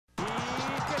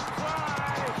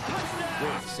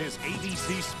This is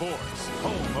ABC Sports,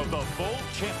 home of the Bowl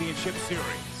Championship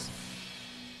Series.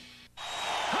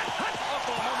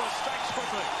 Oklahoma strikes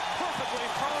quickly. Perfectly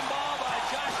thrown ball by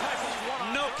Josh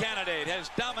Heupel. No candidate has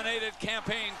dominated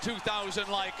campaign 2000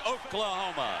 like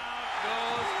Oklahoma.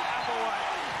 Goes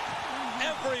Applewhite.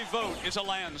 Every vote is a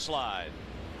landslide.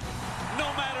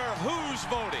 No matter who's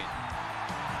voting.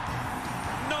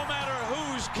 No matter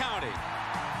who's counting.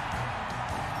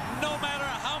 No matter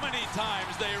how many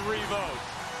times they re-vote,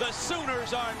 the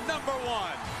Sooners are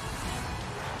 #1.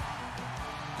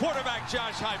 Quarterback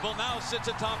Josh Heupel now sits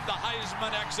atop the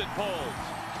Heisman exit polls.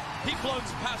 He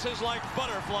floats passes like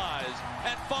butterflies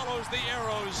and follows the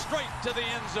arrows straight to the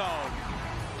end zone.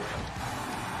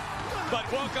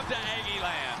 But welcome to Aggie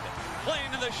Land.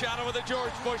 Playing in the shadow of the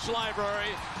George Bush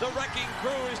Library, the wrecking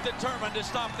crew is determined to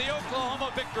stop the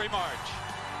Oklahoma Victory March.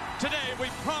 Today, we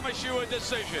promise you a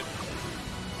decision.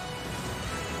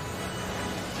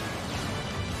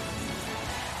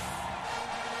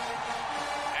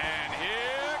 And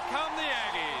here come the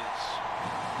Aggies.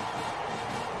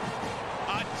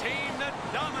 A team that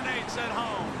dominates at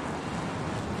home.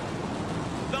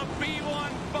 The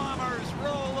B-1 Bombers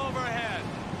roll overhead,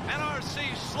 and R.C.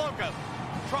 Slocum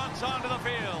trots onto the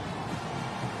field.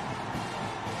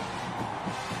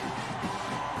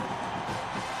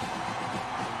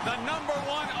 The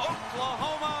 #1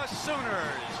 Oklahoma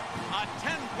Sooners, a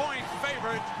 10-point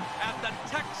favorite at the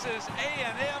Texas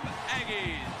A&M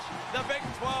Aggies. The Big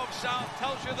 12 South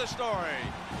tells you the story.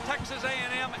 Texas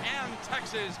A&M and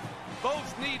Texas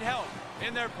both need help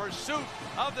in their pursuit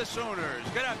of the Sooners.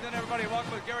 Good afternoon, everybody.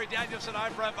 Welcome to Gary Danielson.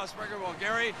 I'm Brett Musburger. Well,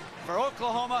 Gary, for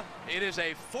Oklahoma, it is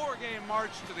a 4-game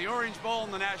march to the Orange Bowl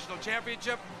in the national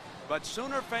championship. But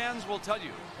Sooner fans will tell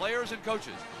you, players and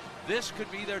coaches, this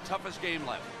could be their toughest game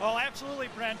left. Oh, absolutely,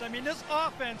 Brent. I mean, this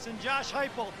offense and Josh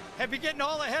Heupel have been getting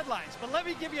all the headlines. But let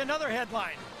me give you another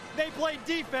headline. They play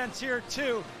defense here,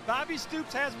 too. Bobby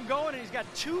Stoops has them going, and he's got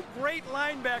 2 great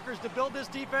linebackers to build this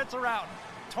defense around.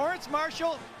 Torrance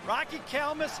Marshall, Rocky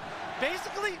Calmus,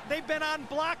 basically, they've been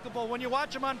unblockable when you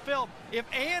watch them on film. If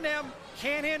A&M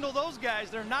can't handle those guys,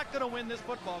 they're not going to win this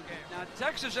football game. Now,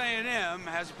 Texas A&M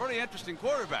has a pretty interesting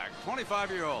quarterback,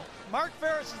 25-year-old. Mark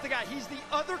Ferris is the guy. He's the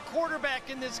other quarterback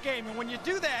in this game. And when you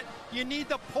do that, you need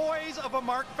the poise of a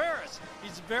Mark Ferris.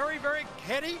 He's very, very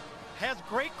heady, has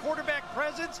great quarterback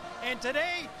presence, and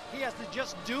today he has to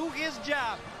just do his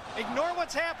job. Ignore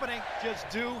what's happening, just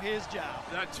do his job.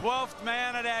 The 12th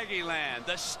man at Aggie Land,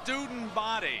 the student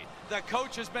body. The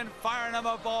coach has been firing him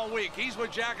up all week. He's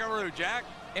with Jackaroo. Jack?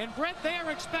 And Brett, they are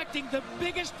expecting the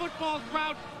biggest football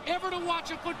crowd ever to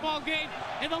watch a football game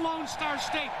in the Lone Star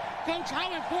State. Coach,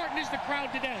 how important is the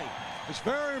crowd today? It's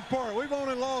very important. We've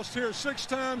only lost here 6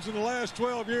 times in the last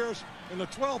 12 years, and the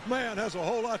 12th man has a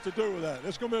whole lot to do with that.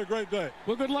 It's going to be a great day.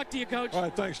 Well, good luck to you, Coach. All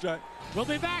right, thanks, Jack. We'll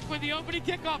be back with the opening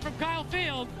kickoff from Kyle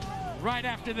Field right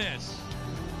after this.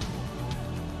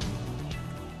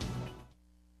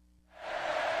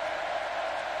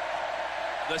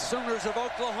 The Sooners of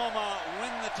Oklahoma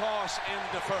win the toss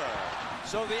and defer.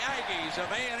 So the Aggies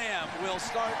of A&M will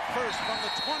start first from the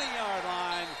 20-yard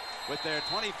line with their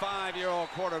 25-year-old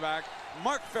quarterback,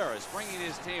 Mark Ferris, bringing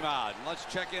his team out. And let's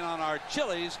check in on our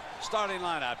Chili's starting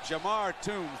lineup. Jamar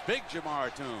Toombs, big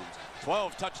Jamar Toombs,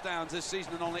 12 touchdowns this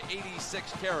season and only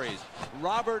 86 carries.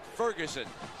 Robert Ferguson,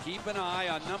 keep an eye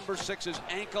on number 6's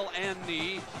ankle and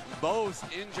knee, both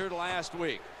injured last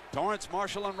week. Torrance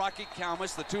Marshall and Rocky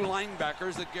Calmus, the 2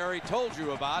 linebackers that Gary told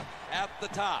you about at the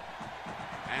top.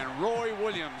 And Roy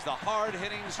Williams, the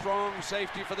hard-hitting, strong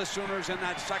safety for the Sooners in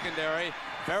that secondary.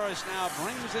 Ferris now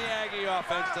brings the Aggie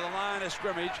offense to the line of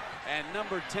scrimmage, and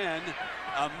number 10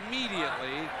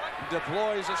 immediately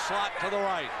deploys a slot to the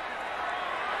right.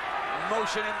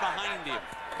 Motion in behind him.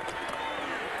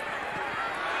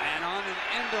 And on an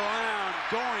end around,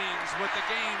 Goins with the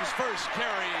game's first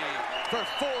carry for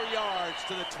 4 yards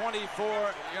to the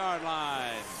 24-yard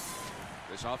line.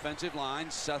 This offensive line,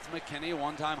 Seth McKinney,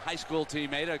 one-time high school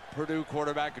teammate of Purdue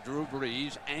quarterback Drew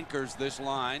Brees, anchors this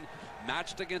line,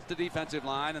 matched against the defensive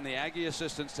line, and the Aggie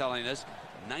assistants telling us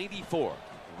 94.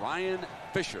 Ryan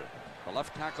Fisher, the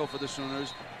left tackle for the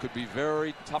Sooners, could be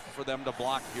very tough for them to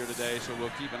block here today, so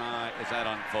we'll keep an eye as that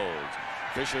unfolds.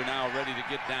 Fisher now ready to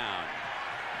get down.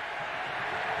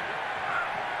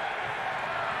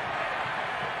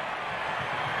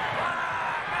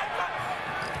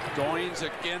 Goins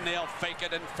again, they'll fake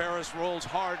it, and Ferris rolls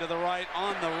hard to the right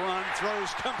on the run, throws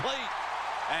complete.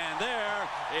 And there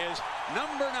is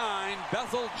number 9,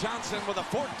 Bethel Johnson, with a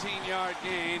 14-yard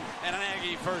gain and an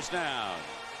Aggie first down.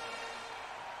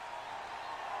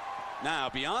 Now,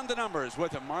 beyond the numbers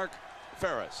with Mark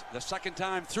Ferris, the second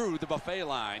time through the buffet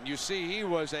line. You see, he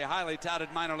was a highly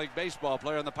touted minor league baseball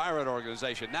player in the Pirate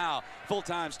organization. Now,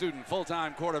 full-time student,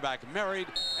 full-time quarterback, married,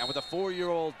 and with a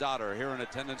 4-year-old daughter here in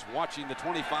attendance, watching the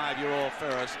 25-year-old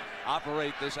Ferris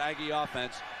operate this Aggie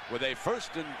offense with a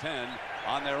 1st and 10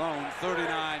 on their own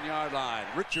 39-yard line.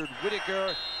 Richard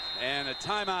Whitaker, and a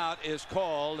timeout is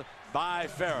called by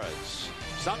Ferris.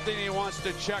 Something he wants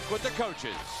to check with the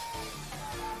coaches.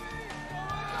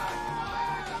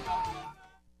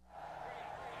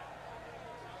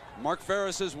 Mark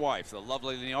Ferris's wife, the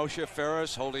lovely Neosha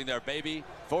Ferris, holding their baby.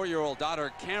 4-year-old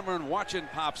daughter Cameron watching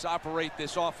Pops operate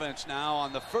this offense now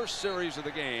on the first series of the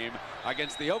game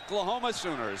against the Oklahoma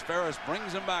Sooners. Ferris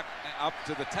brings them back up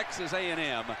to the Texas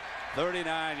A&M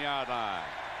 39-yard line.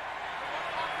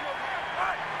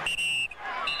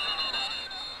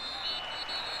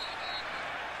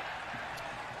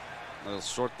 They'll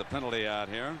sort the penalty out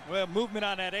here. Well, movement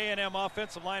on that A&M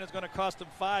offensive line is going to cost them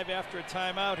 5 after a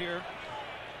timeout here.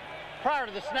 Prior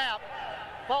to the snap,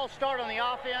 false start on the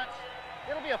offense.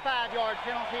 It'll be a 5-yard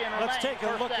penalty and Let's take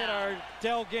a look down. at our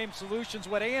Dell Game Solutions.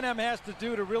 What A&M has to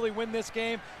do to really win this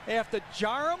game, they have to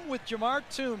jar him with Jamar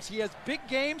Toombs. He has big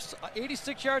games,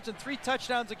 86 yards and 3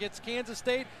 touchdowns against Kansas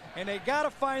State, and they got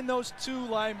to find those 2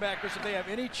 linebackers if they have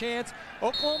any chance.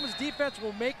 Oklahoma's defense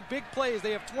will make big plays.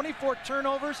 They have 24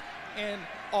 turnovers, and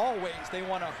always they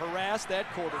want to harass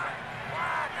that quarterback.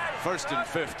 1st and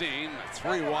 15,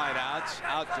 3 wideouts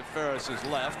out to Ferris's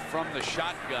left from the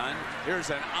shotgun.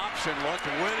 Here's an option look.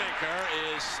 Whitaker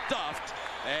is stuffed,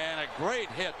 and a great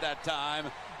hit that time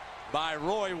by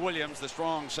Roy Williams, the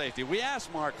strong safety. We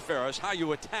asked Mark Ferris how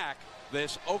you attack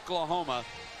this Oklahoma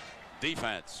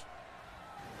defense.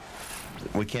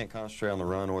 We can't concentrate on the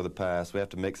run or the pass. We have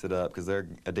to mix it up because they're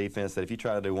a defense that if you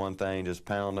try to do one thing, just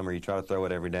pound them, or you try to throw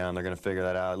it every down, they're going to figure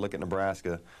that out. Look at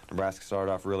Nebraska. Nebraska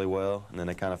started off really well, and then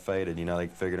they kind of faded. You know, they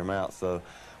figured them out. So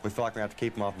we feel like we have to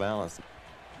keep them off balance.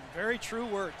 Very true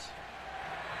words.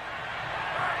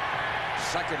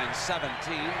 2nd and 17,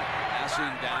 passing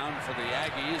down for the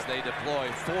Aggies. They deploy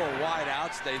 4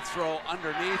 wideouts. They throw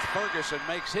underneath. Ferguson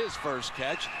makes his first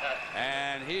catch,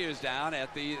 and he is down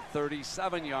at the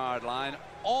 37-yard line,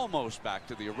 almost back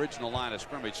to the original line of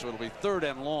scrimmage. So it'll be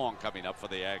 3rd and long coming up for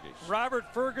the Aggies.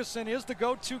 Robert Ferguson is the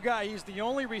go-to guy. He's the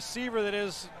only receiver that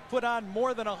has put on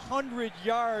more than 100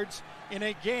 yards in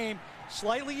a game.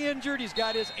 Slightly injured. He's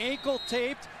got his ankle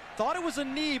taped. Thought it was a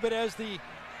knee, but as the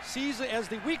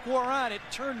week wore on, it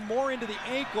turned more into the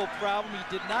ankle problem.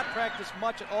 He did not practice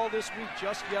much at all this week,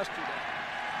 just yesterday.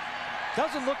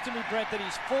 Doesn't look to me, Brent, that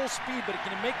he's full speed, but he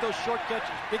can make those short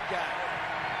catches. Big guy.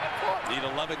 Need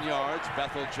 11 yards.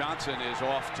 Bethel Johnson is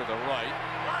off to the right.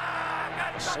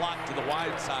 Slot to the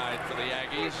wide side for the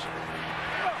Aggies.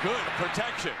 Good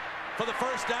protection for the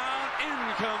first down.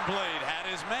 Incomplete. Had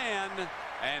his man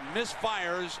and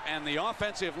misfires, and the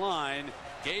offensive line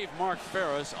gave Mark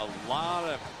Ferris a lot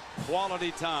of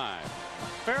quality time.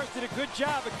 Ferris did a good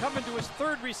job at coming to his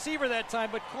 3rd receiver that time,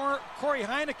 but Corey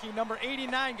Heineke, number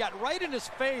 89, got right in his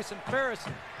face, and Ferris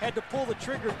had to pull the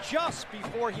trigger just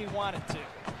before he wanted to.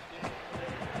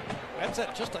 That's it.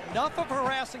 Just enough of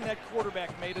harassing that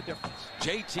quarterback made a difference.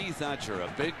 J.T. Thatcher,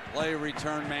 a big play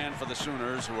return man for the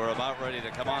Sooners, who are about ready to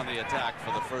come on the attack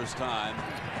for the first time.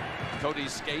 Cody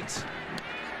Skates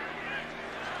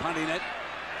punting it.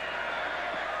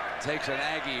 Takes an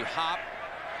Aggie hop.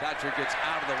 Thatcher gets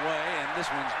out of the way, and this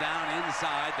one's down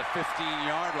inside the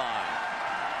 15-yard line.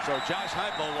 So Josh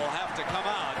Heupel will have to come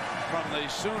out from the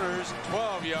Sooners'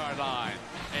 12-yard line.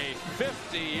 A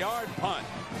 50-yard punt.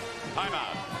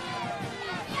 Timeout.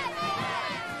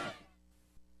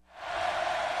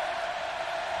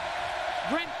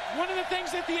 Brent, one of the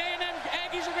things that the A&M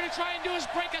Aggies are going to try and do is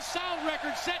break a sound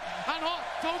record set on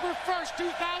October 1st,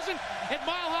 2000 at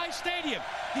Mile High Stadium.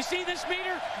 You see this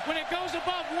meter? When it goes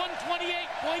above 128.7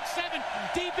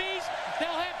 dBs,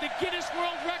 they'll have the Guinness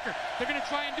World Record. They're going to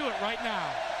try and do it right now.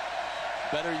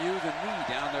 Better you than me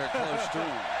down there close to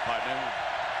him, partner.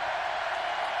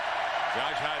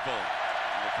 Josh Heupel,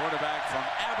 the quarterback from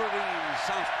Aberdeen,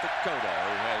 South Dakota,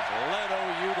 who has led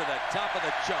OU to the top of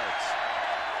the charts.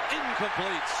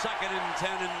 Incomplete, 2nd and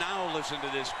 10, and now listen to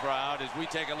this crowd as we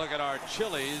take a look at our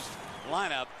Chili's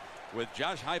lineup with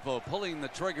Josh Heupel pulling the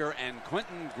trigger, and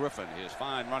Quentin Griffin, his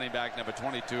fine running back, number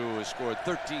 22, has scored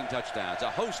 13 touchdowns. A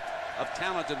host of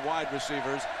talented wide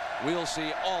receivers. We'll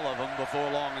see all of them before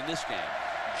long in this game.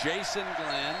 Jason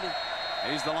Glenn,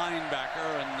 he's the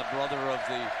linebacker and the brother of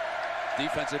the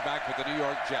defensive back with the New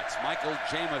York Jets. Michael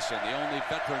Jamison, the only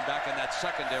veteran back in that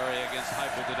secondary against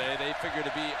Heupel today. They figure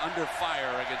to be under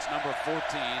fire against number 14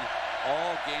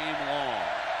 all game long.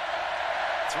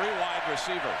 3 wide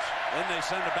receivers. Then they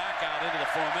send it back out into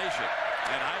the formation.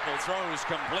 And Heupel throws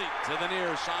complete to the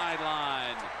near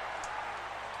sideline.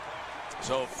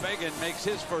 So Fagan makes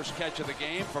his first catch of the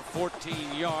game for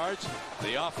 14 yards.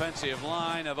 The offensive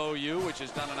line of OU, which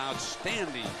has done an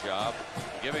outstanding job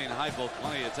giving Heupel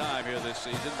plenty of time here this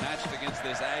season, matched against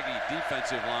this Aggie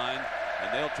defensive line.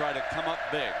 And they'll try to come up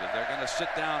big. They're going to sit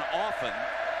down often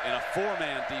in a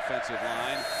 4-man defensive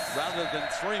line rather than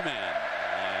 3-man.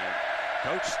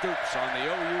 Coach Stoops on the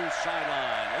OU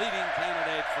sideline, leading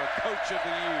candidate for Coach of the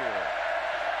Year.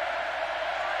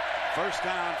 First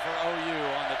down for OU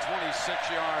on the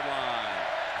 26-yard line.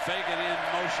 Fagan in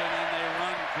motion, and they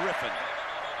run Griffin.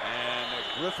 And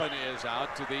Griffin is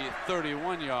out to the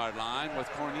 31-yard line with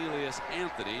Cornelius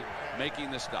Anthony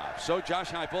making the stop. So Josh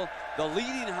Heupel, the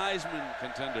leading Heisman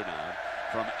contender now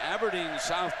from Aberdeen,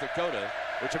 South Dakota,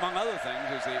 which among other things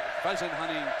is the pheasant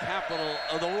hunting capital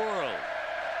of the world.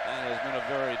 That has been a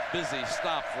very busy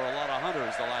stop for a lot of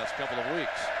hunters the last couple of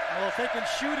weeks. Well, if they can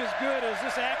shoot as good as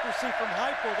this accuracy from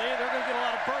Heupel, they're going to get a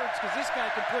lot of birds because this guy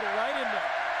can put it right in there.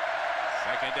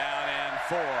 Second down and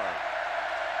 4.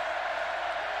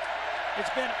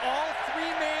 It's been all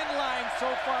 3-man lines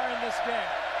so far in this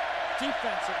game,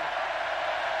 defensively.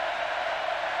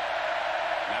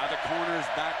 Now the corners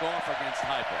back off against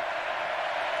Heupel.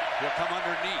 He'll come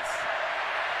underneath.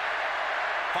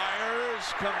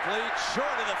 Fires complete,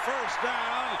 short of the first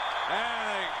down,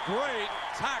 and a great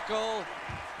tackle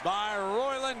by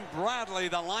Royland Bradley,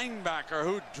 the linebacker,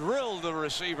 who drilled the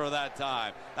receiver that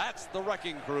time. That's the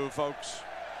wrecking crew, folks.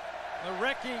 The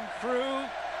wrecking crew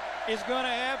is going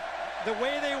to have the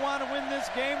way they want to win this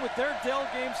game with their Dell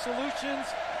Game solutions.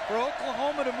 For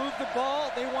Oklahoma to move the ball,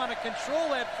 they want to control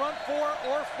that front 4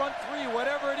 or front 3,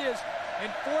 whatever it is, and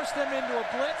force them into a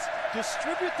blitz,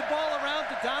 distribute the ball around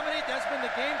to dominate. That's been the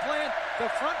game plan. The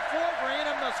front 4 for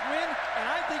A&M must win, and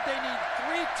I think they need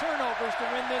 3 turnovers to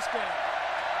win this game.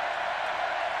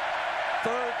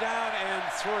 Third down and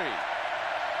 3.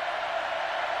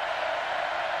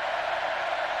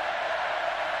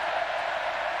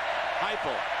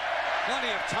 Heupel,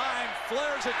 plenty of time,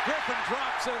 flares it, Griffin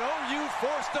drops it, OU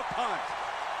forced a punt.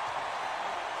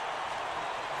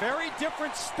 Very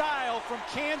different style from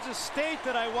Kansas State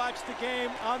that I watched the game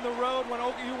on the road when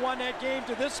OU won that game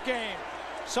to this game.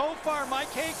 So far, Mike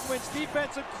Hankwitz,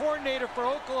 defensive coordinator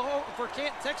for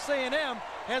Texas A&M,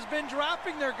 has been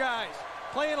dropping their guys,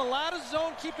 playing a lot of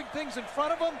zone, keeping things in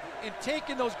front of them, and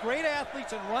taking those great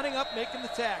athletes and running up, making the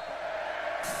tackle.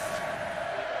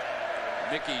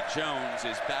 Mickey Jones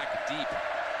is back deep,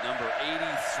 number 83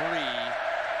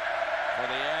 for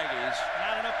the Aggies.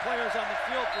 Not enough players on the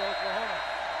field for Oklahoma.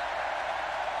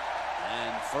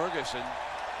 And Ferguson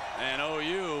and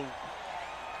OU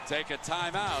take a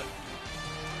timeout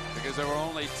because there were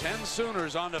only 10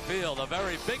 Sooners on the field. A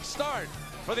very big start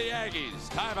for the Aggies.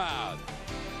 Timeout.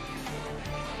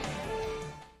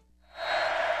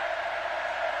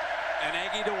 An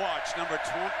Aggie to watch, number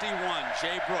 21,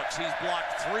 Jay Brooks. He's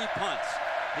blocked 3 punts.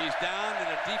 He's down in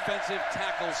a defensive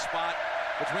tackle spot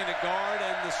between the guard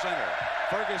and the center.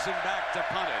 Ferguson back to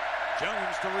punt it.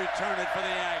 Jones to return it for the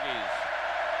Aggies.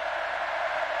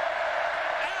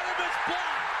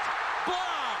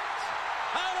 Blocked,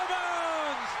 out of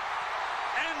bounds,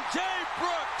 and Jay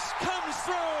Brooks comes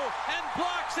through and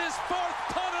blocks his 4th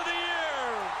punt of the year.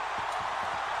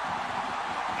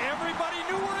 Everybody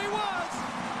knew where he was.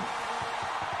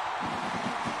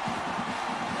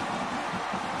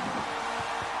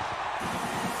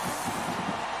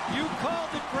 You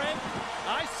called it, Greg.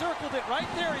 I circled it right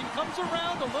there. He comes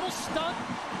around, a little stunt,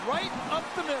 right up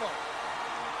the middle.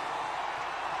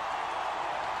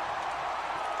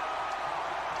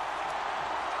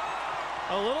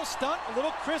 A little stunt, a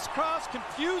little crisscross,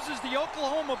 confuses the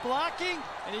Oklahoma blocking,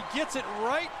 and he gets it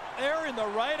right there in the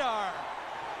right arm.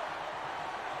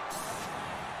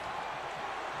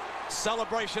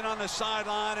 Celebration on the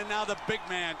sideline, and now the big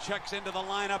man checks into the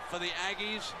lineup for the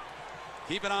Aggies.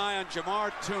 Keep an eye on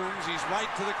Jamar Toombs. He's right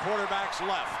to the quarterback's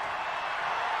left.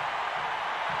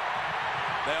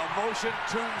 They'll motion.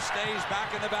 Toombs stays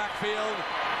back in the backfield.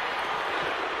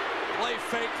 Play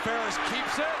fake. Ferris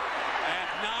keeps it. And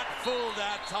not fooled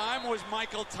that time was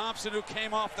Michael Thompson, who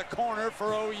came off the corner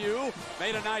for OU.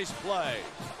 Made a nice play.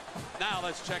 Now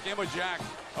let's check in with Jack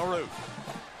Arute.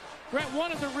 Brett,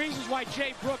 one of the reasons why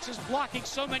Jay Brooks is blocking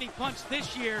so many punts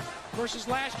this year versus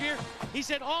last year, he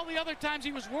said all the other times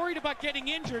he was worried about getting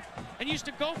injured and used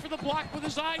to go for the block with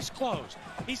his eyes closed.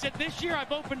 He said, this year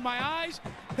I've opened my eyes,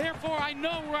 therefore I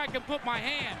know where I can put my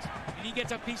hands. And he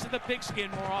gets a piece of the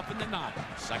pigskin more often than not.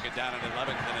 Second down and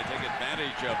 11. Can they take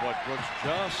advantage of what Brooks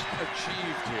just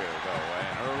achieved here, though?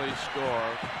 An early score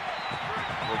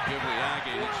will give the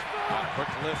Aggies a quick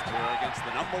lift here against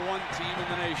the #1 team in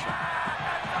the nation.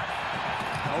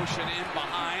 Motion in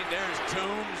behind. There's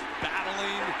Toombs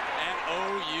battling, and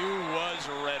OU was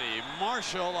ready.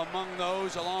 Marshall among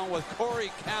those, along with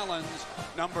Corey Callens,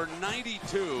 number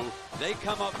 92. They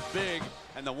come up big.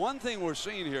 And the one thing we're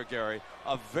seeing here, Gary,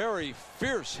 a very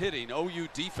fierce hitting OU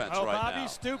defense right now. Bobby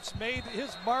Stoops made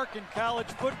his mark in college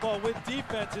football with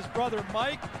defense. His brother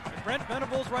Mike and Brent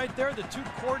Venables right there, the two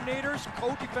coordinators,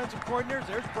 co-defensive coordinators.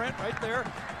 There's Brent right there.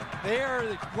 They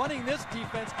are running this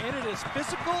defense, and it is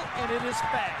physical and it is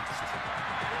fast.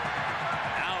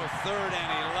 Now 3rd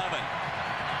and 11.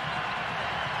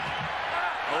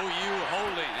 OU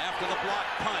holding after the block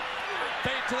punt.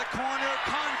 Fade to the corner,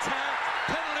 contact,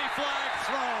 penalty flag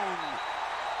thrown.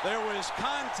 There was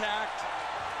contact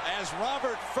as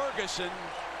Robert Ferguson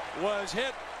was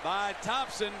hit by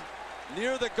Thompson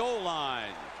near the goal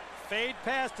line. Fade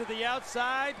pass to the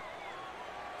outside.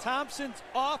 Thompson's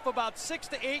off about 6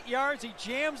 to 8 yards. He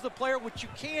jams the player, which you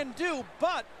can do,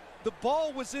 but the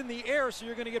ball was in the air, so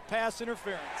you're going to get pass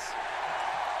interference.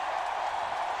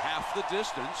 Half the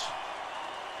distance.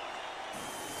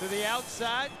 To the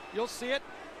outside, you'll see it.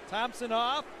 Thompson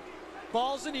off.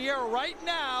 Ball's in the air right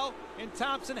now, and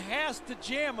Thompson has to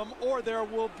jam him, or there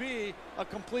will be a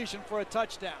completion for a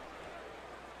touchdown.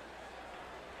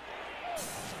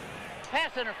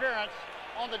 Pass interference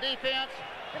on the defense.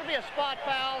 It'll be a spot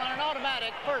foul and an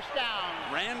automatic first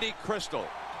down. Randy Crystal.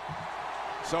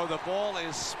 So the ball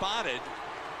is spotted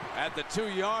at the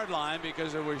 2-yard line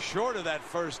because it was short of that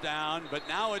first down, but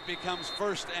now it becomes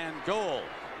 1st and goal.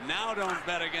 Now don't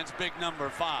bet against big number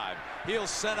 5. He'll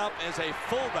set up as a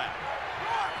fullback.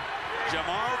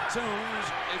 Jamar Toombs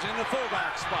is in the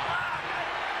fullback spot.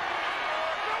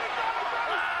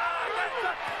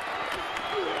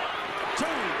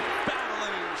 Toombs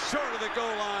battling short of the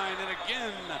goal line, and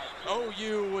again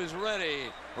OU was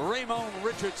ready. Ramon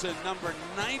Richardson, number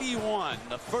 91,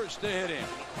 the first to hit him.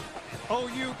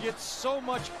 OU gets so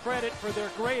much credit for their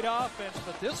great offense,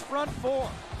 but this front four,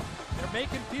 they're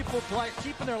making people play,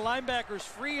 keeping their linebackers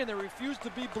free, and they refuse to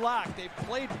be blocked. They've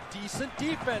played decent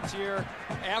defense here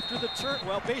after the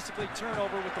basically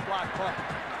turnover with the block punt.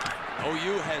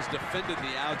 OU has defended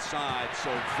the outside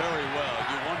so very well.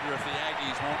 You wonder if the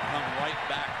Aggies won't come right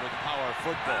back with power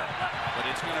football. But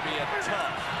it's going to be a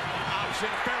tough option.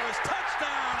 Ferris,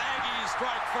 touchdown! Aggies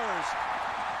strike first.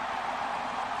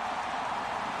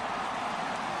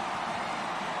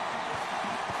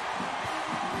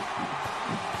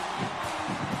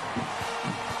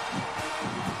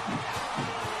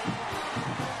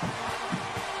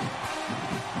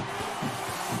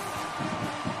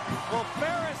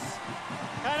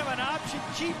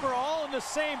 Keeper all in the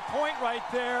same point right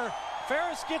there.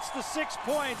 Ferris gets the 6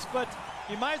 points, but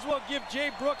you might as well give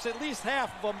Jay Brooks at least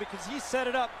half of them because he set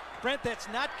it up. Brent, that's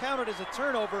not counted as a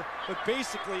turnover, but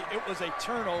basically it was a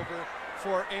turnover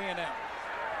for A&M.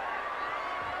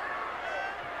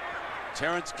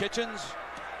 Terrence Kitchens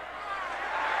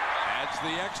adds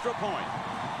the extra point.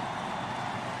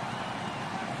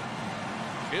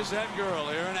 Is that girl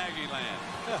here in Aggie land?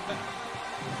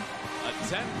 A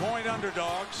 10-point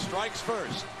underdog strikes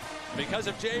first because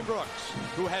of Jay Brooks,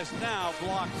 who has now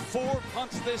blocked 4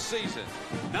 punts this season.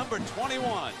 Number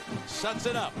 21 sets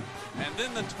it up, and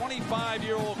then the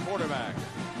 25-year-old quarterback,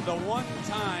 the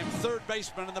one-time third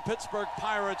baseman in the Pittsburgh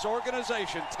Pirates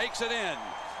organization, takes it in,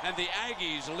 and the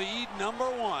Aggies lead number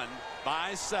 1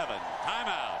 by 7.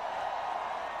 Timeout.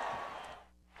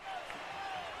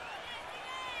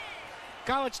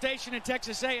 College Station in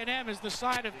Texas A&M is the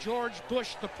site of George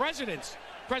Bush, the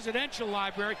presidential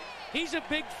library. He's a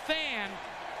big fan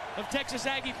of Texas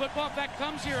Aggie football. In fact,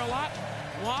 comes here a lot.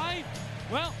 Why?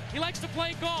 Well, he likes to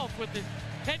play golf with the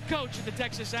head coach of the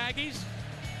Texas Aggies.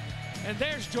 And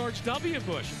there's George W.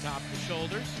 Bush atop the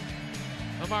shoulders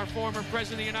of our former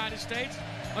president of the United States,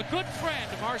 a good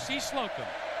friend of R.C. Slocum,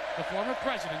 the former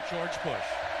president, George Bush.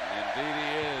 Indeed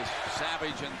he is.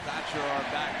 Savage and Thatcher are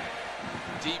back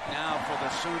deep now for the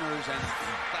Sooners, and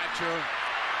Thatcher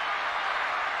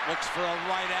looks for a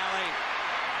right alley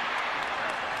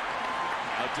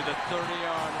out to the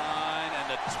 30-yard line,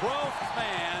 and the 12th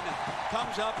man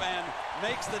comes up and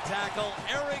makes the tackle.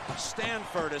 Eric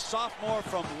Stanford, a sophomore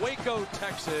from Waco,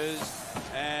 Texas,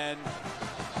 and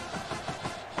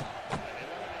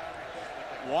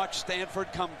watch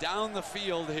Stanford come down the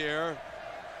field here.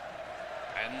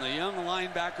 And the young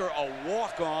linebacker, a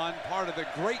walk-on, part of the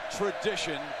great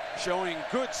tradition, showing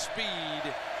good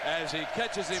speed as he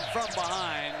catches him from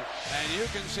behind. And you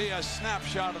can see a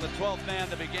snapshot of the 12th man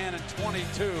that began in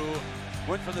 22.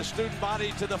 went from the student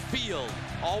body to the field.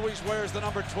 Always wears the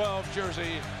number 12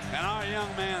 jersey. And our young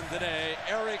man today,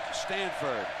 Eric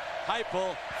Stanford.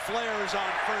 Heupel flares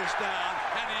on first down,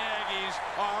 and the Aggies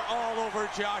are all over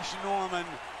Josh Norman,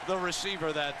 the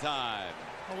receiver that time.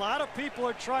 A lot of people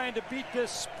are trying to beat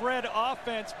this spread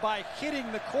offense by hitting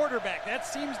the quarterback. That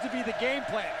seems to be the game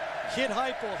plan. Hit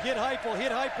Heupel, hit Heupel,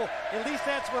 hit Heupel. At least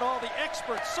that's what all the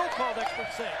experts, so-called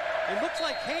experts, say. It looks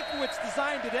like Hankowitz'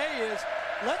 design today is,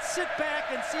 let's sit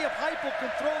back and see if Heupel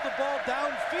can throw the ball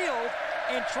downfield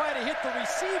and try to hit the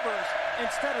receivers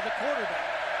instead of the quarterback.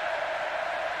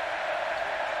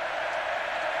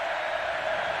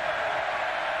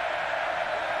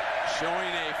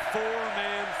 Showing a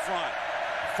four-man front.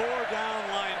 Four down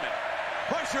linemen.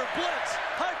 Pressure blitz.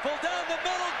 Heupel down the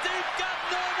middle. Deep. Got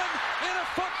Norman in a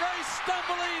foot race.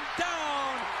 Stumbling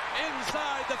down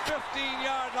inside the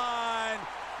 15-yard line.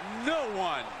 No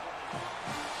one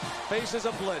faces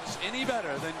a blitz any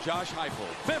better than Josh Heupel.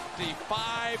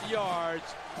 55 yards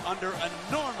under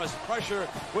enormous pressure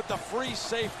with the free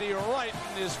safety right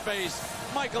in his face.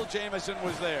 Michael Jamison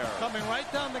was there. Coming right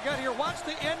down the gut here. Watch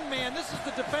the end man. This is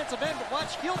the defensive end, but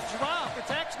watch, he'll drop.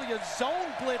 It's actually a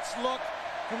zone blitz look.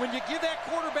 And when you give that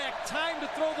quarterback time to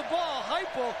throw the ball,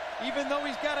 Heupel, even though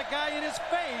he's got a guy in his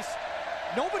face,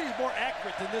 nobody's more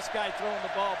accurate than this guy throwing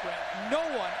the ball, Brent. No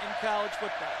one in college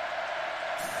football.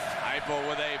 Heupel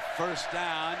with a first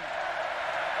down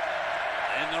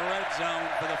in the red zone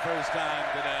for the first time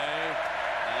today.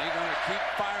 And he's going to keep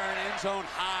firing end zone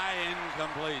high,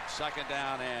 incomplete. Second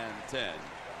down and 10.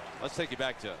 Let's take you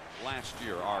back to last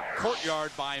year, our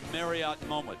Courtyard by Marriott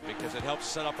moment, because it helps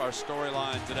set up our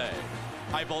storyline today.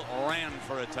 Heupel ran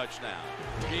for a touchdown.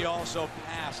 He also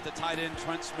passed to tight end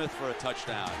Trent Smith for a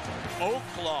touchdown.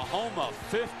 Oklahoma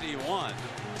 51,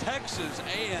 Texas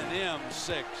A&M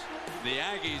 6. The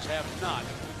Aggies have not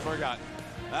forgotten.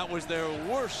 That was their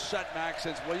worst setback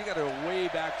since, well, you got to go way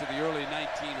back to the early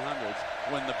 1900s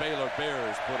when the Baylor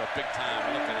Bears put a big-time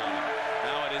looking on them.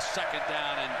 Now it is second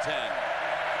down and 10.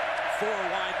 Four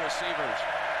wide receivers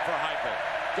for Heupel.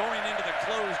 Going into the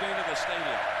closed end of the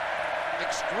stadium.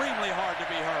 Extremely hard to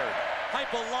be heard.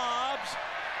 Heupel lobs.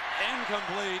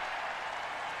 Incomplete.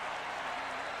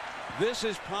 This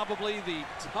is probably the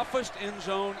toughest end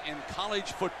zone in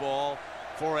college football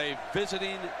for a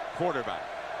visiting quarterback.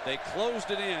 They closed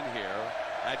it in here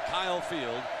at Kyle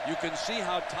Field. You can see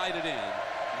how tight it is.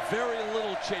 Very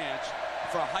little chance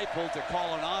for Heupel to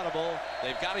call an audible.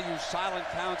 They've got to use silent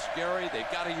counts, Gary. They've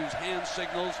got to use hand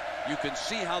signals. You can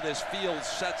see how this field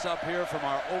sets up here from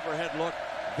our overhead look.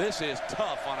 This is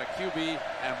tough on a QB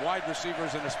and wide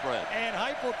receivers in a spread. And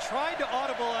Heupel tried to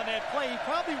audible on that play. He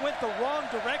probably went the wrong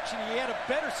direction. He had a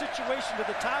better situation to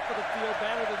the top of the field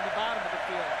rather than the bottom of the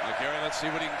field. Well, Gary, let's see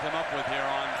what he can come up with here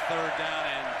on third down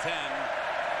and 10.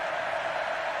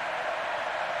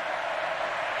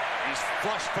 He's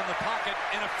flushed from the pocket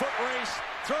in a foot race.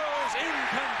 Throws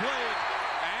incomplete.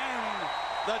 And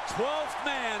the 12th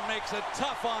man makes it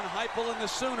tough on Heupel and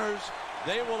the Sooners.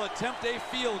 They will attempt a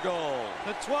field goal.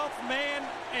 The 12th man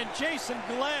and Jason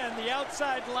Glenn, the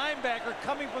outside linebacker,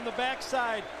 coming from the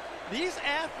backside. These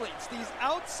athletes, these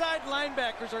outside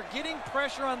linebackers, are getting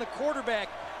pressure on the quarterback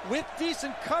with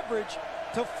decent coverage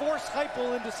to force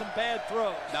Heupel into some bad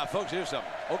throws. Now, folks, here's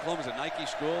something. Oklahoma's a Nike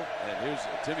school, and here's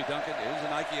Timmy Duncan. Here's a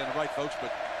Nike on the right, folks,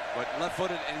 but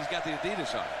left-footed, and he's got the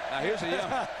Adidas on. Now, here's a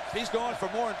young. He's going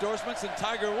for more endorsements than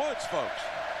Tiger Woods, folks.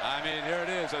 I mean, here it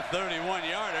is, a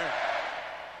 31-yarder.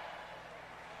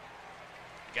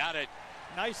 Got it.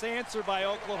 Nice answer by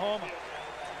Oklahoma.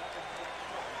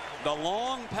 The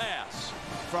long pass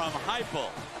from Heupel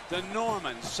to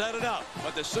Norman. Set it up,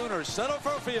 but the Sooners settle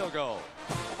for a field goal.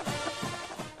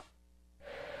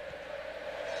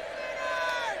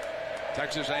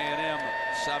 Texas A&M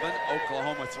 7,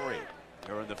 Oklahoma 3.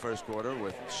 Here in the first quarter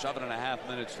with 7.5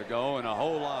 minutes to go, and a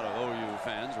whole lot of OU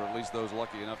fans, or at least those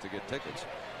lucky enough to get tickets,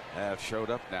 have showed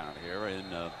up down here in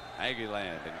Aggie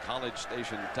Land in College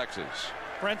Station, Texas.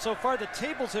 Brent, so far the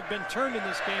tables have been turned in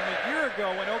this game. A year ago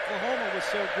when Oklahoma was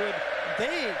so good,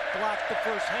 they blocked the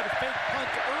first, had a fake punt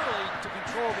early to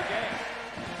control the game.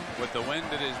 With the wind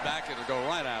at his back, it'll go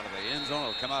right out of the end zone.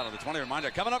 It'll come out of the 20. Reminder,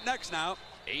 coming up next now,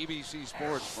 ABC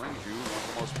Sports brings you one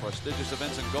of the most prestigious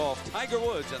events in golf. Tiger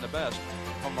Woods and the best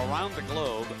from around the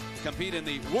globe compete in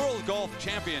the World Golf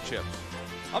Championship.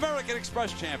 American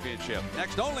Express Championship.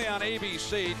 Next only on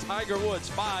ABC, Tiger Woods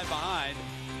 5 behind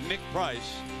Nick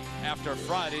Price after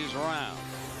Friday's round.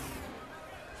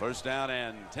 First down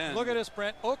and 10. Look at this,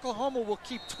 Brent. Oklahoma will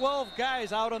keep 12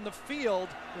 guys out on the field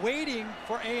waiting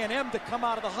for A&M to come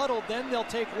out of the huddle. Then they'll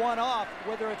take one off,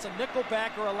 whether it's a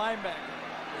nickelback or a linebacker.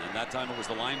 And that time it was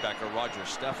the linebacker, Roger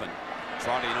Steffen.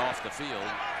 trotting off the field.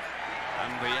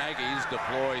 And the Aggies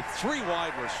deploy 3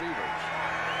 wide receivers.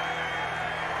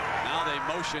 Now they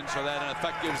motion so that in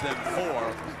effect gives them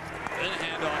 4. Then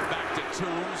hand off back to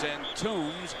Toombs, and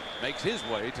Toombs makes his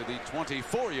way to the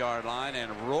 24-yard line,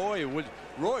 and Roy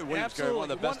Williams, one of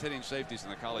the best hitting safeties in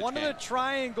the college game. One of the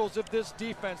triangles of this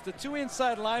defense, the 2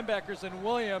 inside linebackers and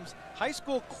Williams, high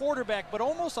school quarterback, but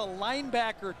almost a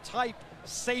linebacker type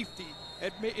safety,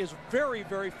 is very,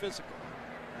 very physical.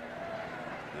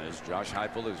 There's Josh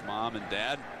Heupel, his mom and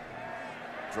dad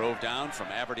drove down from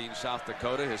Aberdeen, South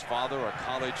Dakota. His father, a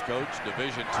college coach,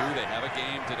 Division II. They have a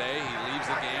game today. He leaves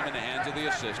the game in the hands of the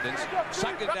assistants.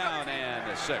 2nd down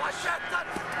and 6.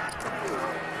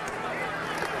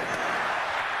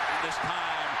 This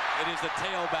time it is the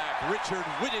tailback, Richard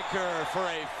Whitaker, for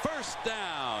a 1st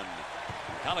down.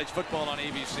 College football on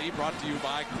ABC, brought to you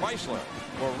by Chrysler,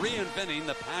 for reinventing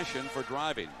the passion for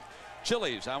driving.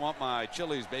 Chili's, I want my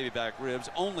Chili's baby back ribs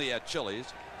only at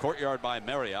Chili's. Courtyard by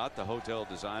Marriott, the hotel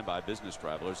designed by business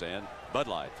travelers, and Bud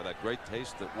Light for that great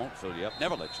taste that won't fill you up,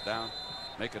 never let you down.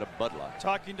 Make it a Bud Light.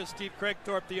 Talking to Steve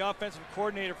Craigthorpe, the offensive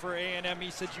coordinator for A&M,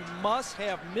 he said you must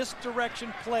have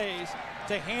misdirection plays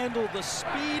to handle the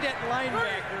speed at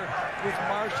linebacker with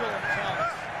Marshall and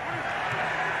Counts.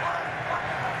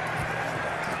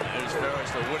 There's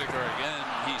Ferris to Whitaker again.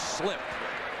 He slipped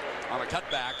on a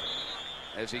cutback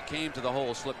as he came to the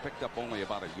hole. Slip, picked up only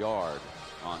about a yard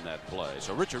on that play.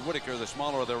 So Richard Whitaker, the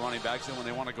smaller of their running backs, and when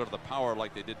they want to go to the power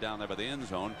like they did down there by the end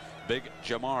zone, big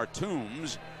Jamar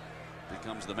Toombs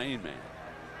becomes the main man.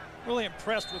 Really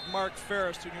impressed with Mark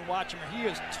Ferris when you watch him. He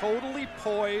is totally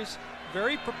poised,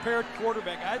 very prepared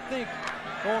quarterback. I think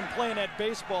going playing that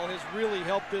baseball has really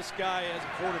helped this guy as a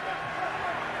quarterback.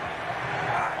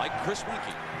 Like Chris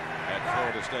Winkie at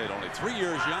Florida State, only 3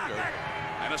 years younger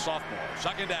and a sophomore.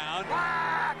 2nd down.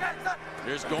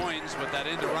 Here's Goins with that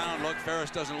end around look. Ferris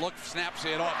doesn't look, snaps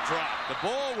it off, dropped. The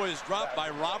ball was dropped by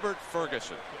Robert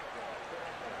Ferguson.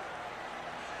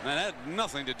 That had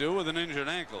nothing to do with an injured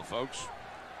ankle, folks.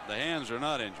 The hands are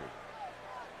not injured.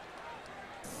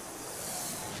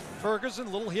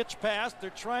 Ferguson, little hitch pass.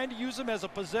 They're trying to use him as a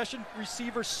possession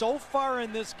receiver so far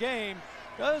in this game.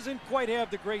 Doesn't quite have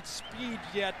the great speed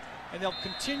yet, and they'll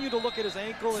continue to look at his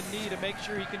ankle and knee to make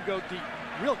sure he can go deep.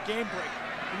 Real game breaker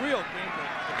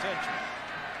potential.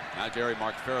 Now Jerry,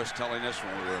 Mark Ferris telling us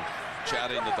when we were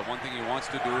chatting that the one thing he wants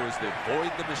to do is to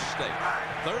avoid the mistake.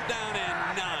 3rd down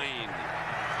and 9.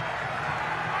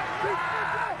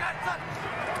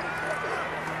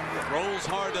 Rolls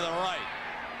hard to the right.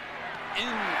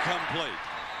 Incomplete.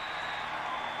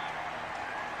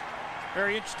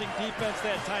 Very interesting defense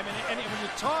that time. And when you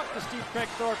talk to Steve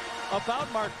Craigthorpe about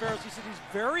Mark Ferris, he said he's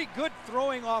very good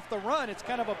throwing off the run. It's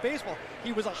kind of a baseball.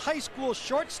 He was a high school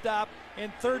shortstop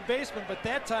and 3rd baseman, but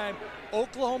that time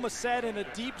Oklahoma sat in a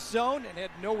deep zone and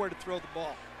had nowhere to throw the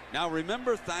ball. Now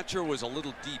remember, Thatcher was a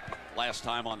little deep last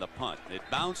time on the punt. It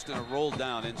bounced and it rolled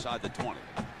down inside the 20.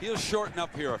 He'll shorten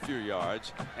up here a few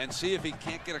yards and see if he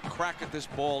can't get a crack at this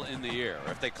ball in the air.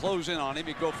 If they close in on him,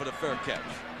 he'd go for the fair catch.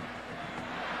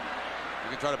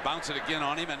 You can try to bounce it again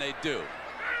on him, and they do.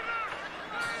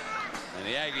 And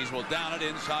the Aggies will down it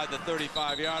inside the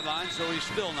 35-yard line, so he's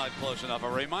still not close enough. A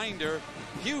reminder,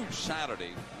 huge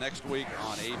Saturday next week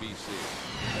on ABC.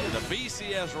 The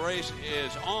BCS race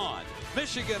is on.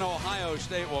 Michigan, Ohio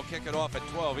State will kick it off at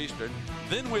 12 Eastern.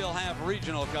 Then we'll have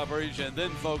regional coverage, and then,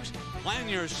 folks, plan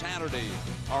your Saturday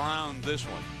around this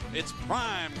one. It's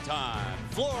prime time.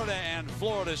 Florida and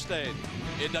Florida State.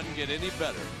 It doesn't get any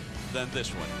better than this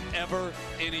one. Ever,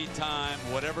 anytime,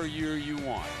 whatever year you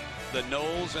want. The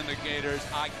Noles and the Gators,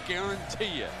 I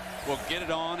guarantee you, will get it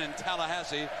on in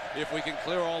Tallahassee if we can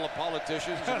clear all the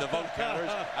politicians and the vote counters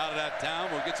out of that town.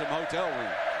 We'll get some hotel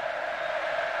room.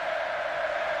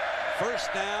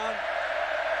 1st down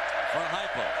for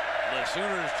Heupel. The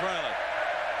Sooners trail it.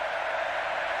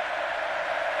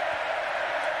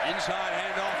 Inside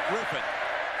handoff, Griffin.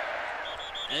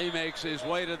 He makes his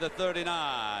way to the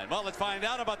 39. Well, let's find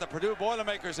out about the Purdue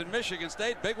Boilermakers in Michigan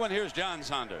State. Big one, here's John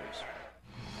Saunders.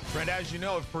 Trent, as you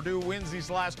know, if Purdue wins these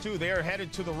last 2, they are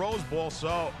headed to the Rose Bowl.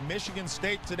 So Michigan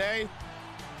State today,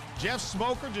 Jeff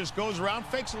Smoker just goes around,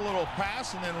 fakes a little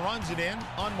pass, and then runs it in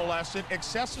unmolested.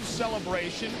 Excessive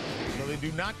celebration, so they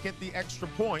do not get the extra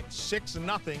point.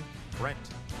 6-0, Brent.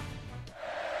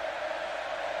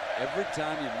 Every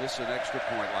time you miss an extra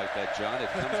point like that, John, it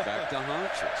comes back to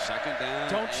haunt you. 2nd down.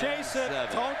 Don't chase it.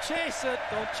 7. Don't chase it.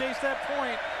 Don't chase that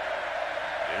point.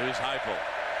 Here's Heupel.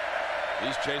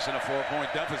 He's chasing a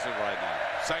 4-point deficit right now.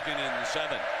 2nd and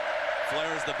 7.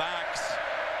 Flares the backs.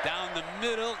 Down the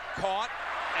middle. Caught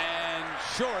and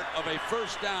short of a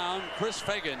 1st down. Chris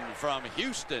Fagan from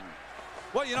Houston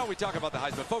Well, you know, we talk about the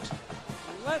Heisman. Folks,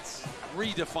 let's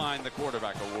redefine the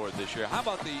quarterback award this year. How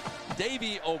about the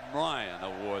Davey O'Brien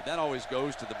Award? That always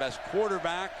goes to the best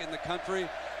quarterback in the country.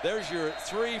 There's your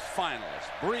 3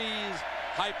 finalists, Breeze,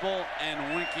 Heupel,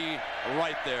 and Winky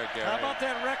right there, Gary. How about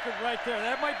that record right there?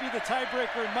 That might be the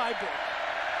tiebreaker in my book.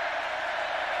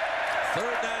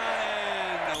 3rd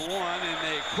down and 1, and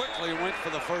they quickly went for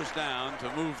the 1st down to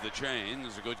move the chain. It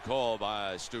was a good call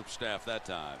by Stoops' staff that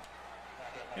time.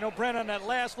 You know, Brent, on that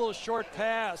last little short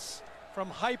pass from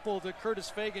Heupel to Curtis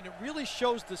Fagan, it really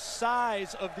shows the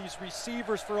size of these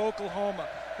receivers for Oklahoma.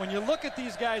 When you look at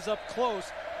these guys up close,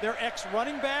 they're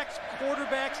ex-running backs,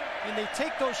 quarterbacks, and they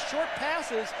take those short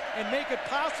passes and make it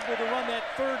possible to run that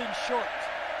 3rd and short.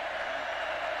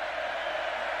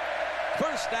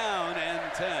 1st down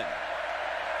and 10.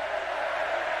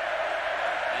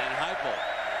 And Heupel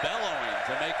bellowing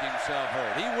to make himself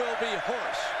heard. He will be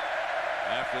hoarse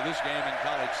after this game in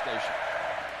College Station.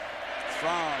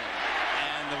 Strong,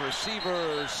 and the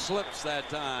receiver slips that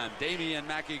time. Damian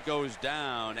Mackey goes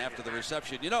down after the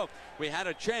reception. You know, we had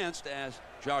a chance to ask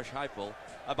Josh Heupel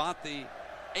about the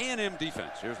A&M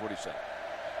defense. Here's what he said.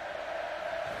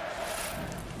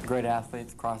 Great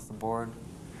athletes across the board.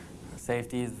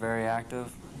 Safety is very active.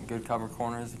 Good cover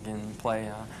corners, can play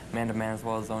man-to-man as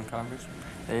well as zone coverage.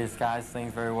 They disguise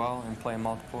things very well and play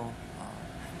multiple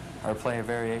or play a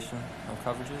variation of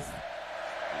coverages.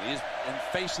 He's been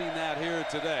facing that here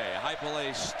today. Heupel,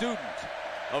 a student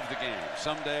of the game.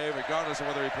 Someday, regardless of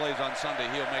whether he plays on Sunday,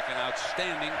 he'll make an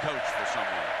outstanding coach for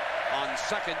someone. On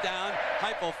 2nd down,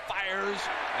 Heupel fires,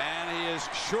 and he is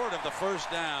short of the 1st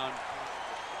down.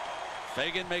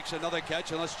 Fagan makes another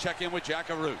catch, and let's check in with Jack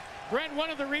Arute. Brent, one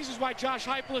of the reasons why Josh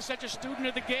Heupel is such a student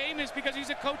of the game is because he's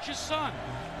a coach's son.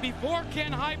 Before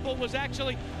Ken Heupel was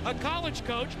actually a college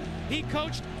coach, he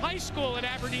coached high school at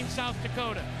Aberdeen, South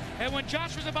Dakota. And when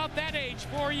Josh was about that age,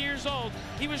 4 years old,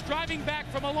 he was driving back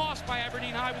from a loss by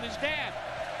Aberdeen High with his dad.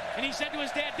 And he said to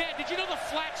his dad, "Dad, did you know the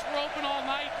flats were open all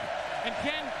night?" And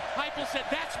Ken Heupel said,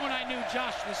 "That's when I knew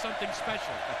Josh was something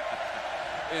special."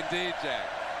 Indeed, Jack.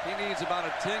 He needs about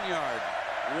a 10-yard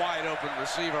wide open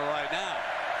receiver right now.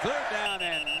 3rd down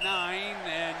and 9,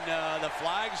 and the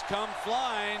flags come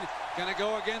flying. Going to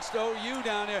go against OU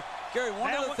down there. Gary,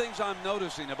 one of the things I'm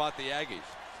noticing about the Aggies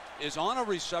is on a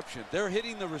reception, they're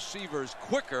hitting the receivers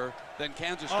quicker than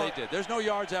Kansas State did. There's no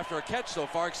yards after a catch so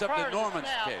far, except in Norman's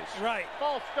case. Right.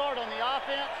 False start on the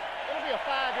offense. It'll be a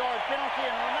 5-yard penalty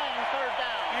and remain 3rd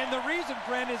down. And the reason,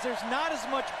 Brent, is there's not as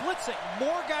much blitzing.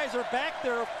 More guys are back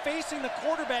there facing the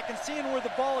quarterback and seeing where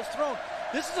the ball is thrown.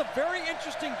 This is a very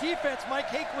interesting defense Mike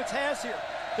Hakewitz has here.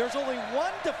 There's only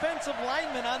one defensive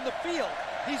lineman on the field.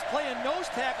 He's playing nose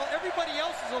tackle. Everybody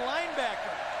else is a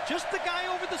linebacker. Just the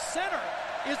guy over the center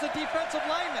is the defensive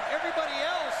lineman. Everybody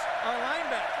else are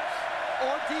linebackers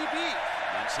or DBs.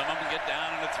 And some of them get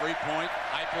down in a 3-point.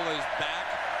 Heupel is back,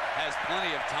 has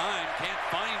plenty of time, can't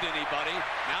find anybody.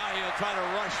 Now he'll try to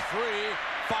rush free.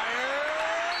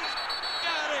 Fires!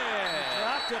 Got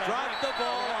it! Dropped the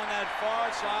ball on that far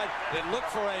side. It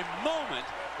looked for a moment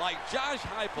like Josh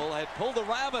Heupel had pulled the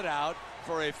rabbit out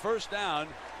for a 1st down,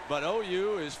 but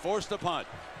OU is forced to punt.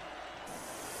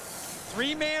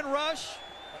 3-man rush.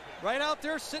 Right out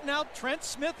there, sitting out. Trent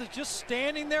Smith is just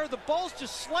standing there. The ball's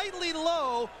just slightly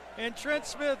low, and Trent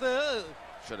Smith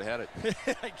should have had it.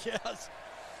 I guess.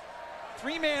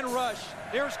 3-man rush.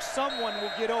 There's someone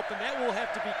will get open. That will have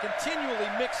to be continually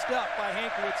mixed up by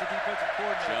Hankiewicz, the defensive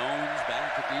coordinator. Jones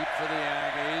back deep for the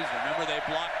Aggies. Remember, they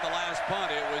blocked the last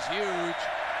punt. It was huge.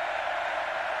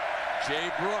 Jay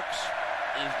Brooks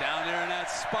is down there in that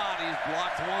spot. He's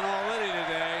blocked one already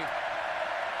today.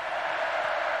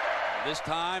 This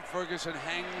time, Ferguson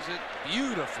hangs it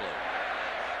beautifully.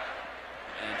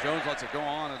 And Jones lets it go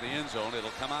on in the end zone.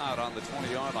 It'll come out on the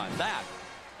 20-yard line. That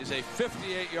is a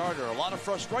 58-yarder. A lot of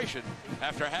frustration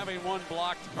after having one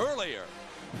blocked earlier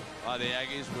by the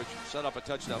Aggies, which set up a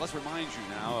touchdown. Let's remind you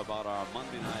now about our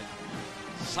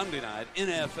Sunday night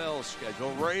NFL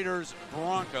schedule. Raiders,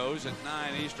 Broncos at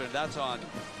 9 Eastern. That's on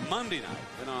Monday night.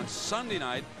 And on Sunday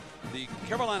night, the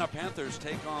Carolina Panthers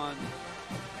take on,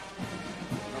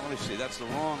 let me see, that's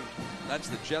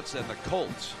the Jets and the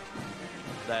Colts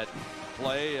that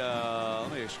play.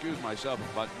 Let me excuse myself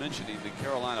about mentioning the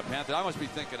Carolina Panthers. I must be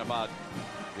thinking about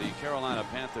the Carolina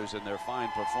Panthers and their fine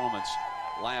performance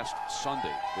last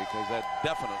Sunday, because that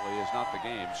definitely is not the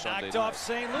game Sunday Knocked night. off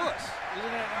St. Louis.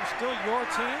 Isn't that still your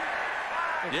team?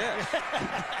 Yes.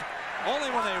 Only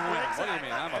when they win. What do you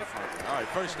mean? I'm a fan. All right,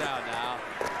 1st down now.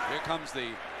 Here comes the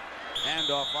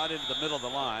handoff right into the middle of the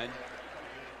line.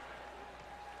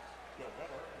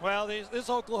 Well, this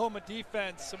Oklahoma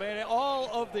defense, I mean, all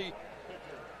of the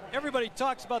Everybody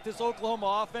talks about this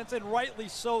Oklahoma offense, and rightly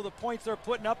so, the points they're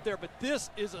putting up there, but this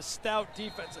is a stout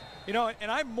defense. You know, and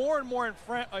I'm more and more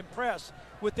impressed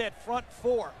with that front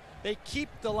four. They keep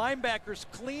the linebackers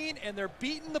clean, and they're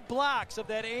beating the blocks of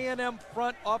that A&M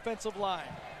front offensive line.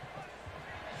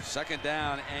 2nd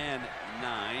down and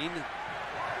 9. You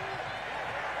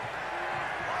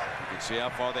can see how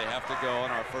far they have to go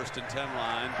on our 1st and 10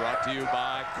 line. Brought to you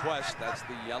by Quest. That's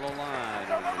the yellow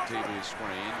line on the TV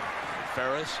screen.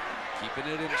 Ferris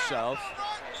keeping it himself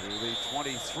to the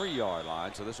 23-yard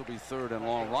line. So this will be 3rd and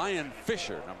long. Ryan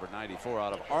Fisher, number 94,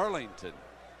 out of Arlington,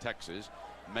 Texas,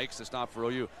 makes the stop for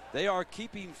OU. They are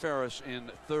keeping Ferris in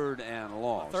 3rd and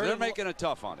long. So they're making it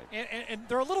tough on him. And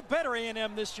they're a little better,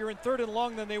 A&M, this year in 3rd and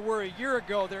long than they were a year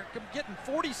ago. They're getting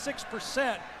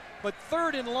 46%, but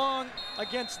 3rd and long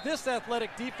against this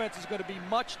athletic defense is going to be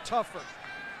much tougher.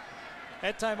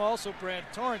 That time also, Brad,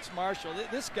 Torrance Marshall,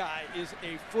 this guy is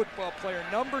a football player.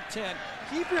 Number 10,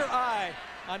 keep your eye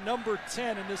on number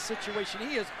 10 in this situation.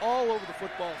 He is all over the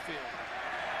football field.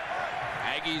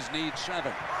 Aggies need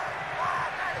 7.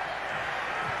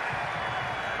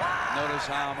 Notice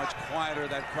how much quieter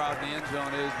that crowd in the end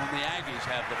zone is when the Aggies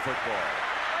have the football.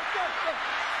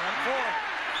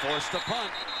 Forced to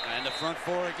punt, and the front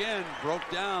four again broke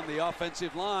down the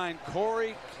offensive line.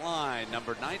 Corey Klein,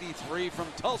 number 93 from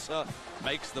Tulsa,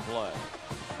 makes the play.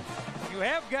 You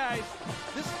have guys,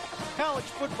 this college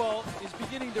football is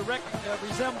beginning to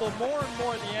resemble more and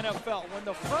more the NFL. When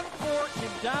the front four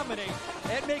can dominate,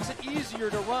 that makes it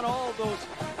easier to run all those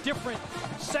different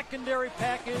secondary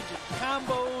package and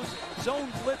combos and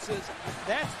zone blitzes.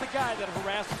 That's the guy that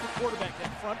harasses the quarterback,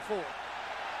 that front four.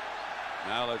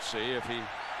 Now let's see if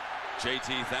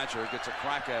J.T. Thatcher gets a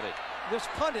crack at it. This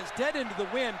punt is dead into the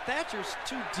wind. Thatcher's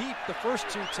too deep the first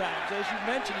 2 times. As you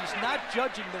mentioned, he's not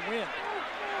judging the wind.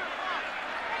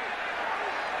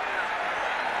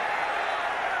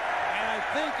 And I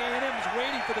think A&M is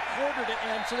waiting for the quarter to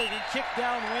end so they can kick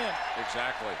downwind.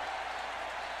 Exactly.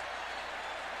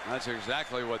 That's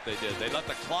exactly what they did. They let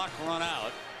the clock run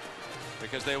out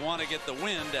because they want to get the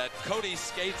wind at Cody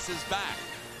Skates' back.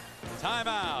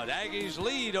 Timeout. Aggies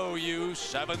lead OU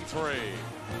 7-3.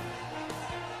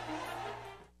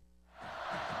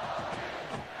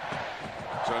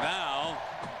 So now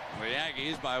the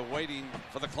Aggies, by waiting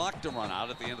for the clock to run out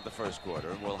at the end of the first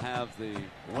quarter, will have the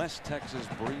West Texas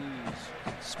breeze.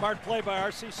 Smart play by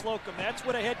R.C. Slocum. That's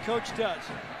what a head coach does.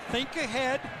 Think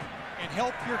ahead and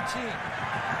help your team.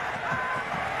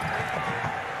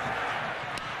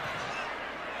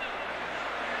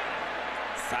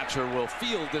 Thatcher will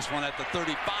field this one at the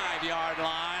 35-yard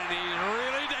line. He's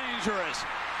really dangerous.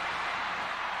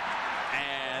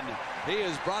 And he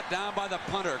is brought down by the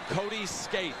punter, Cody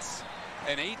Skates.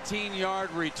 An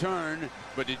 18-yard return.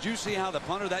 But did you see how the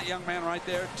punter, that young man right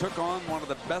there, took on one of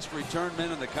the best return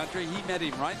men in the country? He met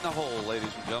him right in the hole,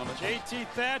 ladies and gentlemen. J.T.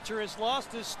 Thatcher has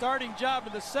lost his starting job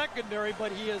in the secondary,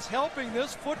 but he is helping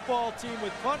this football team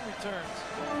with punt returns.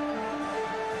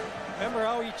 Remember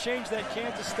how he changed that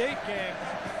Kansas State game,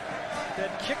 that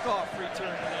kickoff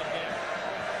return in that game.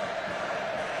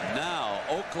 Now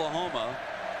Oklahoma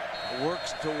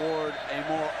works toward a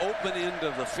more open end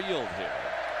of the field here.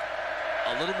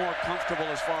 A little more comfortable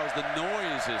as far as the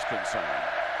noise is concerned.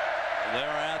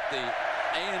 They're at the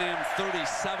A&M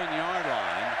 37-yard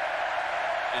line,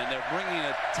 and they're bringing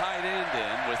a tight end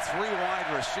in with 3 wide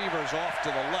receivers off to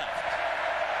the left.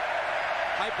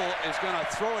 Heupel is going to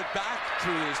throw it back to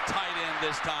his tight end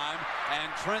this time,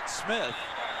 and Trent Smith,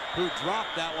 who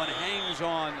dropped that one, hangs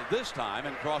on this time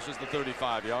and crosses the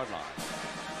 35-yard line.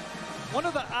 One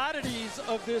of the oddities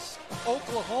of this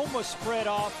Oklahoma spread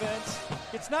offense,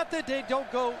 it's not that they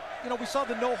don't go, we saw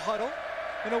the no huddle.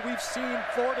 We've seen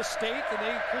Florida State,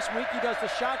 and Chris Winkie does the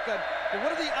shotgun. But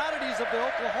one of the oddities of the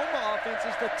Oklahoma offense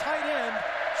is the tight end,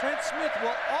 Trent Smith,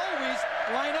 will always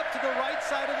line up to the right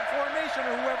side of the formation,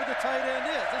 or whoever the tight end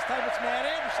is. This time it's Matt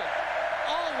Anderson.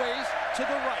 Always to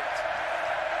the right.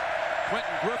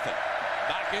 Quentin Griffin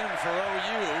back in for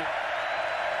OU.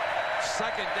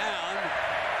 2nd down.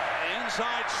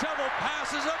 Inside shovel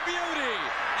passes a beauty.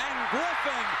 And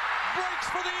Griffin breaks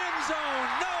for the end zone.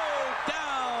 No,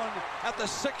 down at the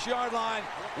 6-yard line.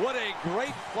 What a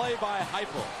great play by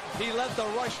Heupel. He let the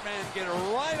rush man get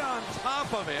right on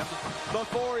top of him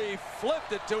before he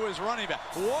flipped it to his running back.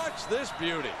 Watch this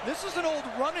beauty. This is an old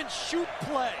run and shoot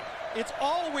play. It's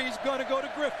always going to go to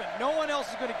Griffin. No one else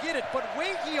is going to get it. But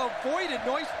way he avoided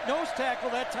nose tackle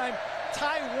that time,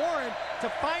 Ty Warren, to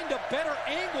find a better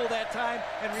angle that time.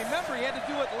 And remember, he had to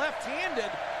do it left-handed.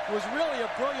 It was really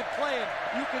a brilliant play.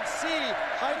 And you can see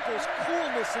Heupel's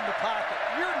coolness in the pocket.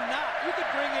 You could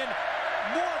bring in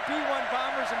more B-1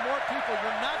 bombers and more people,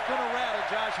 you're not going to rattle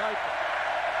Josh Heupel.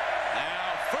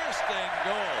 Now, first and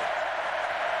goal.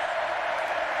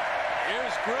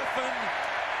 Here's Griffin.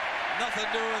 Nothing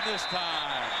doing this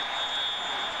time.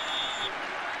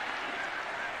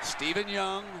 Stephen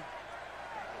Young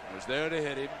was there to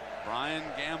hit him. Brian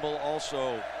Gamble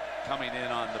also coming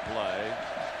in on the play.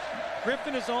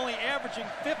 Griffin is only averaging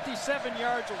 57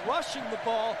 yards rushing the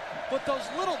ball, but those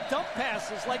little dump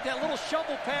passes, like that little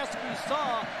shovel pass we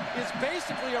saw, is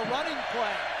basically a running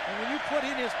play. And when you put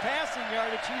in his passing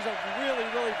yardage, he's a really,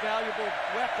 really valuable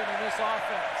weapon in this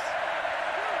offense.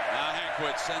 Now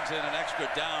Hankwitz sends in an extra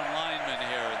down lineman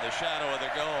here in the shadow of the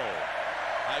goal.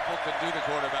 Heupel can do the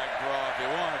quarterback draw if he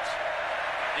wants.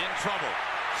 In trouble.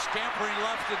 Scampering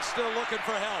left and still looking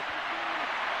for help.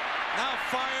 Now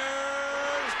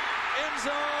fires. End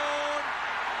zone.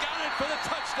 Got it for the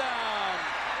touchdown.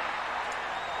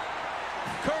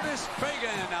 Curtis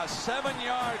Fagan, a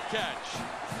 7-yard catch.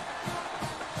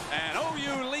 And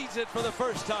OU leads it for the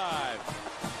first time.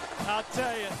 I'll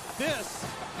tell you, this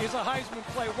is a Heisman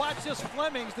play. Watch this.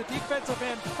 Flemings, the defensive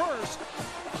end first.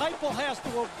 Heupel has to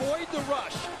avoid the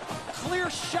rush. Clear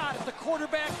shot at the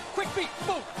quarterback. Quick beat,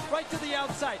 boom, right to the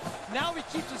outside. Now he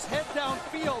keeps his head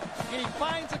downfield, and he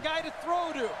finds a guy to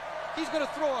throw to. He's going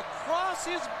to throw across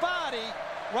his body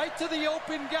right to the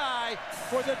open guy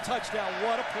for the touchdown.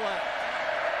 What a play.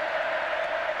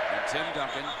 And Tim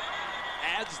Duncan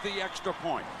adds the extra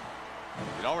point.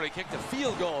 He'd already kicked a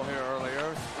field goal here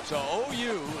earlier, so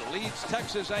OU leads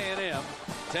Texas A&M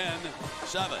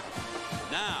 10-7.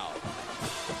 Now,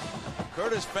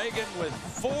 Curtis Fagan with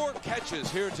 4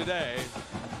 catches here today.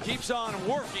 Keeps on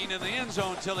working in the end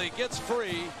zone till he gets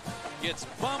free, gets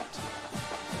bumped,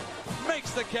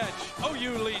 makes the catch.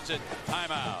 OU leads it.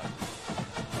 Timeout.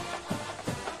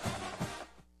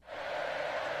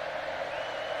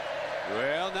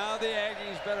 Well, now the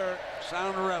Aggies better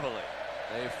sound reveille.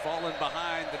 They've fallen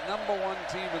behind the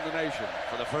 #1 team in the nation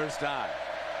for the first time.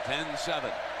 10-7.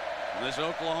 This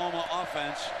Oklahoma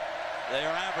offense, they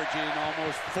are averaging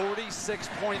almost 46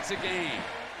 points a game.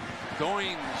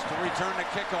 Goins to return the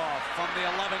kickoff from the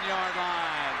 11-yard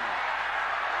line.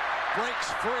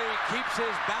 Breaks free, keeps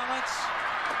his balance,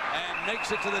 and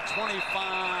makes it to the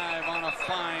 25 on a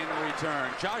fine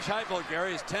return. Josh Heupel,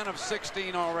 Gary, is 10 of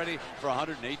 16 already for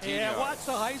 118 yards. Watch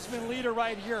the Heisman leader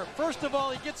right here. First of all,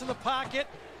 he gets in the pocket,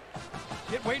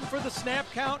 waiting for the snap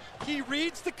count. He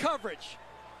reads the coverage.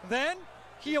 Then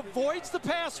he avoids the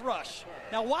pass rush.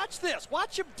 Now watch this.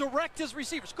 Watch him direct his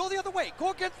receivers. Go the other way.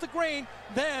 Go against the grain.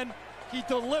 Then he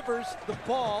delivers the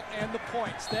ball and the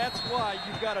points. That's why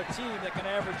you've got a team that can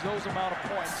average those amount of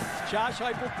points. Josh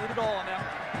Heupel did it all on that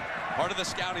one. Part of the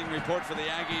scouting report for the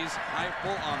Aggies,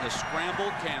 Heupel on the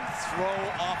scramble can throw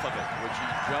off of it, which he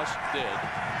just did,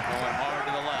 going hard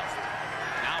to the left.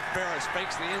 Now Ferris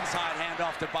fakes the inside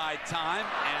handoff to buy time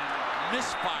and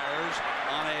misfires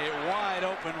on a wide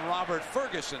open Robert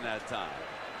Ferguson that time.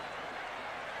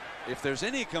 If there's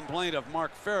any complaint of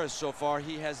Mark Ferris so far,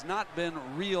 he has not been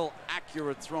real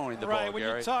accurate throwing the ball, Right, when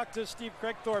Gary. you talk to Steve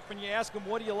Craigthorpe and you ask him,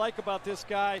 what do you like about this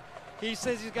guy? He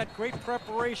says he's got great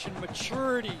preparation,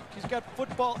 maturity. He's got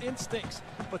football instincts.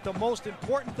 But the most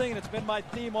important thing, and it's been my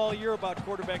theme all year about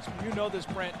quarterbacks, you know this,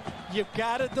 Brent, you've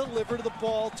got to deliver the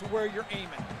ball to where you're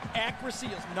aiming. Accuracy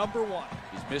is #1.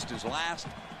 He's missed his last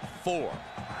 4.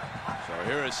 So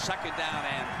here is 2nd down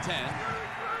and 10.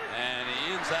 And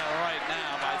he ends that right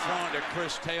now by throwing to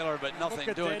Chris Taylor, but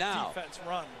nothing doing now. Defense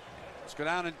run. Let's go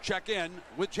down and check in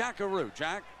with Jack Aru.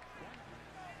 Jack?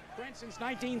 Brent, since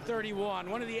 1931,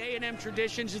 one of the A&M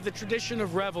traditions is the tradition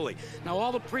of reveille. Now,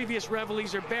 all the previous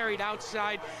reveilles are buried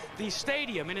outside the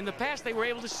stadium, and in the past they were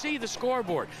able to see the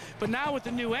scoreboard. But now with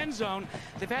the new end zone,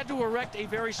 they've had to erect a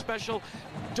very special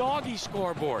doggy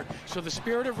scoreboard, so the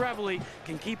spirit of reveille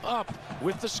can keep up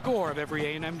with the score of every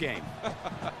A&M game.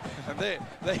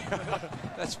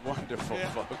 That's wonderful,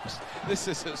 folks. This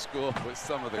is a school with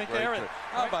some of the great.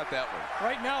 How about that one?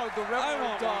 Right now, the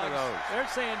reveille dogs, they're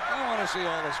saying, I want to see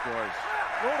all the scores.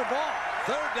 Throw the ball.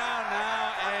 3rd down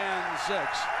now and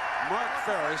 6. Mark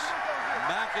Ferris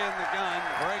back in the gun.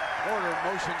 Greg Porter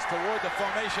motions toward the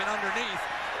formation underneath.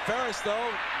 Ferris,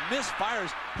 though,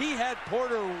 misfires. He had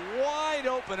Porter wide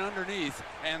open underneath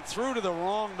and threw to the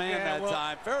wrong man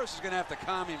time. Ferris is going to have to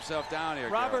calm himself down here.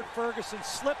 Robert Ferguson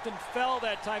slipped and fell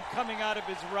that time coming out of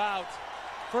his route.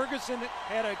 Ferguson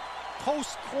had a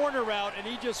post corner route and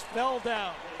he just fell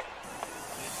down.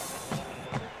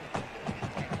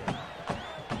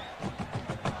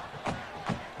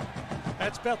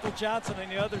 That's Bethel Johnson on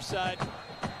the other side.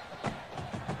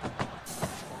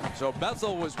 So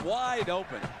Bethel was wide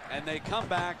open, and they come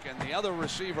back, and the other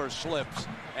receiver slips.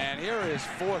 And here is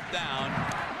 4th down.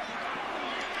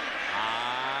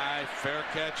 Fair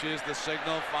catch is the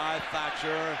signal by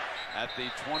Thatcher at the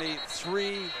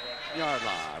 23-yard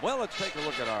line. Well, let's take a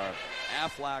look at our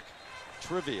Aflac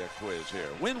trivia quiz here.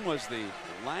 When was the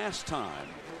last time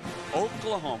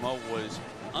Oklahoma was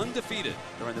undefeated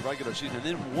during the regular season and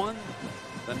then won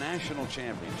the national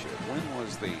championship? When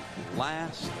was the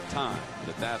last time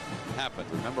that happened?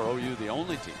 Remember, OU, the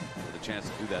only team with a chance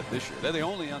to do that this year. They're the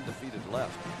only undefeated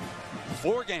left.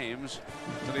 4 games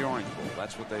to the Orange Bowl.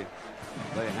 That's what they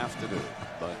have to do.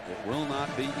 But it will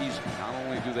not be easy. Not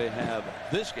only do they have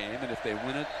this game, and if they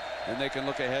win it, then they can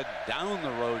look ahead down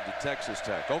the road to Texas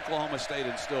Tech, Oklahoma State,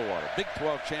 and Stillwater. Big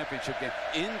 12 championship game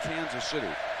in Kansas City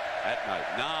at night.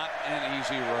 Not an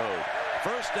easy road.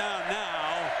 1st down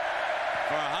now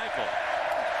for Heupel.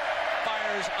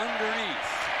 Fires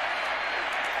underneath.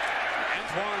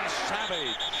 Antoine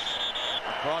Savage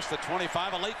across the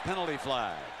 25, a late penalty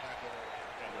flag.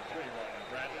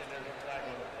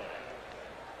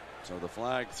 So the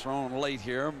flag thrown late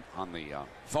here on the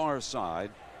far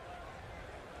side.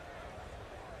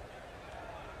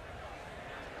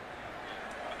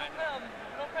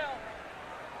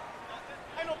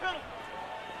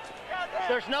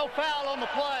 There's no foul on the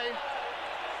play.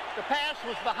 The pass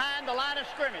was behind the line of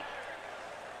scrimmage.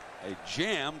 A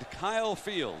jammed Kyle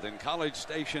Field in College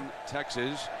Station,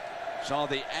 Texas, saw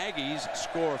the Aggies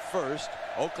score first.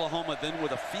 Oklahoma then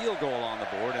with a field goal on the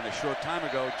board, and a short time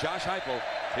ago, Josh Heupel,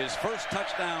 his first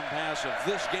touchdown pass of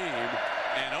this game,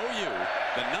 and OU,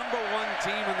 the #1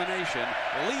 team in the nation,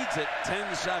 leads it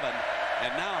 10-7,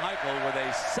 and now Heupel with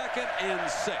a 2nd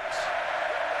and 6.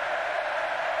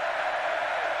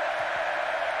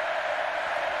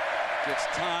 Gets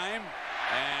time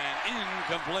and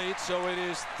incomplete, so it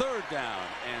is 3rd down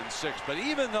and 6. But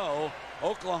even though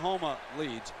Oklahoma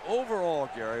leads, overall,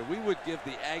 Gary, we would give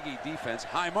the Aggie defense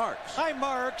high marks. High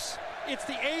marks. It's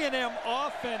the A&M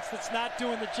offense that's not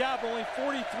doing the job, only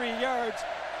 43 yards.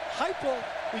 Heupel,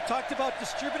 we talked about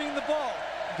distributing the ball.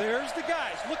 There's the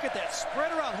guys. Look at that.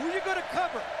 Spread around. Who are you going to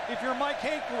cover if you're Mike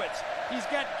Hankwitz? He's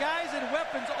got guys and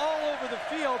weapons all over the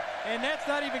field, and that's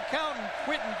not even counting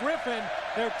Quentin Griffin,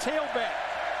 their tailback.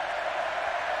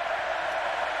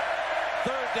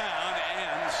 3rd down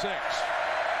and 6.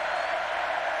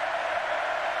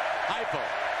 Heupel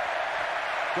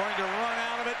going to run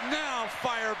out of it. Now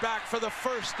fire back for the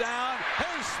 1st down.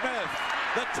 Smith,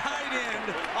 the tight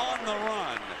end, on the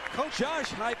run. Coach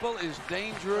Josh Heupel is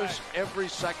dangerous every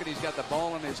second he's got the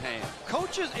ball in his hand.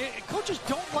 Coaches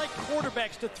don't like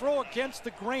quarterbacks to throw against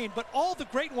the grain, but all the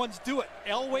great ones do it.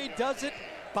 Elway does it.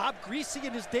 Bob Greasy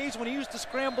in his days when he used to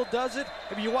scramble does it.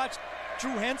 I mean, you watch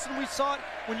Drew Henson, we saw it.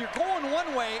 When you're going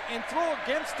one way and throw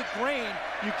against the grain,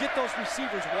 you get those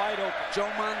receivers wide open. Joe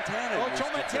Montana. Oh,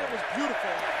 Joe Montana was beautiful.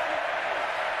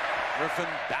 Griffin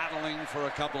battling for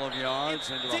a couple of yards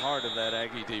into the heart of that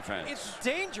Aggie defense. It's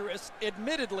dangerous,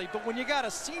 admittedly, but when you got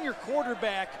a senior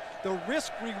quarterback, the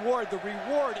risk-reward, the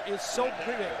reward is so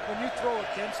big when you throw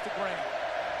against the grain.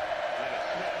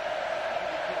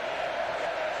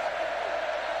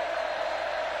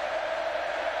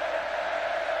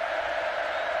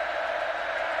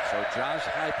 So Josh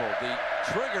Heupel, the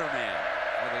trigger man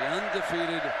for the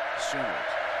undefeated Sooners,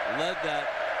 led that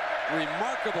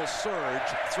remarkable surge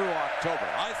through October.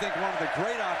 I think one of the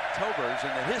great Octobers in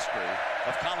the history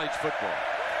of college football.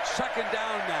 2nd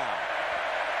down now.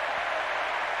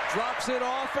 Drops it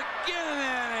off again,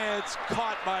 and it's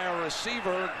caught by a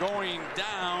receiver going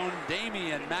down.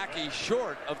 Damian Mackey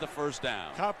short of the 1st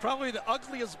down. Probably the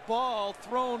ugliest ball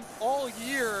thrown all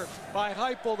year by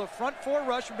Heupel. The front 4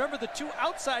 rush. Remember, the 2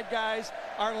 outside guys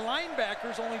are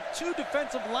linebackers, only 2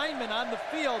 defensive linemen on the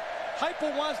field.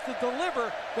 Heupel wants to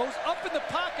deliver, goes up in the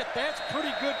pocket. That's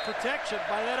pretty good protection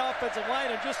by that offensive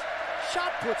line, and just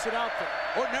shot puts it out there.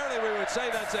 Ordinarily, we would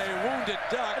say that's a wounded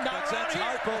duck, but since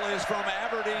Heupel is from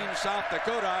Aberdeen, South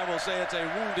Dakota, I will say it's a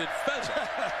wounded pheasant.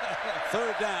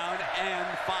 3rd down and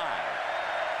 5.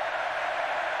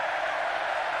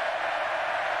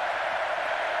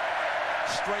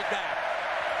 Straight back.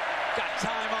 Got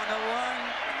time on the run.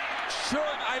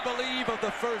 Short, I believe, of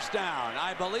the 1st down.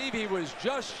 I believe he was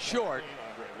just short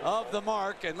of the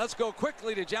mark. And let's go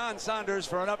quickly to John Saunders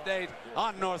for an update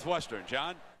on Northwestern.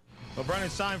 John? Well, Brennan,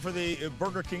 it's time for the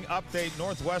Burger King update.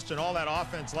 Northwestern, all that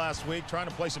offense last week, trying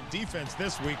to play some defense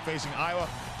this week, facing Iowa.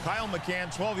 Kyle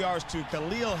McCann, 12 yards to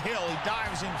Khalil Hill. He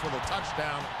dives in for the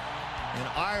touchdown. And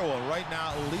Iowa right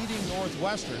now leading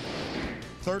Northwestern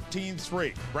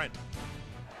 13-3. Brent.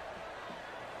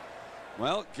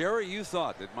 Well, Gary, you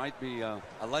thought it might be a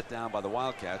letdown by the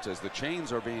Wildcats as the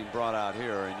chains are being brought out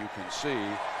here, and you can see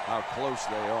how close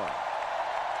they are.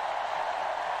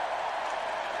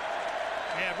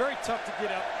 Yeah, very tough to get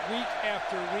up week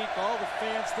after week. All the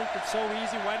fans think it's so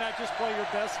easy. Why not just play your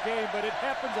best game? But it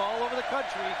happens all over the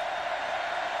country.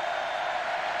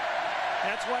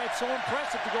 That's why it's so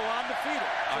impressive to go undefeated.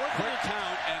 A quick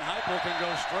count, and Heupel can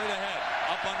go straight ahead,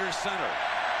 up under center.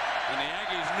 And the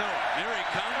Aggies know it. Here he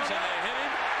comes, and they hit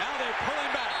him. Now they pull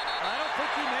him back. I don't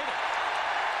think he made it.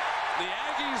 The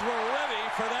Aggies were ready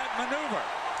for that maneuver.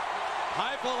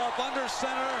 Heupel up under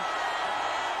center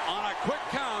on a quick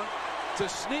count to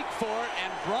sneak for it,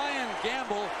 and Brian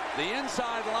Gamble, the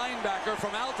inside linebacker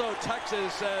from Alto,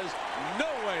 Texas, says, no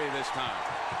way this time.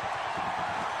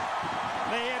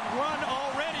 They had run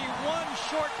already one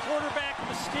short quarterback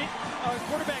sneak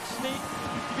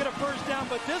to get a first down,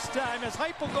 but this time, as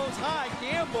Heupel goes high,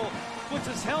 Gamble puts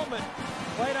his helmet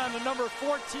right on the number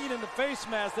 14 in the face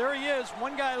mask. There he is,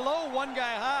 one guy low, one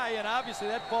guy high, and obviously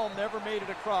that ball never made it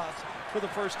across for the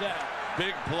first down.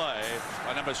 Big play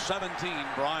by number 17,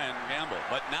 Brian Gamble.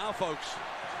 But now, folks,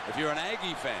 if you're an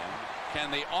Aggie fan,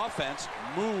 can the offense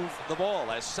move the ball?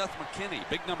 As Seth McKinney,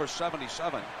 big number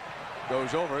 77,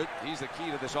 goes over it. He's the key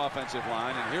to this offensive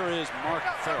line. And here is Mark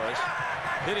Ferris.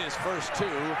 Hit his first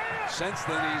two. Since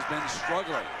then, he's been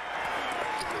struggling.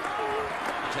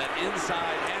 It's that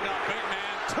inside handoff. Big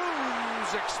man.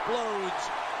 Toombs explodes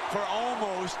for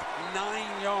almost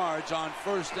 9 yards on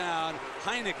first down.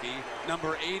 Heineke,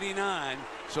 number 89.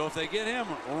 So if they get him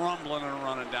rumbling and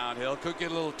running downhill, it could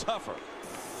get a little tougher.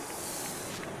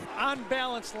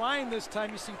 Unbalanced line this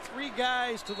time. You see three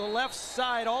guys to the left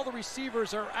side. All the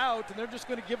receivers are out, and they're just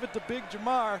going to give it to Big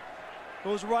Jamar.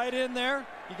 Goes right in there.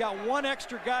 You got one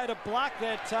extra guy to block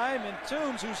that time, and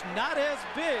Toombs, who's not as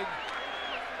big,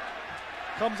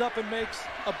 comes up and makes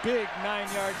a big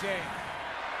 9-yard gain.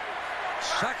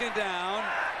 Second down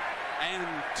and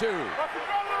 2.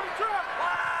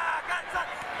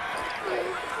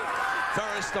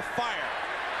 Ferris to fire.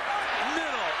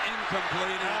 Middle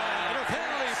incomplete. And a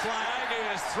penalty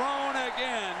flag is thrown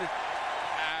again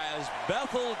as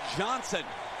Bethel Johnson.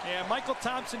 Yeah, Michael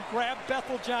Thompson grabbed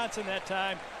Bethel Johnson that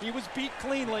time. He was beat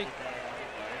cleanly.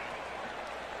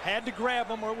 Had to grab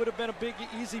him, or it would have been a big,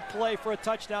 easy play for a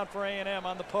touchdown for A&M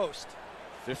on the post.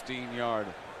 15-yard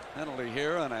penalty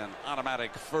here and an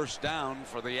automatic first down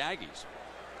for the Aggies.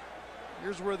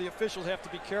 Here's where the officials have to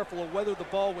be careful of whether the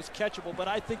ball was catchable, but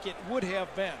I think it would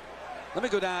have been. Let me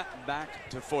go back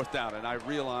to fourth down, and I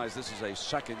realize this is a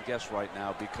second guess right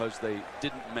now because they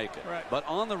didn't make it. Right. But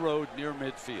on the road near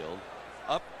midfield,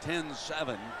 up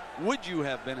 10-7, would you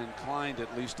have been inclined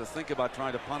at least to think about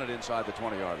trying to punt it inside the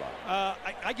 20-yard line?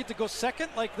 I get to go second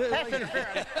like this.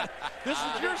 This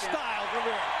is your style.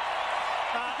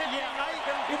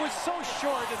 It was so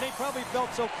short, and they probably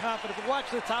felt so confident. But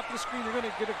watch the top of the screen. They're going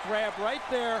to get a grab right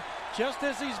there. Just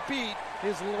as he's beat,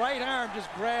 his right arm just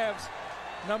grabs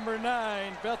number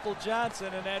 9, Bethel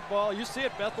Johnson, and that ball. You see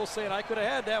it, Bethel saying, I could have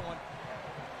had that one.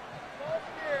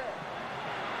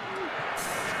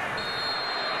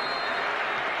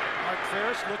 Mark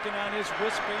Ferris looking on his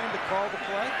wristband to call the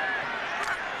play.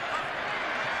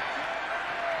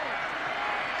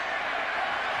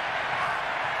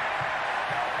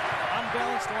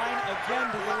 Unbalanced line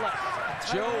again to the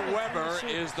left. Joe Weber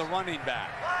is the running back.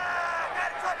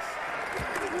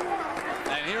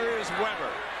 And here is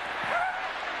Weber.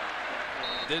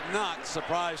 Did not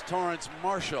surprise Torrance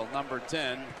Marshall, number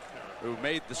 10, who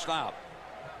made the stop.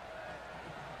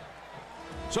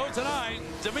 So tonight,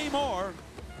 Demi Moore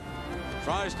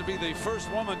tries to be the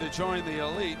first woman to join the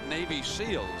elite Navy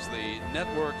SEALs, the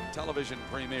network television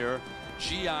premiere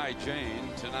G.I. Jane,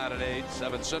 tonight at 8,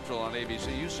 7 Central on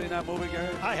ABC. You seen that movie,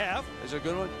 Gary? I have. Is it a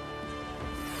good one?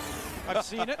 I've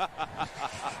seen it.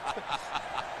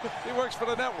 He works for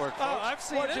the network, folks. Oh, I've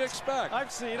seen What'd it. you expect?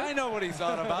 I've seen it. I know what he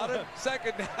thought about it.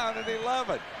 Second down and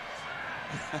 11.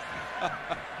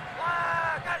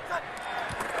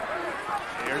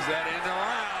 Here's that end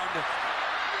around.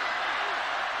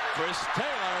 Chris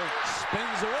Taylor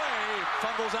spins away,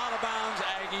 fumbles out of bounds.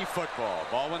 Aggie football.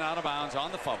 Ball went out of bounds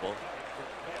on the fumble.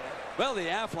 Well, the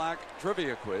Aflac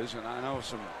trivia quiz, and I know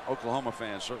some Oklahoma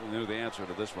fans certainly knew the answer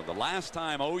to this one. The last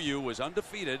time OU was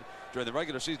undefeated during the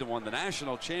regular season, won the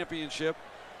national championship.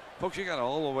 Folks, you got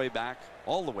all the way back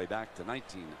to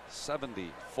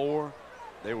 1974.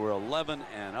 They were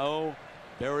 11-0.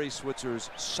 Barry Switzer's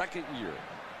second year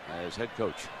as head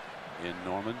coach in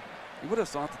Norman. You would have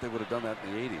thought that they would have done that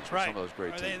in the 80s with some of those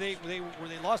great teams. They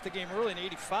lost the game early in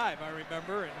 '85, I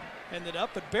remember, and ended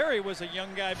up. But Barry was a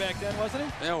young guy back then, wasn't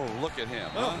he? Oh, look at him.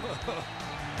 Huh?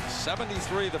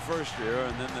 73 the first year,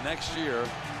 and then the next year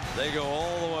they go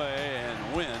all the way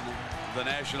and win the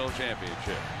national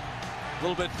championship. A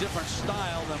little bit different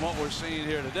style than what we're seeing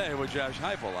here today with Josh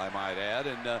Heupel, I might add.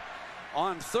 And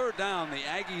on third down, the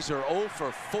Aggies are 0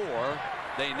 for 4.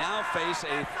 They now face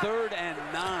a 3rd and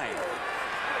 9.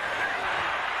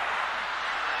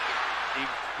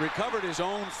 He recovered his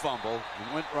own fumble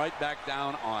and went right back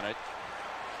down on it.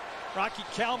 Rocky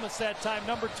Kalmus that time,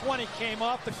 number 20, came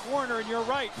off the corner, and you're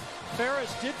right.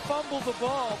 Ferris did fumble the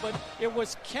ball, but it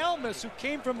was Kalmus who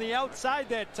came from the outside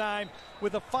that time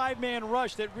with a 5-man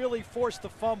rush that really forced the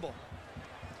fumble.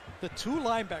 The two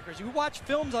linebackers, you watch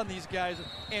films on these guys,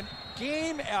 and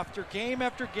game after game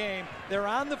after game, they're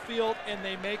on the field and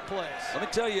they make plays. Let me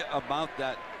tell you about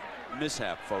that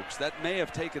mishap, folks. That may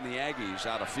have taken the Aggies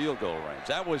out of field goal range.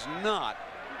 That was not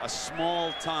a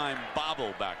small-time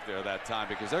bobble back there that time,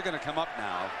 because they're going to come up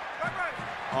now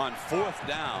on 4th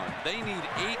down. They need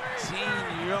 18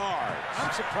 yards.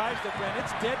 I'm surprised that when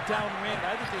it's dead downwind,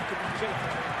 I think they could be taken.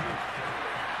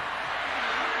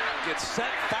 Gets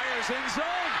set, fires in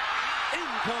zone.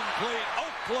 Incomplete.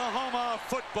 Oklahoma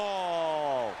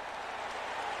football.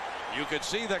 You could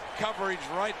see the coverage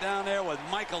right down there with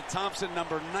Michael Thompson,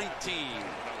 number 19.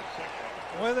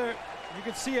 Whether you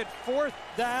can see it 4th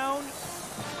down,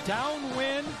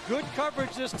 downwind, good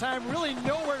coverage this time, really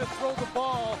nowhere to throw the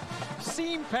ball.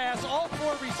 Seam pass, all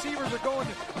 4 receivers are going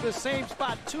to the same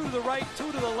spot, 2 to the right,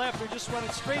 2 to the left. They're just running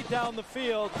straight down the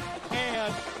field,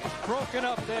 and broken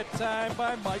up that time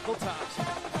by Michael Thompson.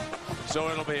 So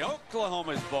it'll be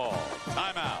Oklahoma's ball.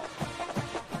 Timeout.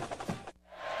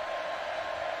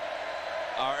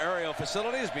 Our aerial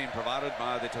facility is being provided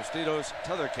by the Tostitos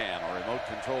Tether Cam, a remote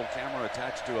control camera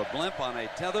attached to a blimp on a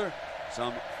tether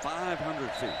some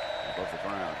 500 feet above the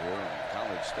ground here in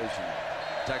College Station,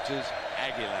 Texas,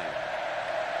 Aggieland.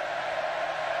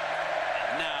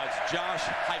 Now it's Josh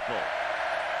Heupel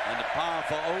and the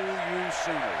powerful OU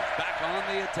Sooners back on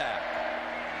the attack.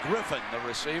 Griffin, the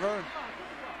receiver,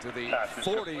 to the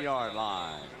 40-yard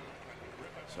line.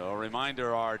 So a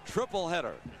reminder, our triple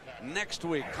header next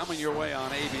week coming your way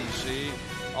on ABC.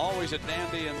 Always at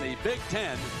Dandy in the Big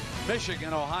Ten,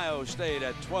 Michigan, Ohio State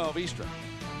at 12 Eastern.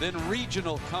 Then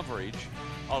regional coverage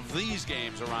of these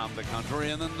games around the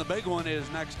country. And then the big one is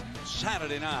next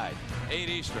Saturday night, 8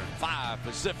 Eastern, 5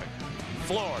 Pacific.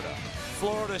 Florida,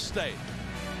 Florida State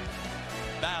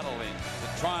battling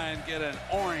to try and get an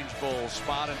Orange Bowl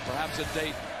spot and perhaps a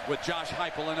date with Josh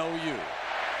Heupel and OU.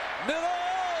 Middle,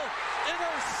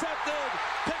 intercepted,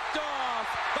 picked off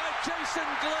by Jason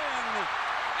Glenn.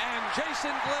 And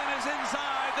Jason Glenn is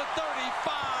inside the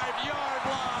 35-yard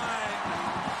line.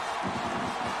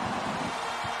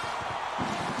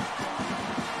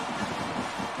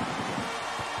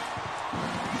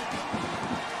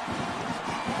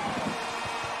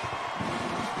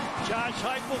 Josh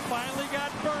Heupel finally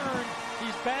got burned.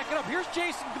 He's backing up. Here's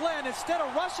Jason Glenn. Instead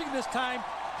of rushing this time,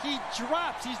 he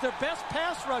drops. He's their best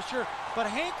pass rusher, but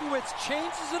Hankiewicz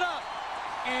changes it up.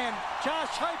 And Josh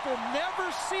Heupel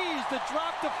never sees the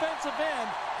drop defensive end.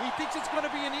 He thinks it's going to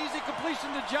be an easy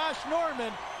completion to Josh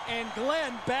Norman, and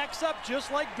Glenn backs up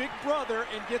just like Big Brother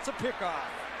and gets a pickoff.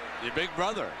 Your Big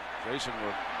Brother, Jason,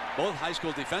 were both high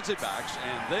school defensive backs,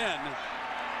 and then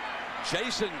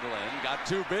Jason Glenn got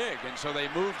too big, and so they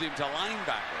moved him to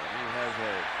linebacker. He has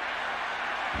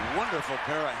a wonderful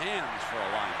pair of hands for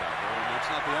a linebacker, and that's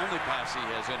not the only pass he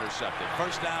has intercepted.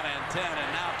 First down and 10,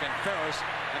 and now can Ferris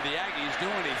and the Aggies do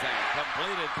anything?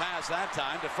 Completed pass that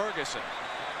time to Ferguson.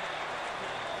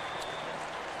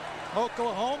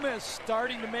 Oklahoma is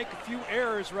starting to make a few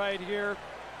errors right here.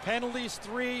 Penalties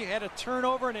 3, had a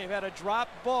turnover, and they've had a drop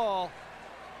ball.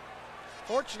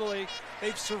 Fortunately,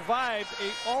 they've survived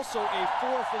also a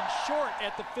 4th and short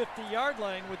at the 50-yard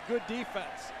line with good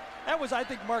defense. That was, I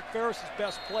think, Mark Ferris's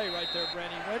best play right there,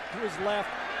 Brent. He went to his left,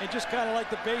 and just kind of like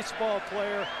the baseball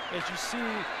player, as you see,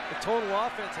 the total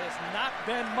offense has not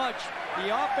been much.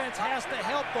 The offense has to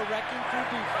help the wrecking crew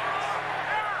defense.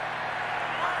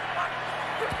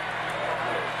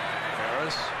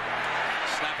 Ferris,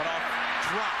 snap it off,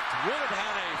 dropped. Would have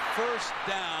had a first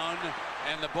down,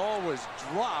 and the ball was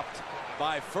dropped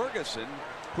by Ferguson,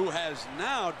 who has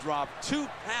now dropped 2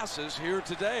 passes here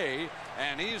today,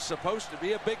 and he's supposed to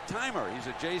be a big timer. He's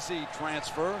a JC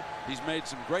transfer. He's made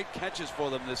some great catches for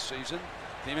them this season.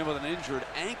 Came in with an injured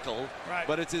ankle, right,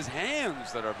 but it's his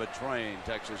hands that are betraying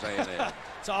Texas A&M.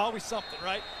 It's always something,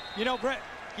 right? You know, Brent,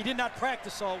 he did not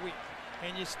practice all week,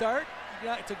 and you start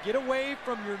to get away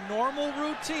from your normal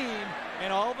routine,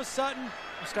 and all of a sudden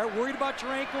you start worried about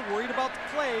your ankle, worried about the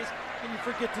plays, and you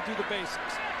forget to do the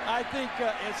basics. I think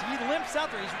as he limps out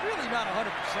there, he's really not 100%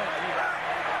 either.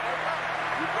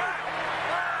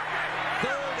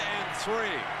 Third and 3.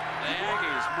 The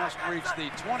Aggies must reach the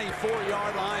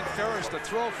 24-yard line. Ferris to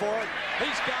throw for it.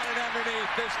 He's got it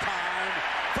underneath this time.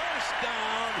 First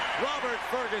down. Robert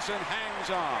Ferguson hangs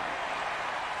on.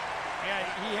 Yeah,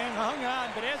 he hung on,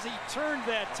 but as he turned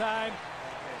that time,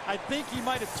 I think he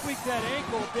might have tweaked that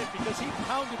ankle a bit because he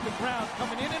pounded the ground.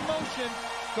 Coming in motion,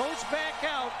 goes back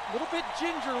out, a little bit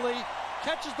gingerly,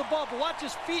 catches the ball, but watch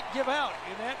his feet give out.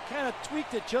 And that kind of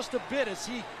tweaked it just a bit as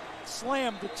he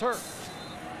slammed the turf.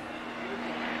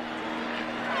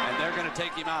 And they're going to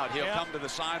take him out. He'll come to the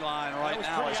sideline right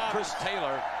now as Chris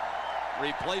Taylor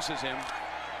replaces him,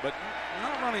 but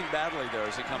not running badly there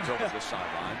as he comes over to the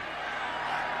sideline.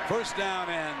 First down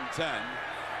and 10.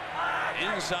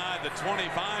 Inside the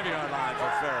 25-yard line for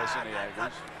Ferris and the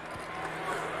Aggies.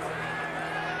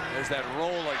 There's that roll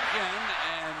again,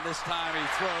 and this time he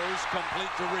throws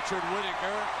complete to Richard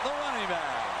Whitaker, the running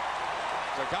back.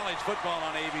 So college football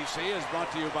on ABC is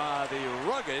brought to you by the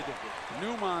rugged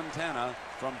New Montana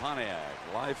from Pontiac.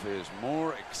 Life is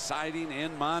more exciting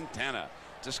in Montana.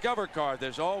 Discover Card,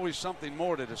 there's always something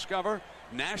more to discover.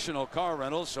 National Car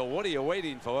Rentals, so what are you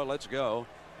waiting for? Let's go.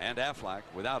 And Aflac,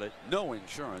 without it, no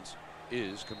insurance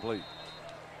is complete.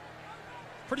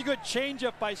 Pretty good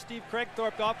changeup by Steve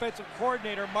Craigthorpe, the offensive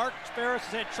coordinator. Mark Ferris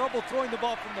has had trouble throwing the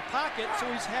ball from the pocket, so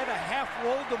he's had to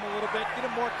half-roll them a little bit, get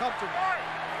him more comfortable.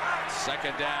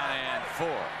 Second down and 4.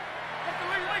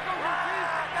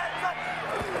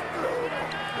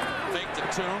 Fake to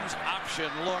Toombs, option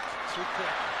look.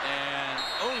 And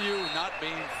OU not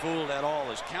being fooled at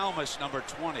all as Kalmus, number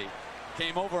 20,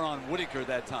 came over on Whitaker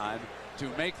that time to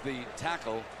make the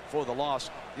tackle for the loss.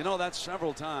 You know, that's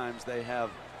several times they have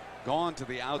gone to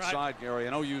the outside, Gary,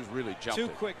 and OU's really jumped too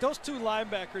quick. Those two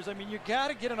linebackers, I mean, you got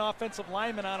to get an offensive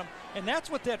lineman on them, and that's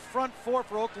what that front four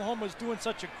for Oklahoma is doing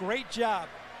such a great job.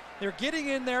 They're getting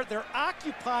in there, they're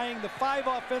occupying the 5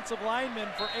 offensive linemen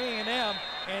for A&M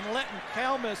and letting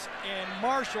Kalmus and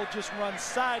Marshall just run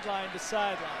sideline to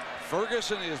sideline.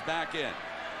 Ferguson is back in.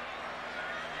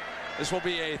 This will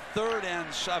be a 3rd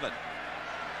and 7.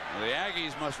 The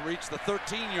Aggies must reach the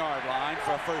 13-yard line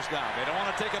for a first down. They don't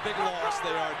want to take a big loss. They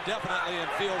are definitely in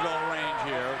field goal range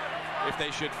here if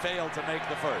they should fail to make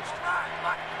the first.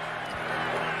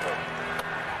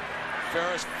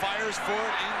 Ferris fires for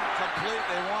it, incomplete.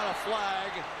 They want a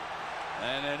flag,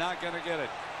 and they're not going to get it.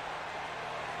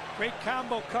 Great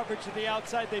combo coverage to the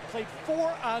outside. They played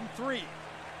 4 on 3.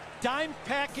 Dime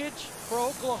package for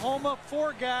Oklahoma,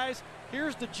 4 guys.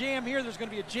 Here's the jam here. There's going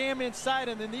to be a jam inside,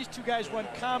 and then these 2 guys run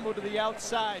combo to the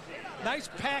outside. Nice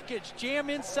package. Jam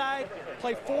inside,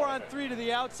 play 4 on 3 to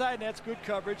the outside, and that's good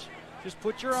coverage. Just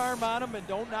put your arm on them and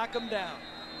don't knock them down.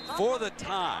 For the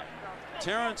tie,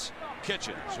 Terrence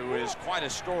Kitchens, who is quite a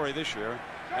story this year,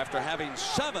 after having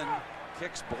 7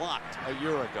 kicks blocked a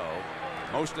year ago,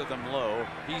 most of them low.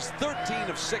 He's 13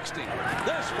 of 16.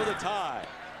 This for the tie.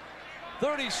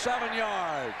 37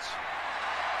 yards.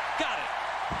 Got it.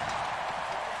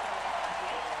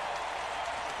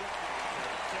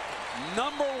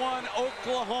 Number 1,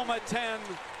 Oklahoma 10,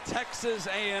 Texas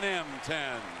A&M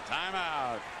 10.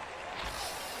 Timeout.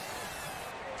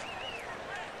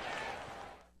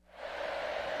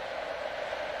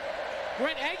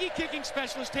 Brent, Aggie kicking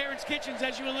specialist Terrence Kitchens,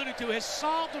 as you alluded to, has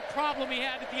solved a problem he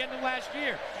had at the end of last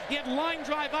year. He had line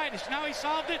drive-itis. Now he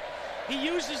solved it. He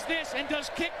uses this and does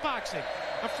kickboxing.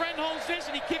 A friend holds this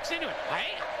and he kicks into it.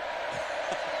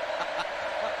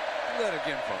 Do that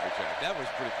again for me, Jack. That was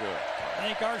pretty good.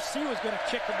 I think RC was going to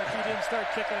kick him if he didn't start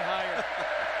kicking higher.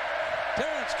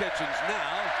 Terrence Kitchens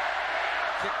now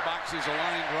kickboxes a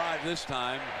line drive this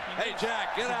time. Hey,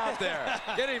 Jack, get out there.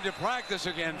 Get him to practice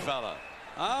again, fella.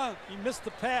 Huh? He missed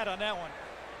the pad on that one.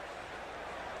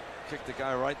 Kicked the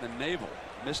guy right in the navel.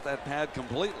 Missed that pad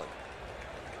completely.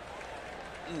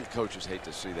 Coaches hate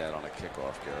to see that on a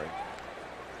kickoff, Gary.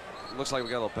 It looks like we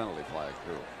got a little penalty flag,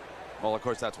 too. Well, of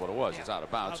course, that's what it was. Yeah. It's out of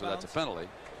bounds, so that's a penalty.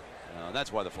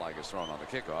 That's why the flag is thrown on the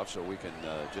kickoff, so we can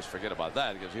just forget about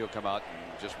that because he'll come out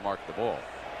and just mark the ball.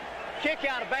 Kick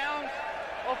out of bounds.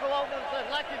 Oklahoma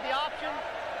selected the option.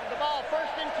 The ball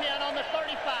 1st and 10 on the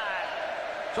 35.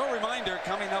 So a reminder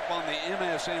coming up on the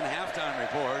MSN halftime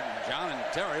report. John and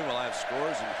Terry will have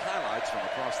scores and highlights from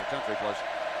across the country. Plus,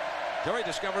 Terry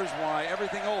discovers why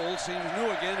everything old seems new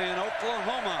again in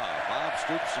Oklahoma. Bob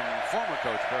Stoops and former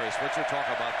coach Barry Switzer talk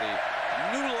about the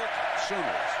new look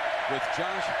Sooners with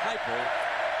Josh Heupel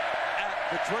at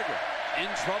the trigger. In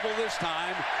trouble this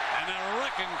time, and the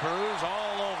Wrecking Crew's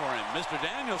all over him. Mr.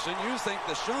 Danielson, you think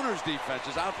the Sooners defense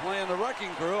is outplaying the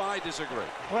Wrecking Crew? I disagree.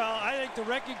 Well, I think the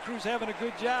Wrecking Crew's having a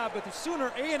good job, but the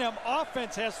Sooner A&M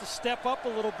offense has to step up a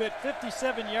little bit.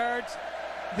 57 yards.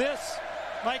 This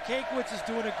Mike Hakewitz is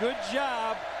doing a good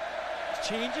job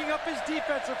changing up his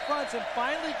defensive fronts and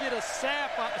finally get a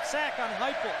sack on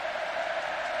Heupel.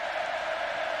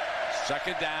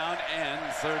 Second down and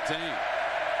 13.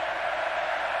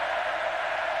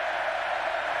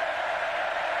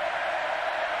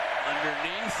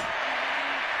 Underneath.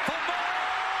 Fumble!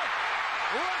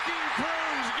 Wrecking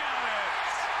Crew's got it!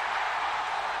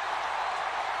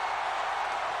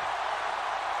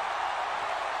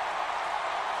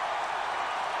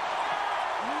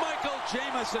 Michael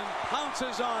Jamison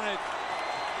pounces on it.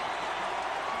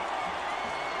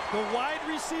 The wide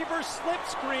receiver slip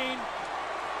screen.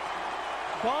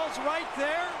 Ball's right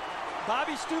there.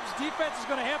 Bobby Stoops' defense is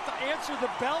going to have to answer the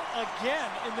bell again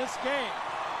in this game.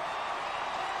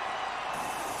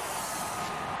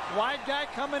 Wide guy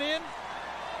coming in.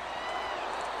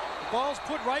 The ball's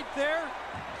put right there.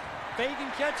 Fagan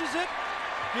catches it.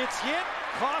 Gets hit.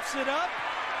 Coughs it up.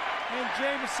 And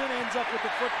Jamison ends up with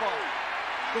the football.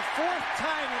 The fourth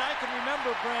time that I can remember,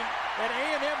 Brent, that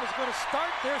A&M was going to start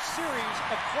their series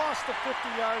across the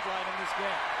 50-yard line in this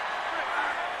game.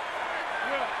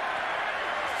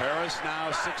 Ferris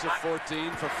now 6 of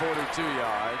 14 for 42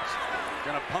 yards.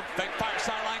 Gonna pump fake fire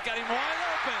sideline, got him wide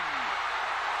open.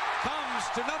 Comes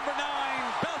to number 9,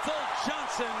 Bethel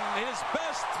Johnson, his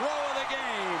best throw of the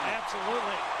game.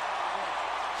 Absolutely.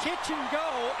 Catch and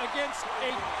go against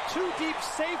a two-deep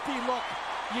safety look.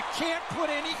 You can't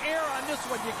put any air on this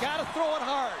one. You got to throw it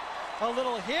hard. A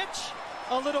little hitch,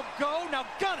 a little go. Now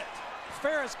gun it.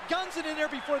 Ferris guns it in there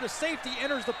before the safety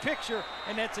enters the picture,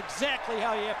 and that's exactly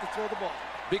how you have to throw the ball.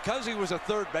 Because he was a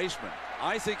third baseman,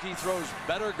 I think he throws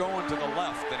better going to the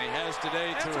left than he has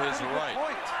today to his right. Good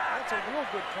point. That's a real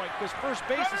good point, because first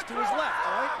base is to his left,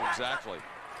 right? Exactly.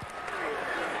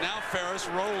 Now Ferris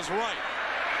rolls right.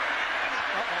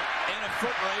 In a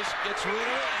foot race, gets rid of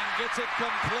it and gets it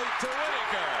complete to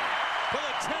Whitaker. For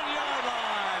the 10-yard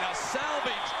line, a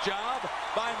salvage job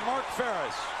by Mark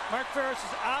Ferris. Mark Ferris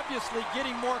is obviously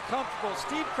getting more comfortable.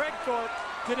 Steve Craigthorpe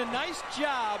did a nice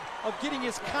job of getting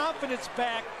his confidence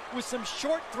back with some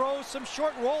short throws, some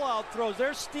short rollout throws.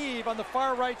 There's Steve on the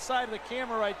far right side of the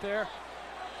camera right there.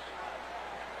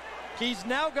 He's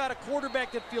now got a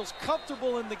quarterback that feels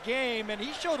comfortable in the game, and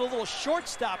he showed a little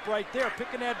shortstop right there,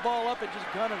 picking that ball up and just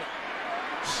gunning it.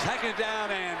 Second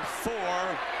down and 4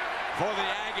 for the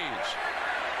Aggies.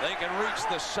 They can reach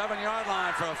the 7-yard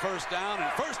line for a first down,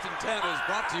 and 1st and 10 is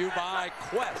brought to you by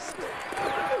Quest.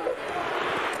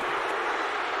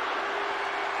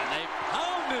 And they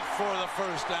pounded for the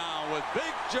first down with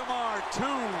Big Jamar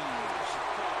Toombs.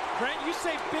 Brent, you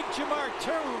say Big Jamar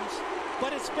Toombs,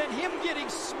 but it's been him getting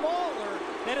smaller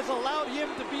that has allowed him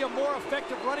to be a more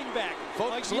effective running back.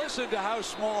 Folks, listen to how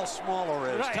small smaller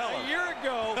is. Right, Tell a him. year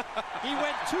ago, he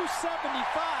went 275.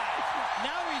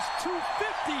 Now he's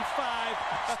 255.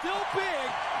 Still big,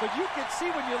 but you can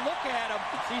see when you look at him,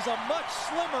 he's a much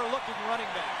slimmer looking running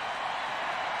back.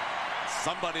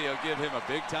 Somebody will give him a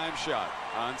big-time shot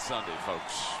on Sunday,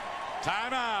 folks.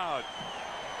 Timeout.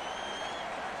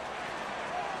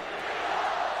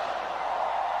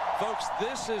 Folks,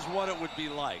 this is what it would be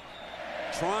like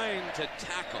trying to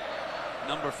tackle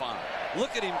number 5.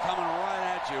 Look at him coming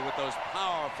right at you with those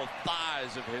powerful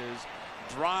thighs of his,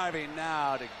 driving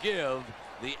now to give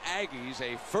the Aggies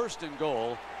a 1st and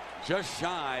goal just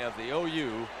shy of the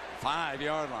OU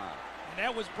 5-yard line. And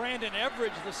that was Brandon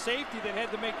Everidge, the safety that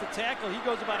had to make the tackle. He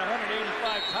goes about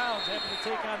 185 pounds, having to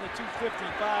take on the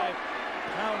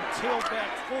 255-pound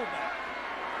tailback fullback.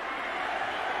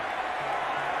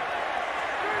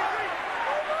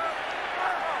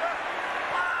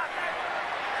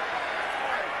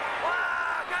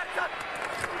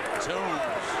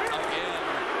 Toombs again.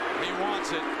 He wants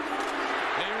it.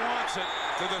 He wants it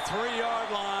to the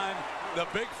 3-yard line. The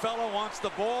big fella wants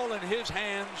the ball in his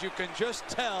hands. You can just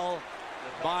tell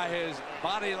by his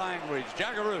body language.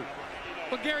 Jackaroo.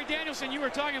 Well, Gary Danielson, you were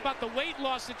talking about the weight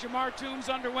loss that Jamar Toombs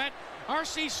underwent.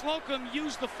 R.C. Slocum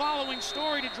used the following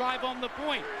story to drive home the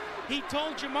point. He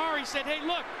told Jamar, he said, hey,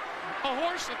 look, a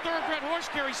thoroughbred horse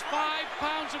carries 5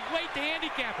 pounds of weight to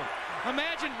handicap him.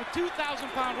 Imagine with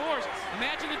 2,000-pound horse,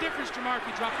 imagine the difference, Jamar, if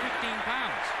you drop 15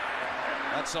 pounds.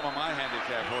 That's some of my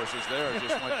handicap horses there.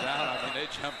 Just went down. I mean, they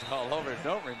jumped all over.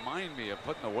 Don't remind me of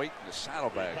putting the weight in the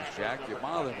saddlebags, Jack. You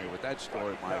bother me with that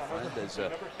story, my friend, as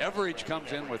Everidge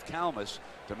comes in with Kalmus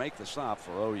to make the stop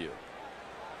for OU.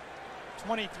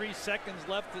 21 seconds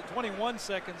left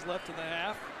in the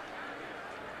half.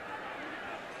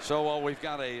 So we've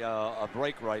got a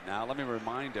break right now. Let me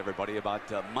remind everybody about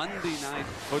Monday Night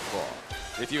Football.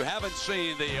 If you haven't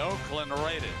seen the Oakland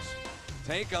Raiders,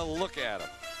 take a look at them.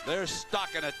 They're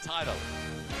stuck in a title,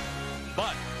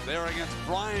 but They're against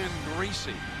Brian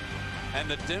Greasy and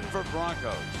the Denver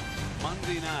Broncos.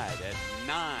 Monday night at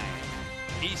 9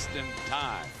 Eastern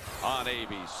Time on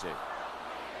ABC.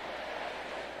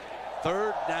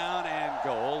 3rd down and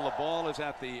goal. The ball is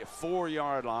at the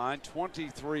 4-yard line.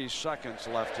 23 seconds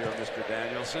left here, Mr.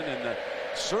 Danielson. And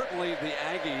certainly the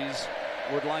Aggies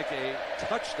would like a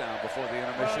touchdown before the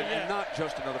intermission and not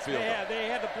just another field goal. Yeah, they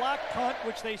had the block punt,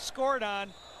 which they scored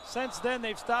on. Since then,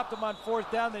 they've stopped them on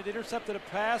 4th down. They've intercepted a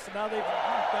pass, and now they've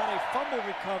got a fumble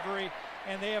recovery,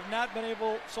 and they have not been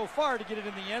able so far to get it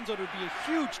in the end zone. It would be a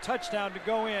huge touchdown to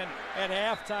go in at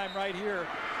halftime right here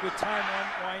with time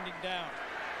winding down.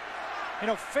 You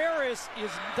know, Ferris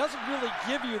doesn't really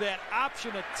give you that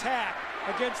option attack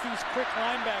against these quick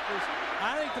linebackers.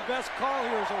 I think the best call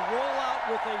here is a rollout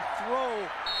with a throw,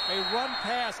 a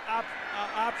run-pass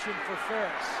option for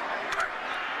Ferris.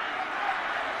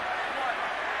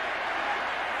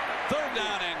 3rd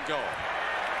down and goal.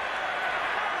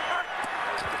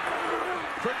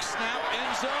 Quick snap,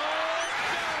 end zone.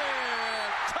 Got it!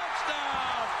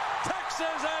 Touchdown!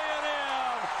 Texas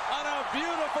A&M on a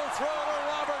beautiful throw to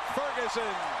Robert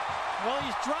Ferguson. Well,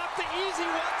 he's dropped the easy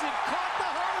ones and caught the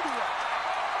hard one.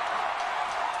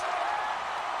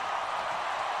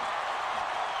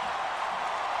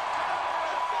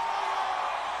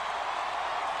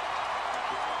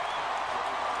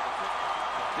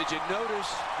 Did you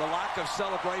notice the lack of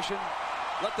celebration?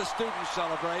 Let the students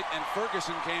celebrate, and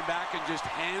Ferguson came back and just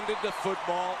handed the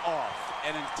football off.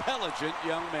 An intelligent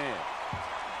young man.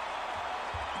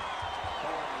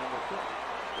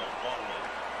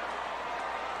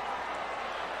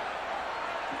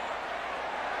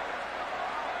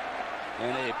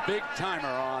 And a big timer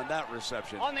on that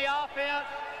reception. On the offense,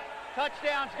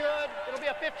 touchdown's good. It'll be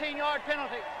a 15-yard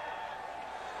penalty.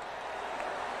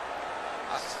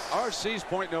 RC's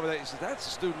pointing over there. He says, that's a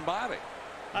student body.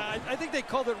 I think they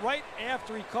called it right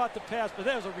after he caught the pass, but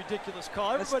that was a ridiculous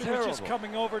call. Everybody was just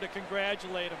coming over to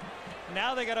congratulate him.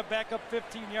 Now they got to back up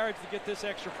 15 yards to get this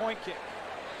extra point kick.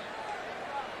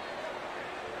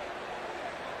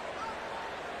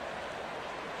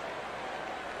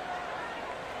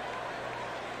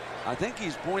 I think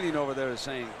he's pointing over there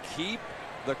saying, keep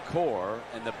the core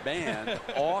and the band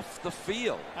off the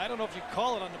field. I don't know if you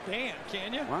call it on the band,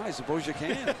 can you? Well, I suppose you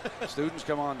can. Students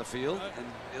come on the field, and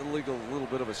illegal little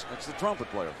bit of a. It's the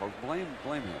trumpet player, folks. Blame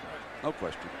him. No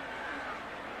question.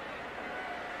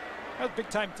 That was a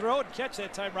big-time throw and catch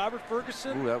that time. Robert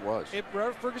Ferguson. Ooh, that was.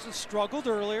 Robert Ferguson struggled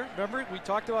earlier. Remember, we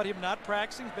talked about him not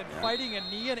practicing. He's been fighting a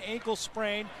knee and ankle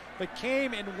sprain, but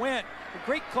came and went. A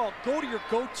great call. Go to your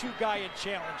go-to guy and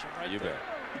challenge him right You there.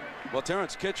 bet. Well,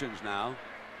 Terrence Kitchens now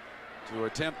to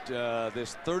attempt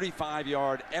this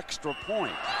 35-yard extra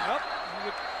point. Yep.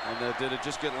 And did it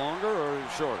just get longer or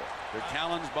shorter? Did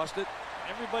Callens bust it?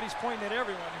 Everybody's pointing at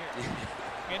everyone here.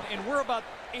 and we're about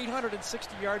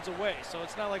 860 yards away, so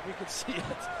it's not like we could see it.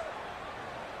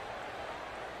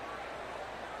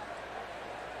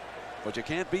 But you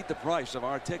can't beat the price of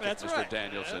our ticket, That's Mr. right.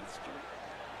 Danielson. That's true.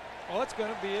 Well, it's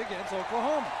going to be against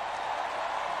Oklahoma.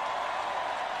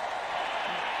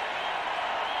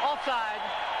 Offside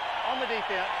on the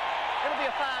defense. It'll be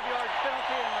a 5-yard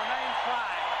penalty and remain try.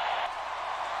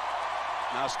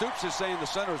 Now Stoops is saying the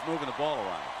center is moving the ball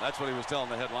around. That's what he was telling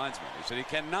the head linesman. He said he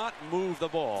cannot move the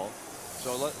ball.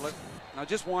 So now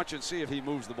just watch and see if he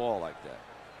moves the ball like that.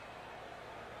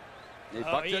 He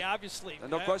bucked it. Obviously.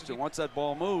 No question. Once that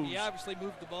ball moves, He obviously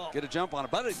moved the ball. get a jump on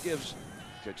it. But it gives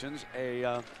Kitchens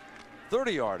a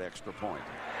 30-yard extra point.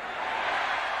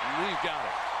 And we've got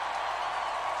it.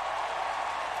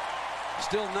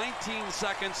 Still 19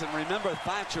 seconds, and remember,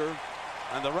 Thatcher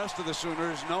and the rest of the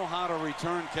Sooners know how to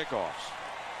return kickoffs.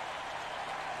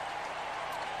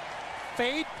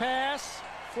 Fade pass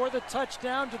for the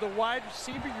touchdown to the wide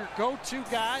receiver, your go-to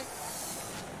guy.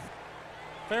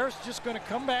 Ferris just going to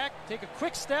come back, take a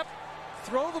quick step,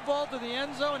 throw the ball to the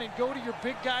end zone, and go to your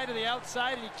big guy to the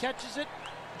outside, and he catches it,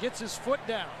 gets his foot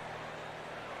down.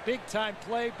 Big-time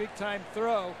play, big-time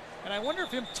throw. And I wonder if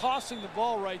him tossing the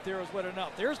ball right there is what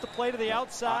enough. There's the play to the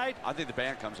outside. I think the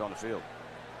band comes on the field.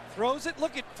 Throws it.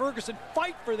 Look at Ferguson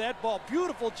fight for that ball.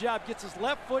 Beautiful job. Gets his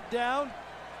left foot down.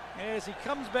 And as he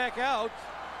comes back out,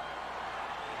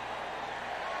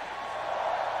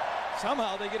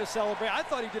 somehow they get a celebration. I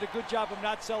thought he did a good job of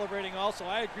not celebrating also.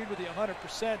 I agreed with you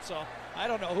 100%, so I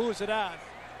don't know who is it on.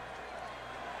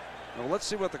 Well, let's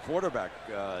see what the quarterback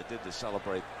did to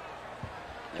celebrate.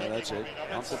 Yeah, that's it.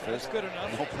 That's good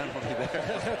enough. No penalty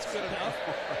there. That's good enough.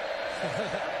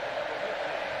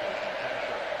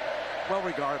 Well,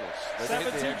 regardless.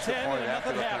 17-10 and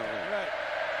nothing happened. Right.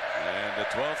 And the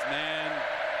 12th man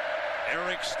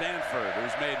Eric Stanford,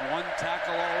 who's made one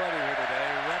tackle already here today,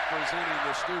 representing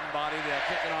the student body. They'll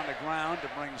kick it on the ground to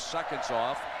bring seconds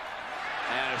off.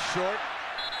 And a short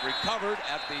recovered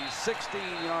at the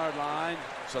 16-yard line.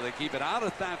 So they keep it out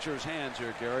of Thatcher's hands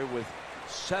here, Gary, with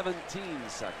 17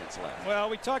 seconds left. Well,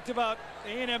 we talked about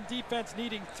A&M defense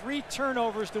needing 3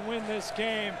 turnovers to win this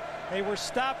game. They were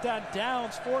stopped on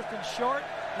downs, 4th and short.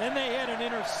 Then they had an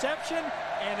interception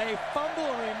and a fumble.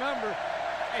 And remember,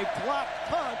 a blocked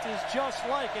punt is just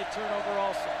like a turnover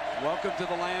also. Welcome to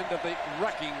the land of the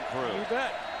wrecking crew. You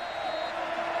bet.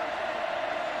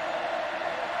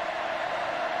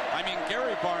 I mean,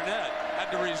 Gary Barnett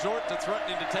had to resort to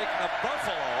threatening to take the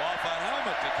Buffalo off a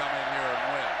helmet to come in here and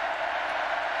win.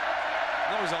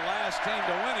 That was the last team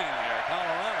to win in here,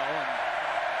 Colorado. And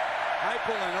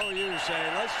Heupel and OU say,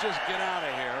 let's just get out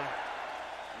of here and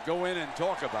go in and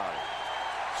talk about it.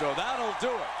 So that'll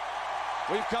do it.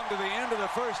 We've come to the end of the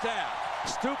first half.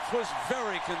 Stoops was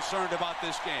very concerned about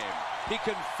this game. He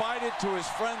confided to his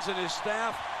friends and his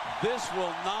staff, this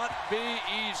will not be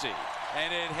easy.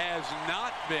 And it has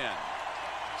not been.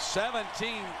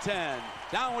 17-10.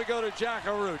 Down we go to Jack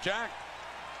Aru. Jack?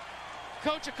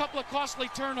 Coach, a couple of costly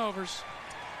turnovers.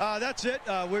 That's it.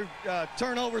 We're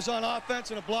turnovers on offense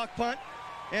and a block punt.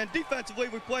 And defensively,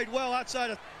 we played well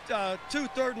outside of 2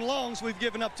 3rd and longs. We've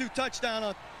given up 2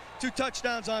 touchdowns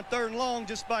on 3rd and long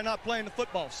just by not playing the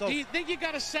football. So, do you think you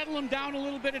got to settle them down a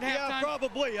little bit at halftime? Yeah,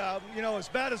 probably. You know, as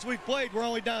bad as we've played, we're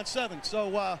only down 7.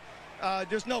 So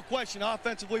there's no question.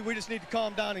 Offensively, we just need to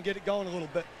calm down and get it going a little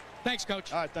bit. Thanks,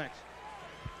 Coach. All right, thanks.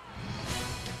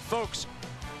 Folks,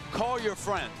 call your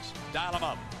friends. Dial them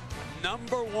up.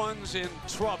 Number 1's in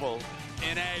trouble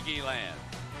in Aggie land.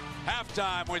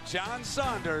 Halftime with John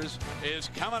Saunders is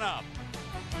coming up.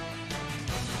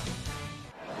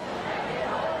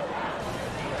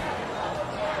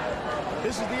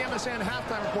 This is the MSN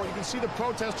halftime report. You can see the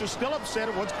protesters still upset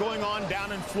at what's going on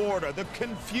down in Florida. The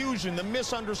confusion, the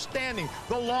misunderstanding,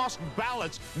 the lost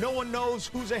ballots. No one knows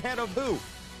who's ahead of who.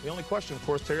 The only question, of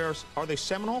course, today is, are they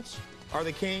Seminoles? Are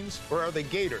they Canes? Or are they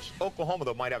Gators? Oklahoma,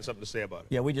 though, might have something to say about it.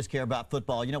 Yeah, we just care about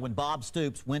football. You know, when Bob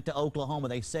Stoops went to Oklahoma,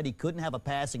 they said he couldn't have a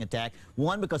passing attack.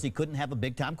 One, because he couldn't have a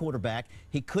big-time quarterback.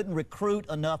 He couldn't recruit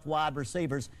enough wide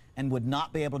receivers and would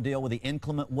not be able to deal with the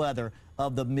inclement weather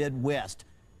of the Midwest.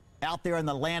 Out there in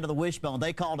the land of the wishbone,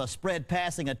 they called a spread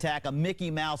passing attack a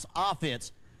Mickey Mouse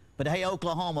offense. But hey,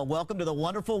 Oklahoma, welcome to the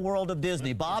wonderful world of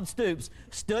Disney. Bob Stoops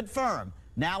stood firm.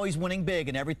 Now he's winning big,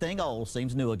 and everything old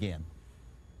seems new again.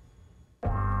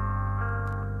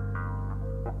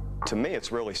 To me,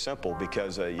 it's really simple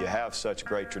because you have such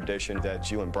great tradition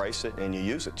that you embrace it and you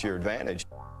use it to your advantage.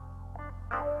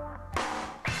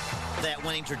 That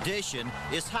winning tradition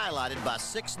is highlighted by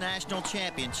 6 national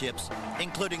championships,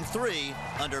 including 3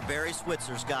 under Barry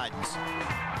Switzer's guidance.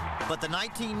 But the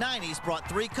 1990s brought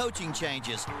 3 coaching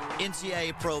changes,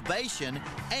 NCAA probation,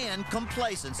 and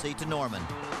complacency to Norman.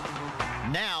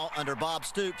 Now, under Bob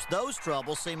Stoops, those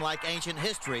troubles seem like ancient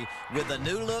history, with the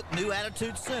new look, new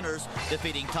attitude Sooners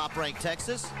defeating top-ranked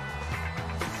Texas,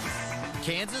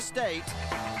 Kansas State,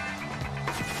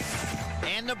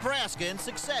 and Nebraska in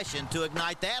succession to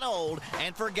ignite that old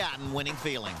and forgotten winning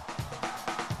feeling.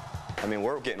 I mean,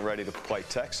 we're getting ready to play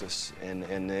Texas, and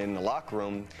in the locker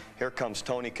room, here comes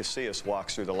Tony Casillas,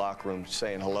 walks through the locker room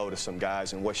saying hello to some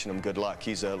guys and wishing them good luck.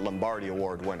 He's a Lombardi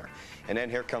Award winner. And then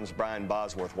here comes Brian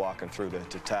Bosworth walking through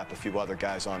to tap a few other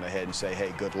guys on the head and say,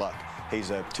 hey, good luck. He's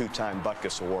a 2-time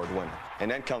Butkus Award winner. And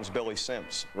then comes Billy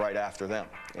Sims right after them.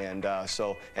 And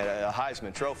so a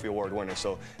Heisman Trophy Award winner.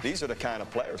 So these are the kind of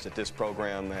players that this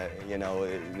program, you know,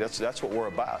 that's what we're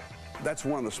about. That's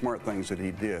one of the smart things that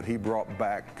he did. He brought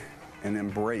back and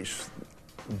embraced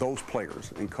those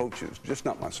players and coaches, just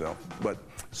not myself, but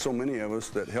so many of us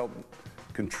that helped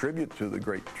contribute to the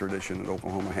great tradition that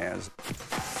Oklahoma has.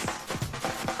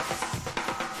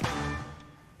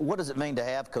 What does it mean to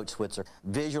have Coach Switzer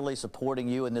visually supporting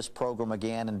you in this program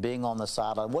again and being on the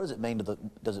sideline? What does it mean to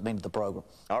the program?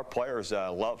 Our players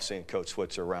love seeing Coach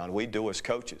Switzer around. We do as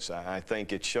coaches. I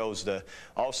think it shows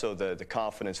also the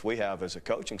confidence we have as a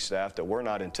coaching staff that we're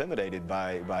not intimidated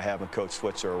by having Coach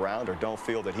Switzer around or don't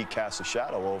feel that he casts a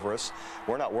shadow over us.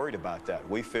 We're not worried about that.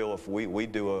 We feel if we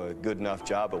do a good enough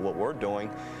job at what we're doing,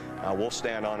 we'll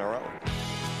stand on our own.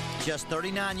 Just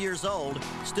 39 years old,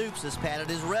 Stoops has padded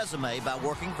his resume by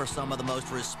working for some of the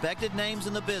most respected names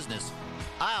in the business.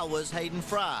 Iowa's Hayden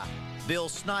Fry, Bill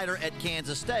Snyder at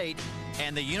Kansas State,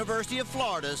 and the University of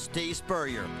Florida's Steve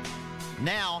Spurrier.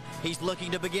 Now he's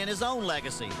looking to begin his own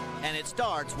legacy, and it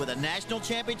starts with a national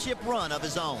championship run of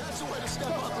his own.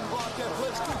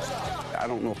 I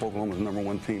don't know if Oklahoma's the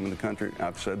 #1 team in the country.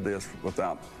 I've said this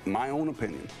without my own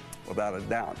opinion, without a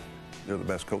doubt. They're the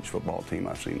best coach football team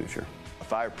I've seen this year.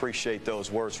 If I appreciate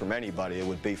those words from anybody, it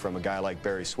would be from a guy like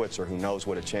Barry Switzer, who knows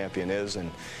what a champion is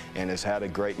and has had a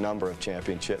great number of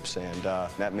championships, and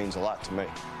that means a lot to me.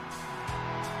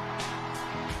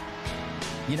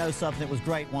 You know something that was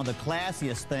great? One of the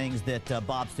classiest things that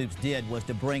Bob Stoops did was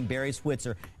to bring Barry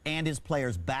Switzer and his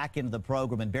players back into the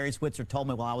program. And Barry Switzer told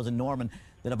me while I was in Norman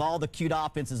that of all the cute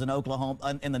offenses in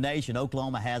Oklahoma, in the nation,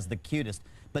 Oklahoma has the cutest.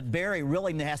 But Barry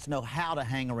really has to know how to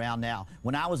hang around now.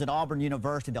 When I was at Auburn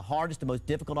University, the hardest and most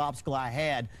difficult obstacle I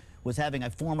had was having a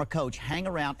former coach hang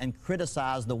around and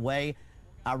criticize the way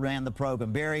I ran the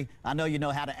program. Barry, I know you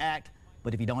know how to act,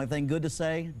 but if you don't have anything good to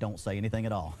say, don't say anything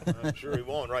at all. I'm sure he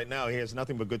won't right now. He has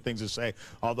nothing but good things to say,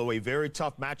 although a very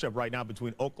tough matchup right now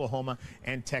between Oklahoma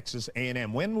and Texas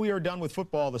A&M. When we are done with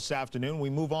football this afternoon, we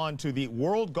move on to the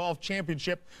World Golf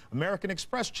Championship, American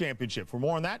Express Championship. For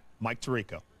more on that, Mike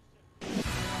Tirico.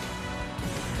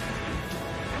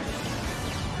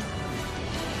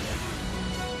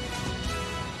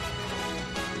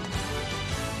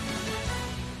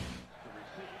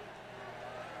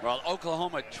 Well,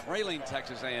 Oklahoma trailing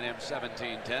Texas A&M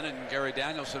 17-10, and Gary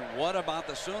Danielson, what about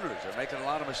the Sooners? They're making a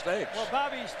lot of mistakes. Well,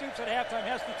 Bobby Stoops at halftime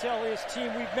has to tell his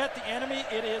team, we've met the enemy,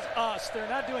 it is us. They're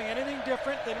not doing anything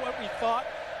different than what we thought.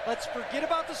 Let's forget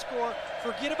about the score,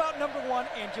 forget about #1,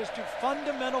 and just do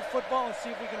fundamental football and see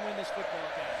if we can win this football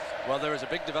game. Well, there is a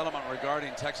big development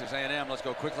regarding Texas A&M. Let's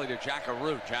go quickly to Jack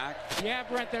Arute. Jack? Yeah,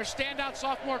 Brent, their standout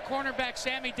sophomore cornerback,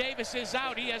 Sammy Davis, is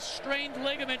out. He has strained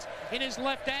ligaments in his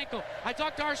left ankle. I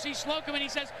talked to R.C. Slocum, and he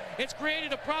says it's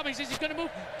created a problem. He says he's going to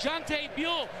move Jonte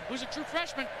Buell, who's a true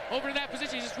freshman, over to that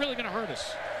position. He's just really going to hurt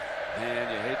us.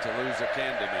 And you hate to lose a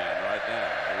candy man right now.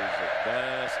 He's the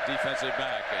best defensive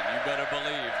back, and you better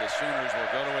believe the Sooners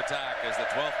will go to attack as the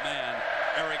 12th man,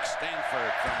 Eric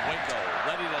Stanford from Waco,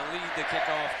 ready to lead the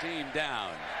kickoff team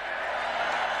down.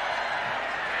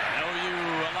 And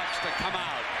OU elects to come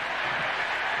out.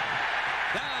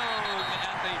 Down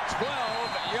at the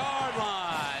 12-yard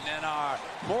line. And our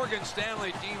Morgan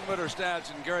Stanley, Dean Witter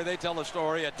stats, and Gary, they tell the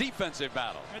story, a defensive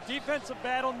battle. A defensive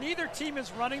battle. Neither team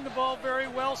is running the ball very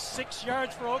well. 6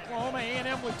 yards for Oklahoma,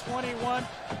 A&M with 21.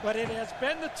 But it has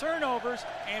been the turnovers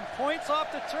and points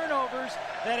off the turnovers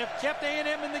that have kept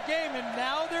A&M in the game. And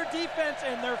now their defense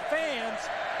and their fans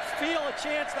feel a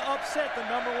chance to upset the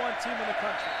 #1 team in the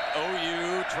country.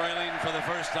 OU trailing for the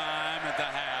first time at the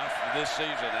half this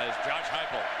season as Josh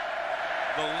Heupel,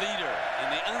 the leader in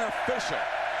the unofficial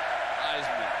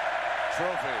Heisman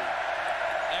Trophy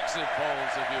exit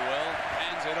polls, if you will,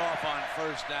 hands it off on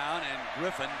first down, and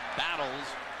Griffin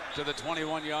battles to the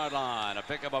 21-yard line, a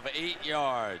pickup of 8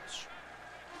 yards.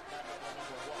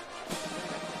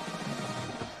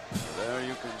 There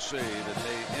you can see that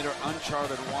they enter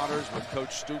uncharted waters with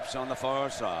Coach Stoops on the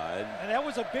far side. And that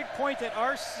was a big point that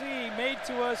RC made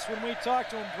to us when we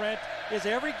talked to him, Brent, is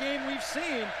every game we've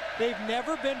seen, they've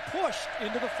never been pushed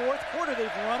into the fourth quarter.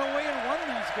 They've run away and won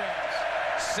these games.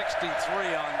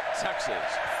 63 on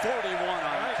Texas, 41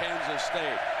 on Kansas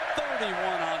State,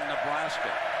 31 on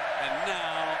Nebraska, and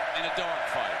now in a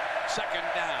dogfight. Second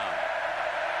down.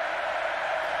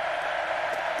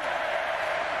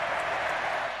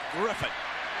 Griffin.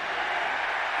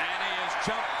 And he is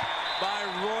jumped by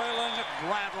Royland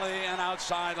Bradley, an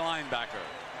outside linebacker.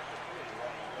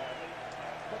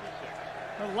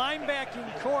 The linebacking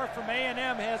core from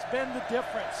A&M has been the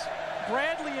difference.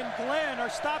 Bradley and Glenn are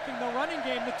stopping the running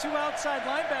game, the two outside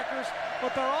linebackers,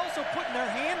 but they're also putting their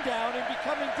hand down and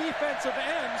becoming defensive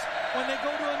ends when they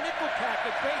go to a nickel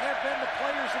package. They have been the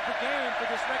players of the game for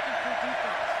this wrecking crew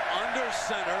defense. Under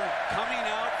center, coming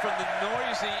out from the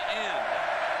noisy end.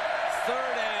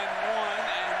 3rd and 1,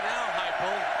 and now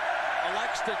Heupel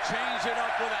elects to change it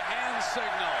up with a hand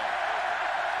signal.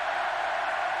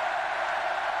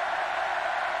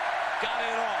 Got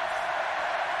it off.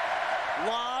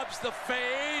 Lobs the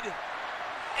fade.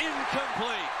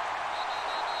 Incomplete.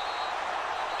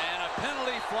 And a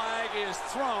penalty flag is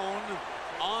thrown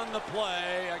on the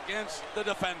play against the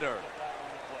defender.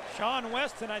 Sean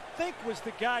Weston, I think, was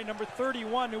the guy, number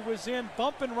 31, who was in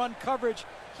bump and run coverage.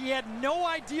 He had no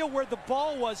idea where the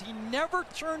ball was. He never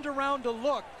turned around to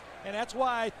look, and that's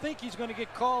why I think he's going to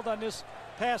get called on this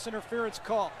pass interference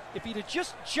call. If he'd have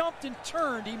just jumped and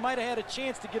turned, he might have had a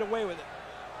chance to get away with it.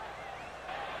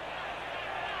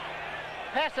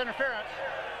 Pass interference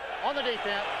on the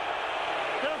defense.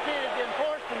 Penalty has been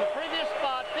forced from the previous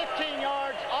spot, 15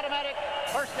 yards, automatic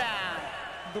first down.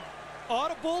 The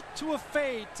Audible to a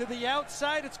fade to the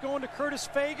outside. It's going to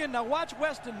Curtis Fagan. Now watch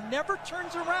Weston never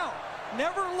turns around,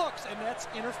 never looks, and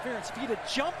that's interference. If he'd have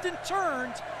jumped and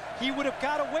turned, he would have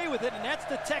got away with it, and that's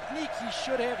the technique he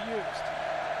should have used.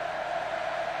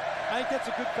 I think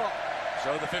that's a good call.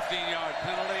 So the 15-yard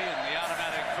penalty and the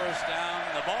automatic first down.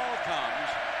 The ball comes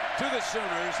to the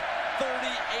Sooners'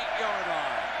 38-yard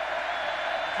line.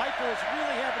 Heupel is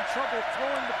really having trouble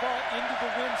throwing the ball into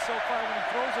the wind so far when he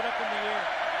throws it up in the air.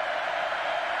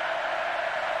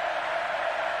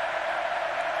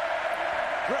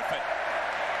 Griffin,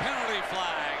 penalty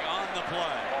flag on the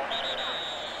play.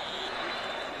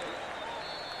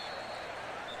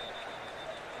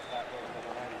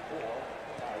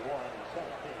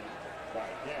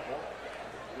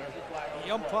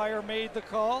 The umpire made the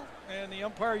call, and the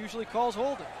umpire usually calls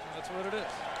holding. That's what it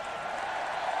is.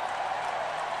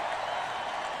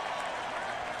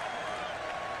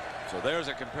 So there's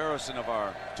a comparison of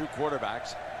our two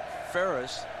quarterbacks.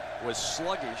 Ferris was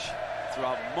sluggish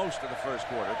throughout most of the first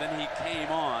quarter. Then he came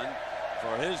on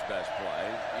for his best play.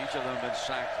 Each of them have been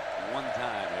sacked one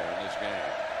time here in this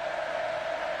game.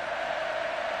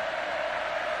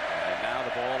 And now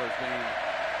the ball is being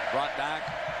brought back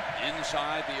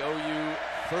inside the OU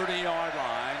 30-yard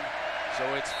line. So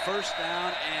it's first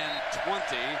down and 20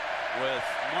 with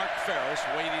Mark Ferris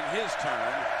waiting his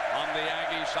turn on the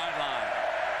Aggie sideline.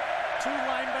 Two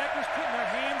linebackers putting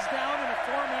their hands down in a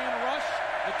four-man rush.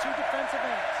 The two defensive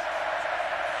ends.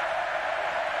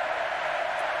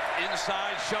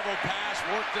 Inside shovel pass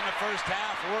worked in the first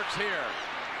half, works here.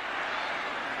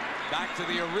 Back to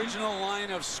the original line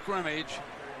of scrimmage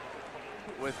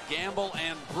with Gamble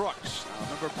and Brooks. Now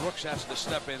remember, Brooks has to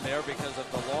step in there because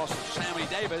of the loss of Sammy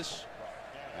Davis.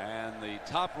 And the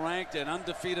top-ranked and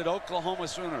undefeated Oklahoma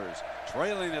Sooners,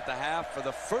 trailing at the half for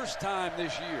the first time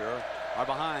this year, are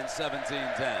behind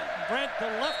 17-10. Brent, the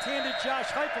left-handed Josh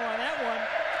Heupel on that one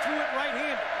threw it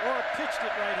right-handed, or pitched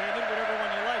it right-handed, whatever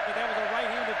one you like, but that was a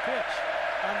right-handed pitch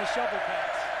on the shovel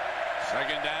pass.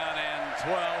 Second down and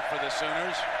 12 for the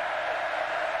Sooners.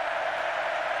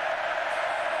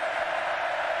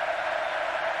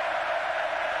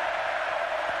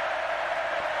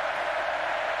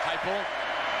 Heupel,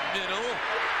 middle,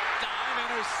 dive,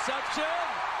 interception.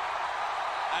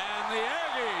 And the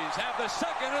Aggies have the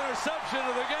second interception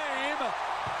of the game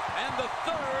and the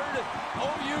third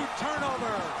OU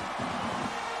turnover.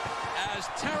 As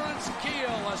Terrence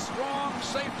Keel, a strong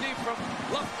safety from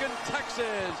Lufkin,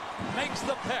 Texas, makes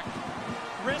the pick.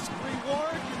 Risk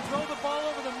reward, you throw the ball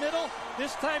over the middle.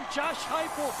 This time Josh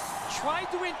Heupel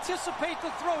tried to anticipate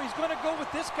the throw. He's going to go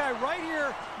with this guy right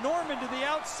here, Norman, to the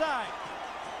outside.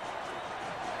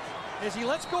 As he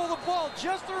lets go of the ball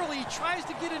just early, he tries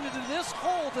to get into this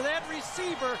hole to that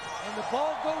receiver, and the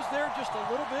ball goes there just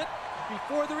a little bit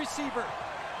before the receiver.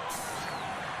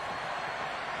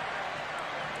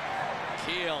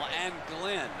 Keel and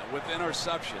Glenn with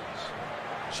interceptions.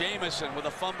 Jamison with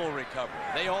a fumble recovery.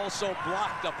 They also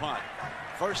blocked a punt.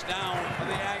 First down for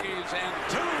the Aggies, and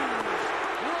Toombs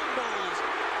rumbles.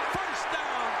 First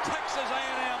down, Texas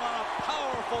A&M on a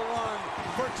powerful run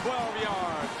for 12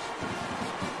 yards.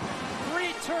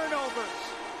 3 turnovers,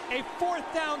 a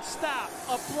fourth down stop,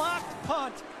 a blocked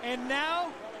punt, and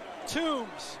now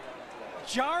Toombs.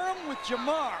 Jarham with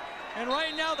Jamar. And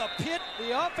right now the pit,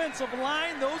 the offensive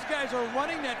line, those guys are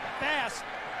running that fast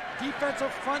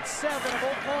defensive front seven of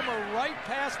Oklahoma right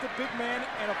past the big man,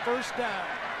 and a first down.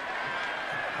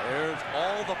 There's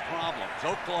all the problems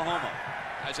Oklahoma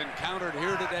has encountered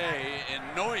here today in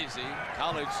noisy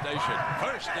College Station.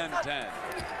 First and 10.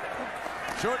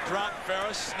 Short drop,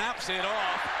 Ferris snaps it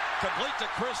off, complete to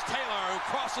Chris Taylor, who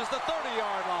crosses the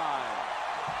 30-yard line.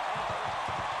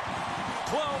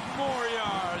 12 more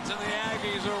yards, and the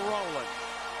Aggies are rolling.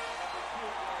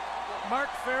 Mark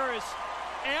Ferris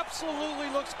absolutely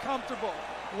looks comfortable.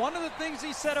 One of the things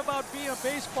he said about being a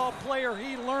baseball player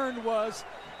he learned was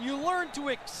you learn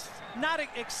to not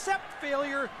accept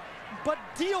failure, but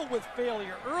deal with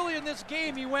failure. Early in this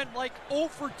game, he went like 0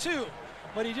 for 2,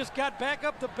 but he just got back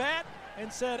up the bat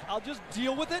and said, I'll just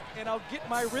deal with it, and I'll get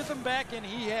my rhythm back, and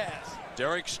he has.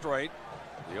 Derek Strait,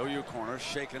 the OU corner,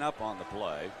 shaken up on the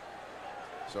play.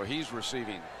 So he's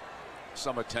receiving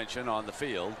some attention on the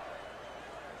field.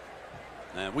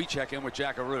 And we check in with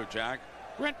Jack Arute. Jack.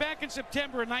 Brent, back in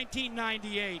September of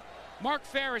 1998, Mark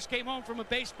Ferris came home from a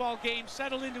baseball game,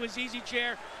 settled into his easy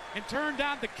chair, and turned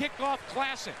on the Kickoff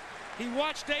Classic. He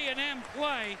watched A&M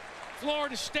play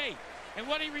Florida State. And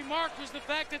what he remarked was the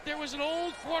fact that there was an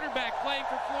old quarterback playing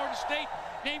for Florida State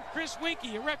named Chris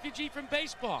Winkie, a refugee from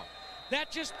baseball.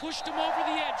 That just pushed him over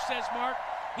the edge, says Mark.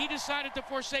 he decided to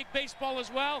forsake baseball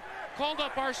as well. Called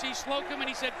up R.C. Slocum and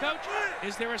he said, Coach,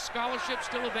 is there a scholarship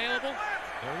still available?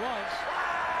 There was.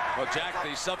 Well, Jack,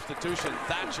 the substitution,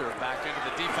 Thatcher back into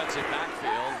the defensive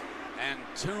backfield, and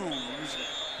Toombs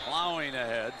plowing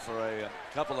ahead for a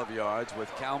couple of yards with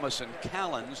Kalmus and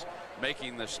Callens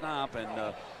making the stop.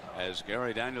 And as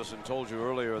Gary Danielson told you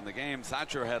earlier in the game,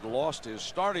 Thatcher had lost his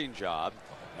starting job,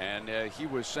 and he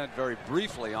was sent very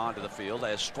briefly onto the field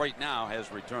as Straight Now has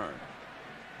returned.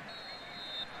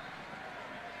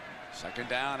 2nd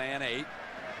down and 8.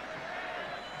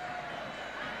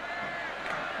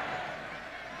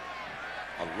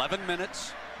 "11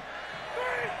 minutes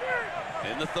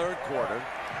in the 3rd quarter.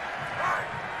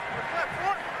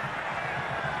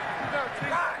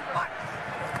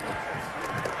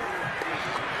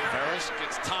 Ferris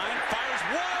gets time, fires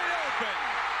wide open.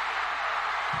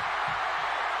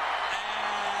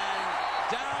 And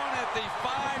down at the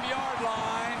 5-yard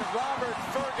line, Robert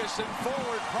Ferguson,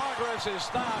 forward progress is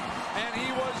stopped, and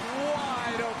he was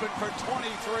wide open for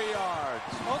 23 yards.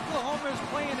 Oklahoma is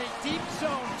playing a deep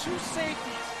zone, 2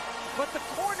 safeties, but the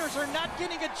corners are not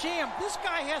getting a jam. This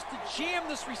guy has to jam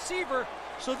this receiver,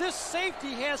 so this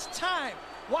safety has time.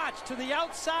 Watch, to the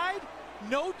outside,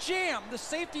 no jam. The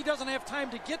safety doesn't have time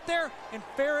to get there, and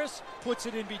Ferris puts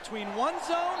it in between one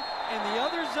zone and the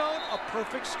other zone, a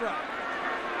perfect strike.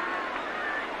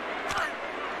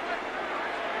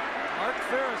 Mark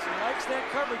Ferris likes that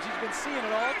coverage. He's been seeing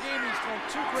it all game. He's thrown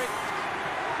 2 great.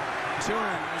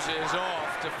 Toombs is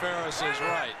off to Ferris's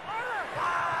right.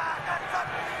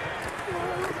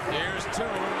 Here's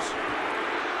Toombs.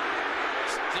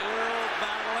 Still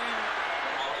battling.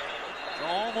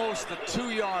 Almost the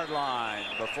 2-yard line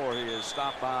before he is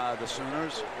stopped by the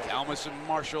Sooners. Kalmus and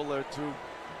Marshall, their 2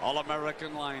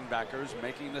 All-American linebackers,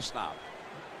 making the stop.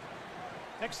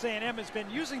 Texas A&M has been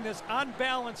using this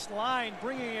unbalanced line,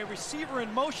 bringing a receiver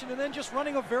in motion and then just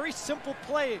running a very simple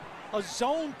play, a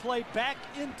zone play back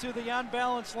into the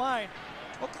unbalanced line.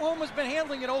 Oklahoma's been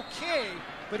handling it okay,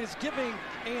 but it's giving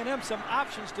A&M some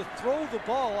options to throw the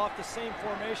ball off the same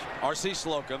formation. R.C.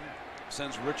 Slocum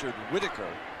sends Richard Whitaker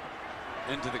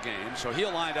into the game, so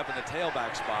he'll line up in the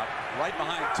tailback spot right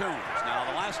behind Toombs. Now,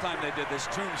 the last time they did this,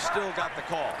 Toombs still got the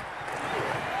call.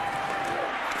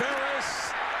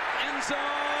 Ferris, end zone,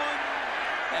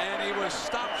 and he was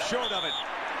stopped short of it.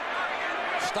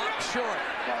 Stopped short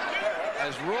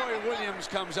as Roy Williams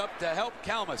comes up to help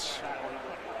Kalmus.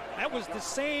 That was the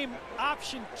same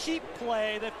option keep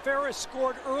play that Ferris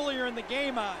scored earlier in the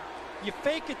game on. You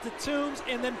fake it to Toombs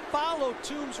and then follow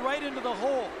Toombs right into the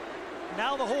hole.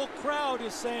 Now the whole crowd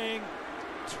is saying,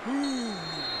 Toombs.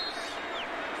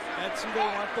 That's who they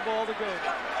want the ball to go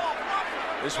to.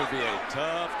 This would be a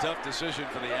tough decision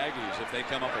for the Aggies if they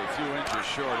come up a few inches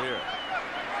short here.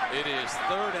 It is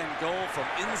 3rd and goal from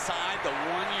inside the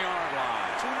 1-yard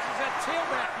line. Toombs is at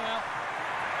tailback now.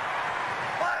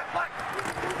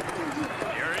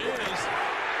 Here he is.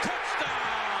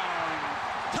 Touchdown!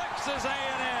 Texas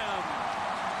A&M.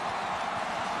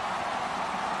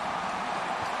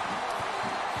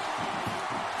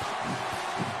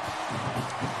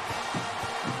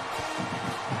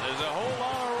 There's a whole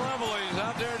lot of revelries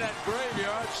out there in that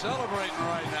graveyard celebrating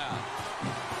right now.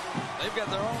 They've got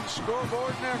their own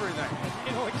scoreboard and everything.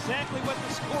 You know exactly what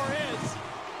the score is.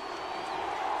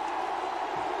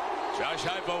 Josh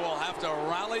Heupel will have to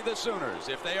rally the Sooners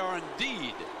if they are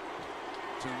indeed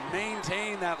to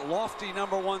maintain that lofty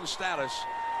 #1 status.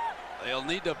 They'll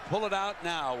need to pull it out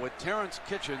now with Terrence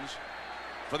Kitchens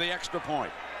for the extra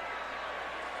point.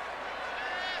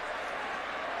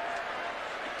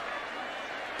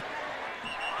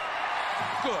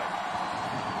 Good.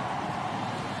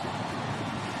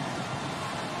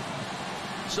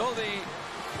 So the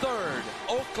 3rd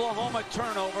Oklahoma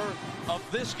turnover of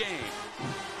this game.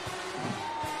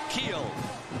 Keel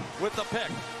with the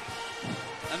pick,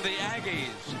 and the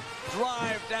Aggies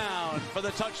drive down for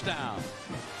the touchdown.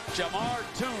 Jamar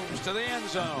Toombs to the end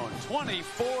zone.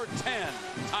 24-10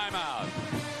 timeout.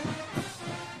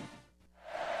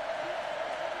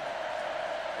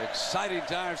 Exciting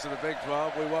times for the Big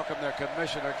 12. We welcome their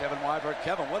commissioner, Kevin Weiberg.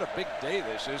 Kevin, what a big day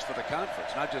this is for the conference,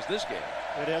 not just this game.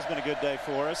 It has been a good day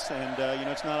for us, and you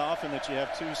know, it's not often that you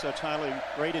have 2 such highly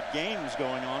rated games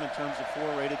going on in terms of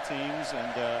 4 rated teams,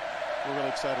 and we're really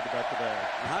excited about the day.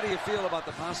 How do you feel about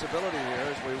the possibility here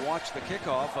as we watch the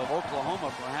kickoff of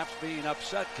Oklahoma perhaps being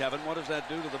upset, Kevin? What does that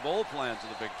do to the bowl plans of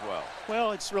the Big 12?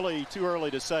 Well, it's really too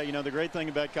early to say. You know, the great thing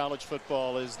about college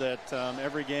football is that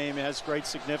every game has great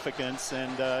significance,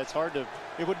 and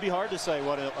it would be hard to say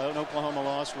what an Oklahoma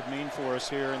loss would mean for us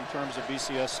here in terms of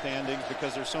BCS standings,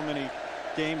 because there's so many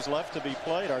games left to be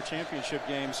played, our championship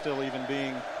game still even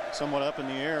being somewhat up in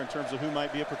the air in terms of who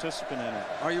might be a participant in it.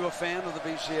 Are you a fan of the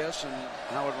BCS and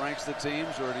how it ranks the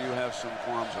teams, or do you have some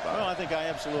qualms about it? Well, I think I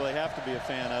absolutely have to be a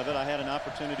fan of it. I had an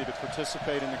opportunity to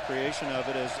participate in the creation of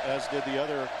it, as did the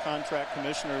other contract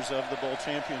commissioners of the Bowl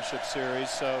Championship Series.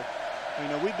 So, you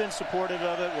know, we've been supportive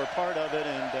of it. We're part of it,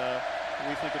 and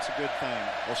we think it's a good thing.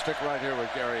 We'll stick right here with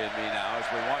Gary and me now as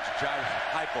we watch Josh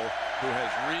Heupel, who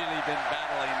has really been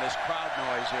battling this crowd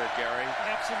noise here, Gary.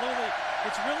 Absolutely.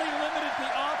 It's really limited the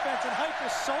offense, and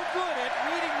Heupel's so good at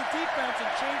reading the defense and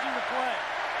changing the play.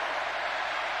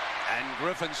 And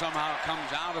Griffin somehow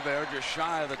comes out of there just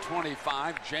shy of the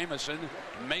 25. Jamison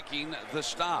making the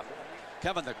stop.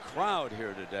 Kevin, the crowd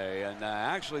here today, and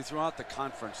actually throughout the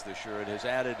conference this year, it has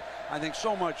added, I think,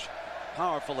 so much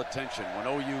powerful attention when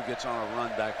OU gets on a run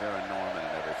back there in Norman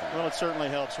and everything. Well, it certainly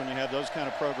helps when you have those kind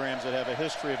of programs that have a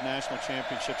history of national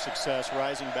championship success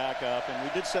rising back up. And we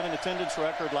did set an attendance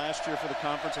record last year for the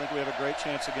conference. I think we have a great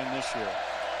chance again this year.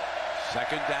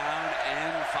 2nd down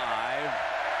and 5.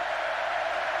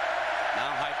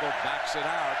 Now Heupel backs it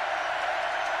out.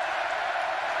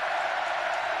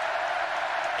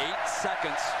 8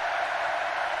 seconds.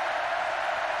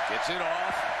 Gets it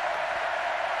off.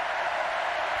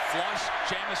 Flush,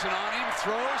 Jamison on him,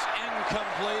 throws,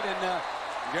 incomplete, and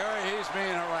Gary, he's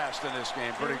being harassed in this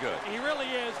game pretty good. He really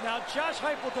is. Now, Josh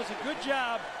Heupel does a good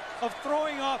job of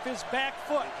throwing off his back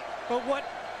foot, but what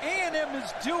A&M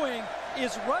is doing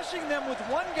is rushing them with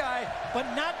one guy, but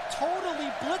not totally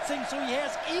blitzing, so he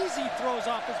has easy throws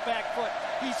off his back foot.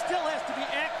 He still has to be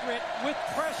accurate with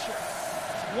pressure.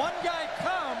 One guy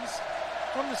comes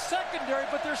from the secondary,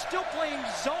 but they're still playing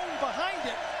zone behind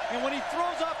it. And when he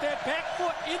throws off that back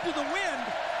foot into the wind,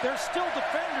 there's still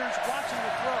defenders watching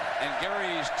the throw. And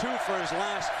Gary's 2 for his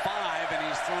last 5, and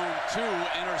he's thrown 2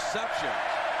 interceptions.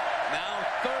 Now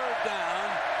 3rd down.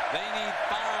 They need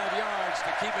 5 yards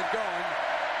to keep it going.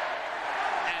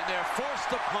 And they're forced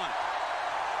to punt.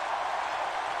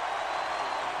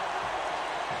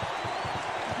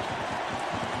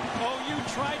 OU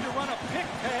tried to run a pick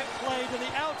play to the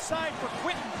outside for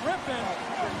Quentin Griffin,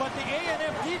 but the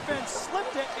A&M defense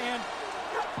slipped it, and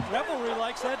Revelry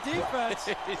likes that defense.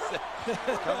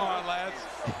 Come on, lads.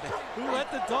 Who let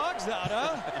the dogs out,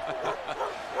 huh?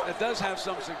 It does have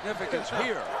some significance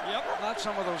here. Yep. Not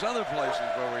some of those other places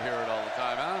where we hear it all the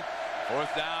time, huh?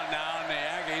 4th down now, and the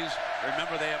Aggies,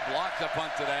 remember, they have blocked the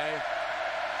punt today.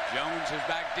 Jones is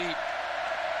back deep.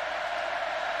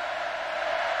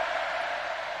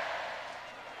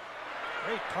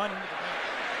 Great punt into the game.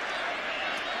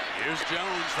 Here's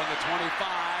Jones from the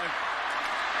 25.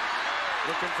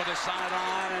 Looking for the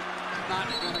sideline and not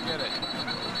going to get it.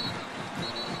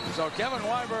 So Kevin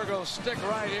Weiberg will stick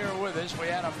right here with us. We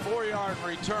had a 4-yard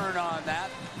return on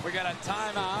that. We got a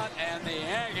timeout, and the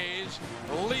Aggies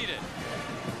lead it.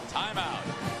 Timeout.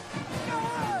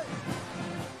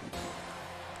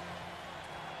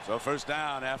 So 1st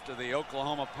down after the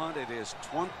Oklahoma punt. It is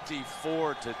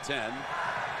 24-10.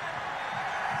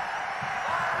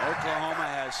 Oklahoma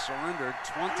has surrendered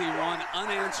 21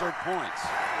 unanswered points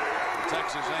to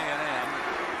Texas A&M.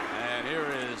 And here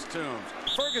is Toombs.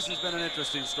 Fergus has been an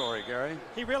interesting story, Gary.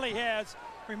 He really has.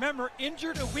 Remember,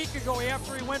 injured a week ago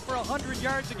after he went for 100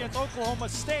 yards against Oklahoma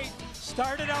State.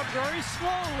 Started out very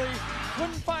slowly,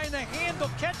 couldn't find the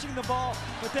handle catching the ball,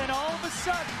 but then all of a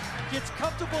sudden gets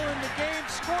comfortable in the game,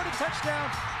 scored a touchdown,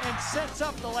 and sets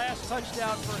up the last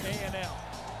touchdown for A&M.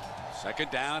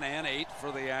 2nd down and 8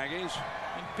 for the Aggies.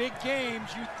 In big games,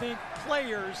 you think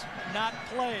players, not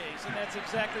plays, and that's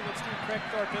exactly what Steve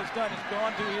Craigthorpe has done. He's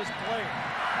gone to his player.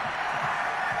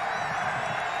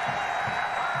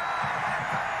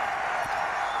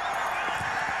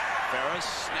 Ferris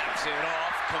snaps it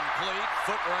off, complete,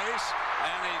 foot race,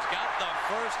 and he's got the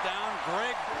 1st down.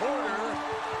 Greg Porter,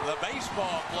 the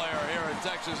baseball player here at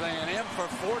Texas A&M, for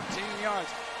 14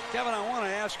 yards. Kevin, I want to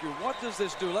ask you, what does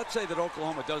this do? Let's say that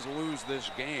Oklahoma does lose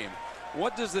this game.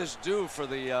 What does this do for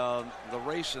the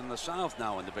race in the South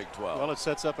now in the Big 12? Well, it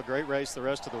sets up a great race the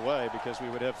rest of the way, because we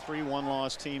would have 3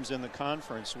 one-loss teams in the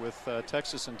conference, with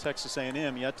Texas and Texas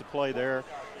A&M yet to play their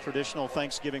traditional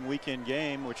Thanksgiving weekend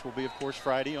game, which will be, of course,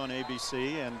 Friday on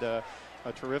ABC, and a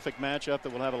terrific matchup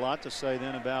that will have a lot to say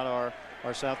then about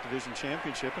our South Division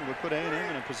championship, and would put A&M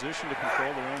in a position to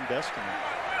control their own destiny.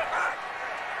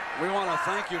 We want to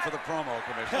thank you for the promo,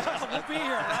 Commissioner. We'll be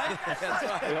here, right?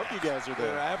 I hope you guys are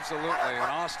there. Absolutely. In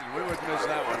Austin, we wouldn't miss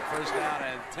that one. 1st down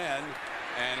and 10.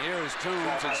 And here's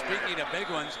Toombs. And speaking of big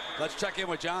ones, let's check in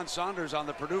with John Saunders on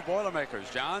the Purdue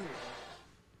Boilermakers. John?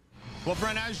 Well,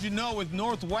 Brent, as you know, with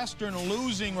Northwestern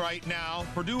losing right now,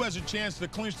 Purdue has a chance to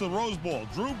clinch the Rose Bowl.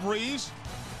 Drew Brees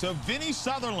to Vinny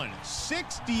Sutherland.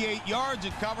 68 yards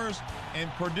it covers, and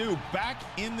Purdue back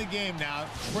in the game now,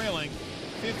 trailing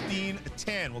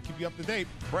 15-10. We'll keep you up to date.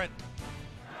 Brent.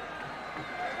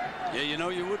 Yeah, you know,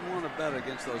 you wouldn't want to bet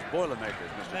against those Boilermakers,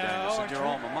 Mr. Danielson, your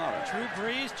alma mater. Drew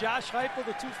Brees, Josh Heupel,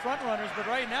 the two front runners, but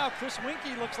right now Chris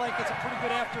Winkie looks like it's a pretty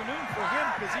good afternoon for him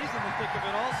because he's in the thick of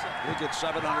it also. He'll get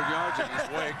 700 yards in his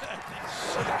wake.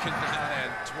 Second down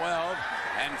and 12,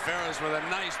 and Ferris with a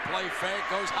nice play fake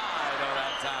goes high though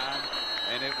that time,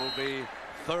 and it will be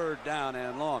third down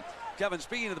and long. Kevin,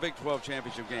 speaking of the Big 12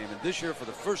 championship game, and this year for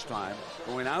the first time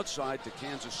going outside to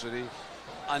Kansas City,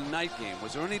 a night game.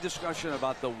 Was there any discussion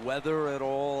about the weather at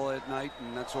all at night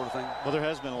and that sort of thing? Well, there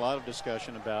has been a lot of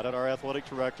discussion about it. Our athletic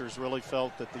directors really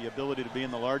felt that the ability to be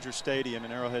in the larger stadium,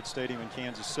 in Arrowhead Stadium in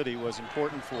Kansas City, was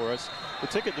important for us. The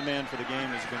ticket demand for the game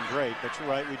has been great, but you're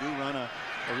right, we do run a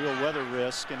real weather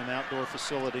risk in an outdoor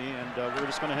facility, and we're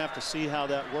just going to have to see how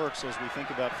that works as we think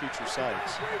about future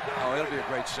sites. Oh, it'll be a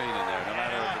great scene in there, no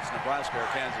matter if it's Nebraska or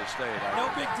Kansas State. No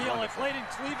big deal. I played in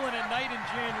Cleveland at night in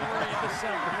January and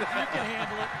December. If you can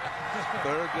handle it.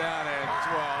 Third down and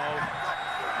 12.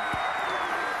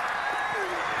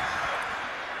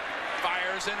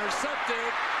 Fires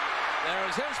intercepted.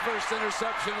 There's his first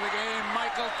interception of the game.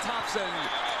 Michael Thompson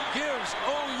gives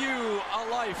OU a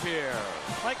life here.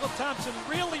 Michael Thompson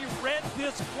really read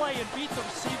this play and beat the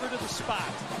receiver to the spot.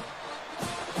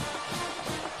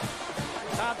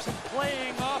 Thompson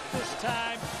playing off this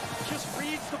time. Just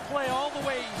reads the play all the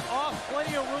way off.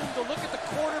 Plenty of room to look at the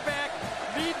quarterback,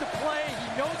 read the play. He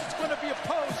knows it's going to be a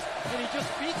post, and he just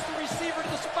beats the receiver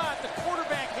to the spot. The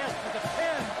quarterback has to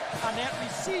depend on that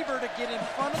receiver to get in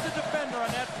front of the defender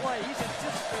on that play. He's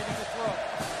anticipating the throw.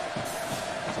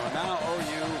 So now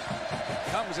OU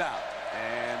comes out,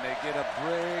 and they get a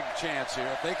big chance here.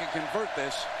 If they can convert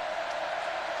this,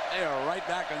 they are right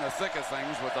back in the thick of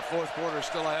things with the fourth quarter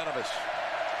still ahead of us.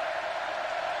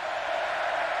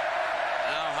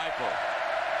 Now Heupel.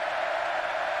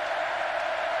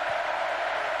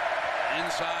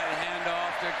 Inside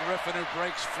handoff to Griffin, who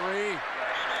breaks free.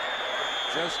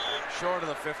 Just short of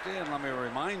the 50, and let me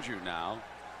remind you now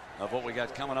of what we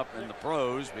got coming up in the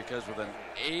pros, because with an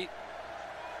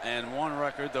 8-1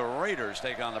 record, the Raiders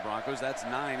take on the Broncos. That's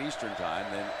 9 Eastern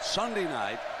time. Then Sunday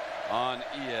night on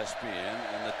ESPN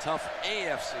in the tough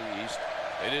AFC East,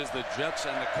 it is the Jets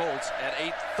and the Colts at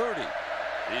 8:30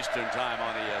 Eastern time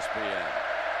on ESPN.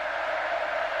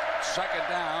 Second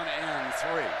down and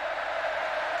 3.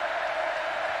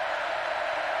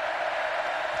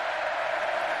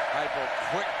 Heupel,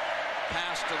 quick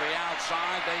pass to the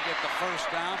outside. They get the first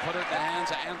down, put it in the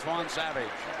hands of Antoine Savage.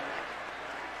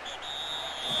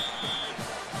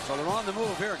 So they're on the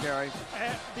move here, Gary.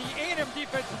 The A&M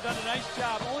defense has done a nice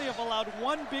job. Only have allowed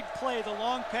one big play, the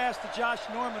long pass to Josh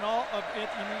Norman in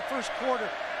the first quarter.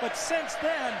 But since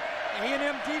then,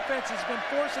 A&M defense has been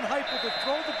forcing Heupel to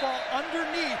throw the ball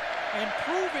underneath and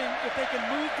proving if they can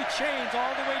move the chains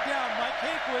all the way down. Mike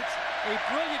Hakewitz, a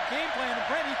brilliant game plan. And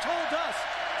Brent, he told us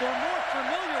they're more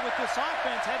familiar with this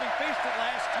offense, having faced it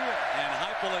last year. And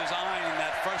Heupel is eyeing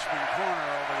that freshman corner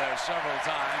over there several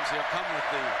times. He'll come with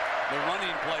the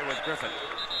running play with Griffin.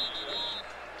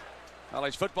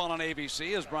 College football on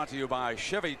ABC is brought to you by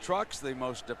Chevy Trucks, the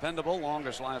most dependable,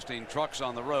 longest-lasting trucks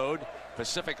on the road.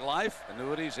 Pacific Life,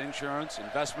 annuities, insurance,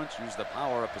 investments. Use the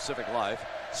power of Pacific Life.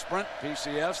 Sprint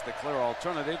PCS, the clear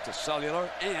alternative to cellular.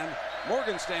 And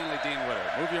Morgan Stanley Dean Witter.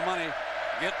 Move your money,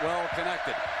 get well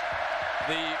connected.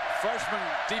 The freshman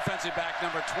defensive back,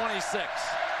 number 26,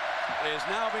 is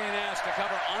now being asked to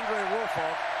cover Andre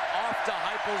Woolfolk off to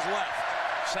Heupel's left.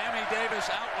 Sammy Davis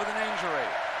out with an injury.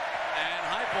 And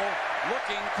Heupel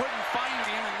looking, couldn't find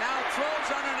him, and now throws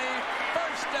underneath.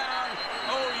 First down,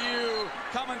 OU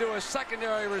coming to a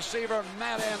secondary receiver,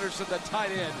 Matt Anderson, the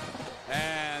tight end.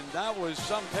 And that was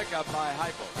some pickup by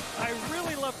Heupel. I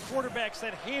really love quarterbacks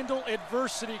that handle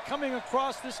adversity. Coming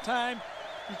across this time,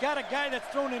 you got a guy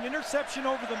that's thrown an interception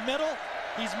over the middle.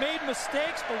 He's made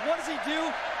mistakes, but what does he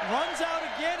do? Runs out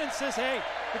again and says, hey,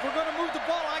 if we're going to move the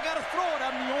ball, I got to throw it.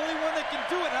 I'm the only one that can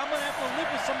do it. I'm going to have to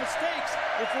live with some mistakes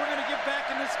if we're going to get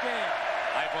back in this game.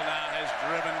 Heupel now has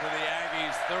driven to the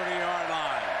Aggies' 30-yard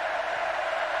line.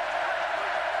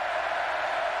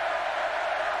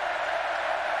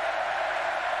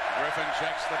 Griffin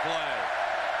checks the play.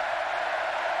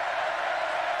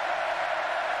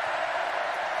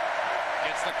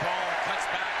 Gets the call, cuts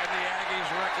back, and the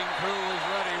Aggies' wrecking crew is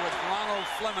ready with Ronald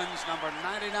Flemings, number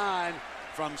 99,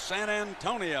 from San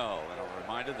Antonio. And a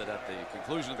reminder that at the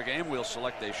conclusion of the game, we'll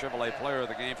select a Chevrolet player of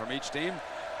the game from each team.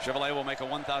 Chevrolet will make a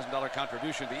 $1,000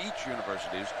 contribution to each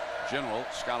university's general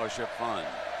scholarship fund.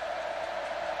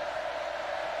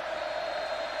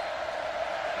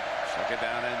 Second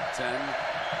down and 10.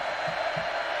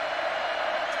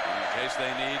 In case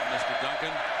they need Mr. Duncan.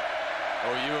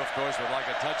 OU, of course, would like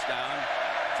a touchdown.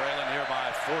 Trailing here by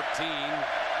 14.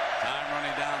 Time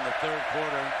running down the third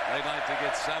quarter. They'd like to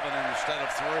get 7 instead of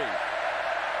 3.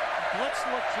 Blitz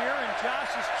look here, and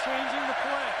Josh is changing the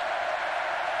play.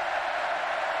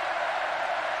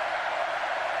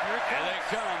 Here they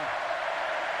come.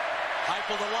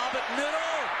 Heupel to lob it middle.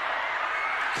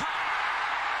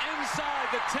 Caught inside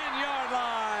the 10-yard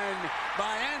line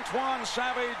by Antoine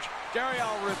Savage. Gary,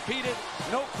 I'll repeat it.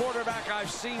 No quarterback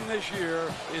I've seen this year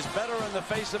is better in the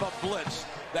face of a blitz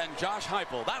than Josh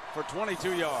Heupel. That for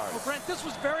 22 yards. Well, Brent, this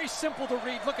was very simple to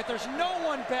read. Look, there's no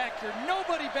one back here.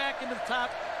 Nobody back into the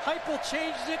top. Heupel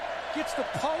changes it, gets the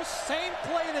post. Same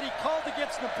play that he called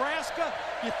against Nebraska.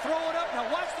 You throw it up.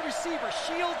 Now watch the receiver.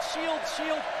 Shield, shield,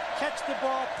 shield. Catch the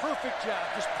ball. Perfect job.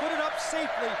 Just put it up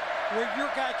safely where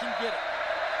your guy can get it.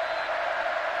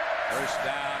 First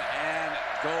down and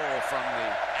goal from the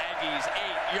Aggies'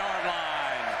 8-yard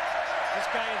line. This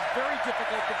guy is very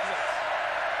difficult to blitz.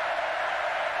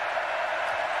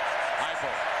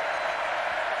 Heupel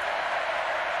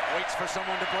waits for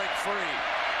someone to break free.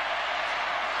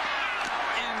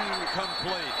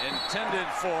 Incomplete. Intended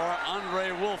for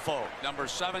Andre Wolfo, number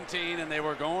 17, and they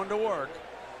were going to work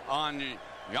on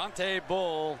Yante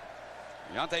Buell,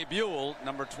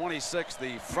 number 26,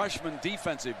 the freshman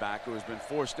defensive back who has been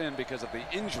forced in because of the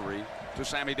injury to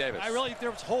Sammy Davis. I really think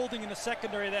there was holding in the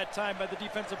secondary that time by the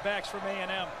defensive backs from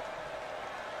A&M.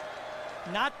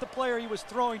 Not the player he was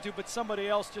throwing to, but somebody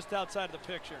else just outside of the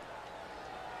picture.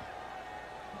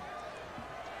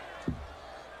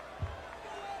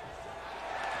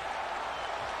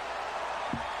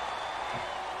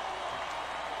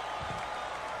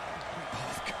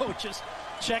 Both coaches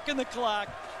checking the clock,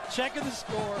 checking the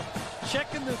score,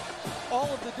 checking all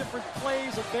of the different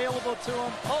plays available to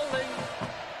them. Holding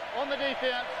on the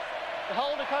defense. The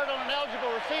hold occurred on an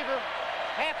eligible receiver.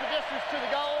 Half the distance to the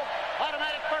goal.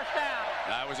 Automatic first down.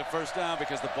 That was a first down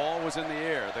because the ball was in the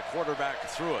air. The quarterback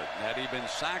threw it. Had he been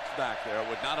sacked back there, it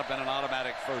would not have been an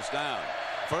automatic first down.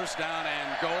 First down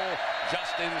and goal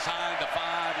just inside the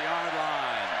 5-yard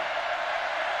line.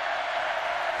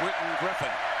 Quentin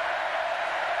Griffin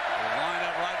will line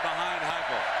up right behind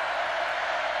Heupel.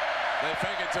 They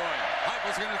fake it to him.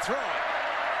 Heupel's going to throw it.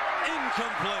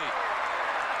 Incomplete.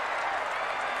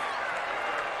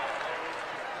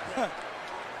 This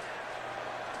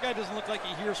guy doesn't look like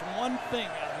he hears one thing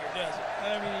out here, does he?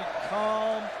 I mean,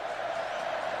 calm,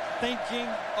 thinking,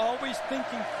 always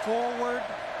thinking forward,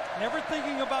 never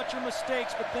thinking about your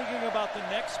mistakes, but thinking about the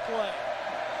next play.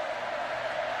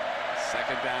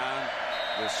 Second down,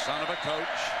 the son of a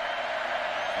coach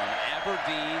from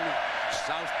Aberdeen,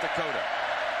 South Dakota.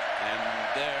 And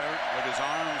there, with his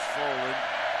arms folded,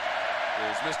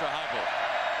 is Mr. Heupel.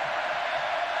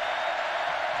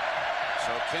 So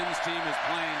Kim's team is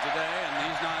playing today, and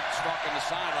he's not stalking the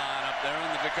sideline up there in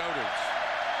the Dakotas.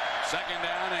 Second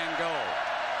down and goal.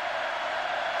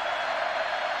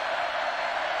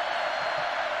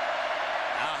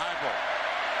 Now Heupel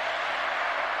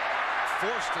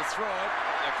forced to throw it.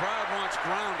 The crowd wants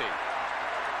grounding.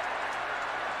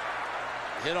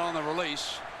 Hit on the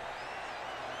release.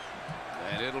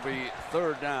 And it'll be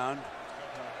third down.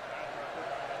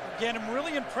 Again, I'm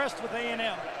really impressed with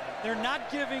A&M. They're not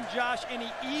giving Josh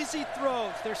any easy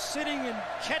throws. They're sitting in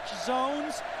catch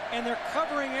zones, and they're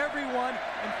covering everyone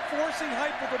and forcing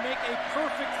Heupel to make a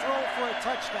perfect throw for a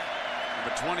touchdown.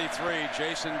 Number 23,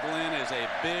 Jason Glenn, is a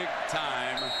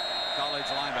big-time college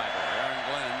linebacker. Aaron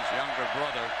Glenn's younger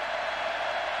brother.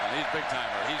 And he's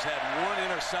big-timer. He's had one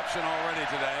interception already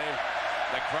today.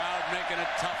 The crowd making it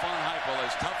tough on Heupel,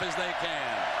 as tough as they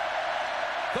can.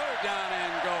 Third down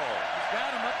and goal. He's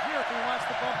got him up here if he wants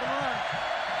to bump and run.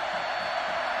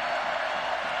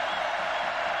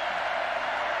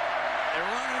 They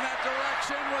run in that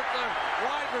direction with the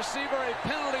wide receiver. A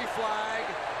penalty flag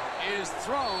is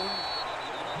thrown.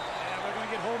 Yeah, we're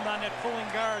going to get holding on that pulling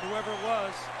guard, whoever it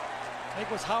was. I think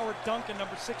it was Howard Duncan,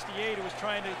 number 68, who was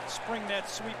trying to spring that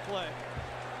sweep play.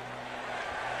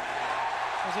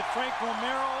 Was it Frank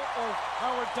Romero or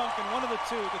Howard Duncan? One of the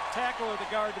two, the tackle or the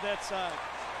guard to that side.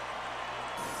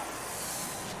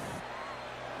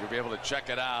 You'll be able to check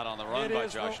it out on the run by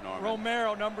Josh Norman.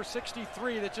 Romero, number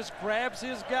 63, that just grabs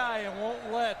his guy and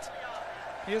won't let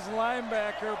his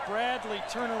linebacker, Bradley,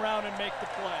 turn around and make the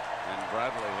play. And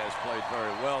Bradley has played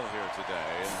very well here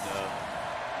today,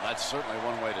 and that's certainly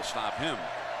one way to stop him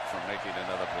from making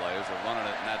another play, is they're running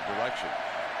it in that direction.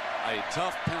 A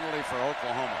tough penalty for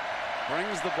Oklahoma.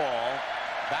 Brings the ball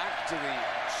back to the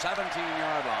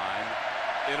 17-yard line.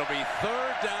 It'll be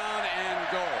 3rd down and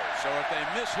goal. So if they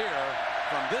miss here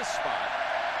from this spot,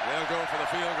 they'll go for the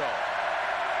field goal.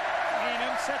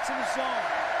 A&M sets in the zone.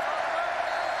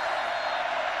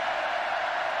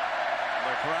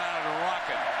 The crowd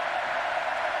rocking.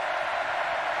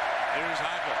 Here's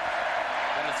Heupel.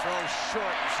 Gonna throw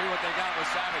short and see what they got with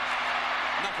Savage.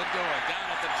 Nothing doing. Down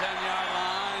at the 10-yard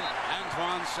line,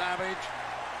 Antoine Savage.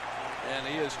 And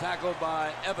he is tackled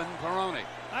by Evan Peroni.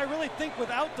 I really think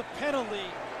without the penalty,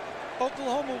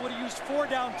 Oklahoma would have used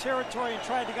 4-down territory and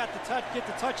tried to get the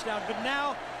touchdown. But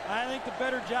now, I think the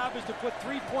better job is to put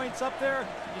 3 points up there.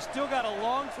 You still got a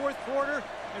long 4th quarter.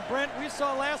 And Brent, we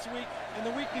saw last week and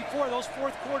the week before, those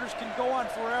 4th quarters can go on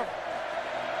forever.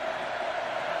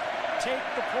 Take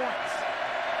the points.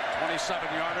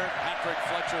 27-yarder. Patrick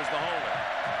Fletcher is the holder.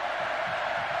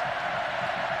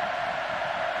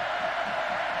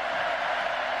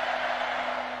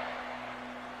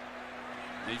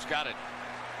 He's got it.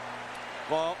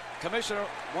 Well, Commissioner,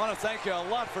 want to thank you a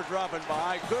lot for dropping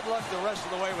by. Good luck the rest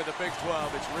of the way with the Big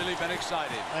 12. It's really been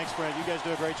exciting. Thanks, Brent. You guys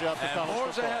do a great job for college football.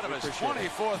 And more's ahead of us.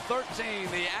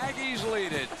 24-13. The Aggies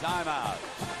lead it. Timeout.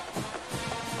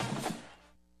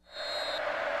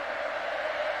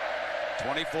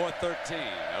 24-13.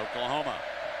 Oklahoma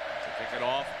to kick it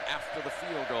off after the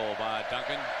field goal by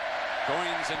Duncan.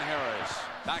 Goins and Harris.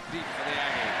 Back deep for the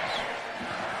Aggies.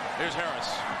 Here's Harris.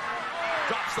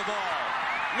 Drops the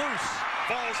ball. Loose.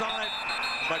 Falls on it,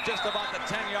 but just about the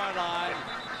 10-yard line.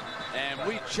 And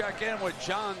we check in with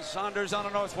John Saunders on a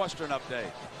Northwestern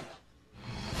update.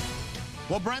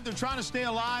 Well, Brent, they're trying to stay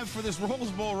alive for this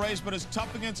Rose Bowl race, but it's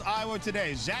tough against Iowa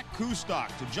today. Zach Kustok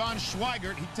to John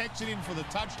Schweigert. He takes it in for the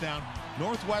touchdown.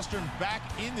 Northwestern back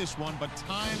in this one, but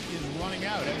time is running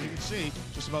out. As you can see,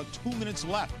 just about 2 minutes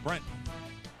left. Brent.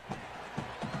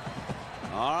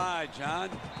 All right, John.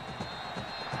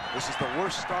 This is the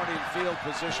worst starting field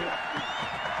position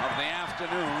of the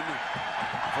afternoon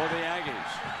for the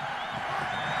Aggies.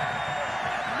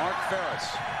 Mark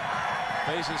Ferris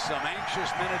faces some anxious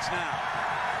minutes now.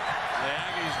 The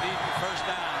Aggies need first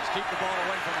downs. Keep the ball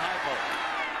away from Heupel.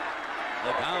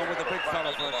 They're down with the big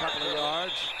fella for a couple of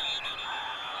yards.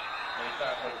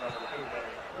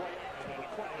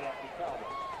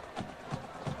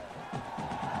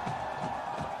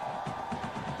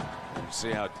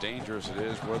 See how dangerous it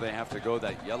is where they have to go.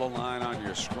 That yellow line on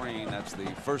your screen, that's the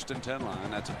 1st and 10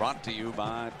 line. That's brought to you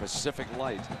by Pacific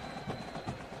Light.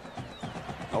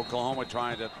 Oklahoma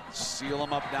trying to seal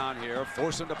them up down here,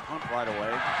 force them to punt right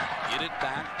away, get it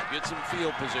back, get some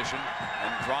field position,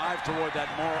 and drive toward that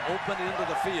more open end of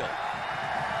the field.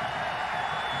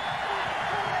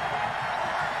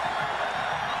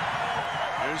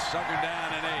 Here's 2nd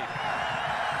down and 8.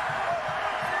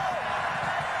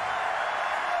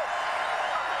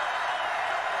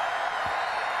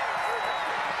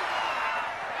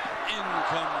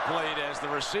 Incomplete, as the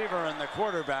receiver and the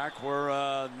quarterback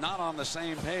were not on the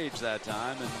same page that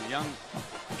time, and young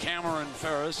Cameron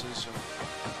Ferris is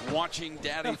watching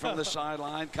Daddy from the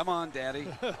sideline. Come on, Daddy,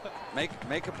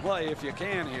 make a play if you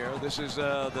can here. This is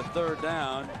the 3rd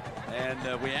down,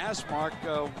 and we asked Mark,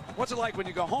 what's it like when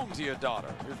you go home to your daughter?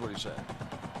 Here's what he said.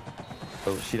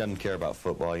 So she doesn't care about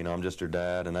football, you know. I'm just her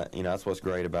dad, and that, you know, that's what's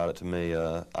great about it to me.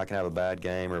 I can have a bad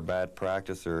game or a bad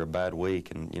practice or a bad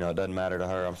week, and you know, it doesn't matter to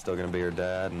her. I'm still going to be her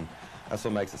dad, and that's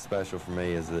what makes it special for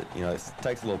me. Is that, you know, it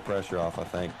takes a little pressure off, I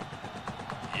think.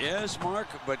 Yes, Mark,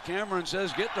 but Cameron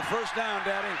says, "Get the first down,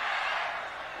 Daddy."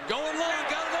 Going long,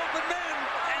 got an open man,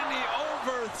 and he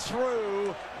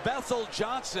overthrew Bethel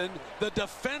Johnson. The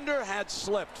defender had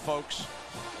slipped, folks.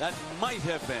 That might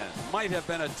have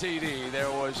been a TD.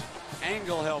 There was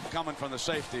angle help coming from the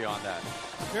safety on that.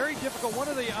 Very difficult. One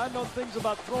of the unknown things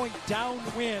about throwing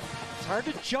downwind, it's hard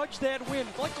to judge that wind.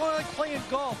 It's like playing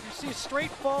golf. You see a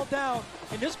straight fall down,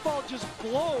 and this ball just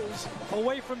blows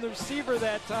away from the receiver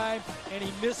that time, and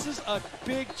he misses a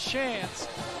big chance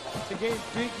to gain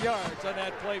big yards on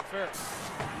that play fair.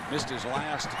 Missed his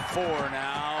last 4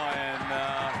 now, and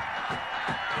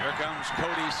here comes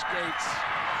Cody Skates.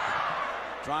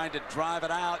 Trying to drive it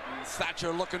out, and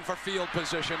Thatcher looking for field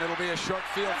position. It'll be a short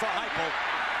field for Heupel.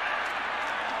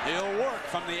 He'll work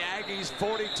from the Aggies'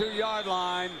 42-yard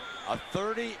line. A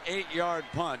 38-yard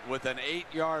punt with an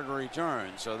 8-yard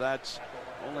return. So that's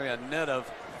only a net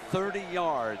of 30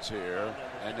 yards here.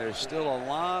 And there's still a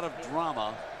lot of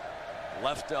drama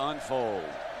left to unfold.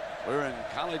 We're in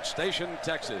College Station,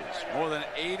 Texas. More than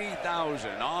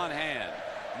 80,000 on hand.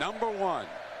 Number 1,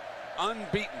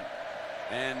 unbeaten.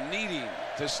 And needing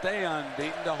to stay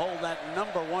unbeaten to hold that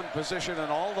number 1 position in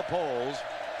all the polls.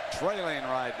 Trailing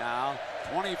right now,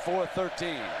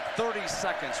 24-13. 30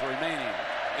 seconds remaining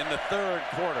in the 3rd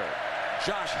quarter.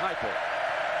 Josh Heupel.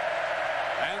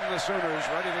 And the Sooners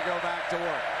ready to go back to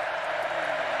work.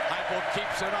 Heupel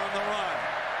keeps it on the run.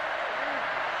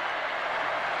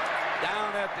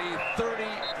 Down at the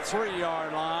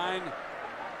 33-yard line.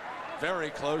 Very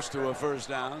close to a first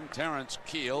down. Terrence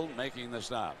Keel making the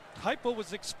stop. Heupel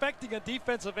was expecting a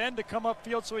defensive end to come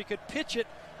upfield so he could pitch it,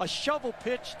 a shovel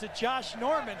pitch to Josh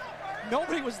Norman.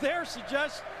 Nobody was there, so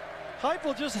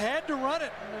Heupel just had to run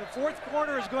it. And the fourth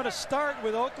quarter is going to start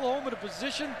with Oklahoma in a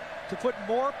position to put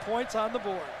more points on the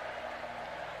board.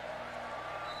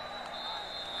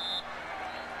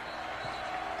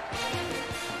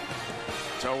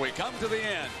 So we come to the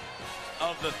end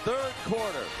of the third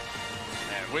quarter.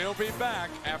 And we'll be back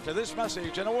after this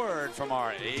message and a word from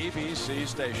our ABC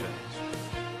stations.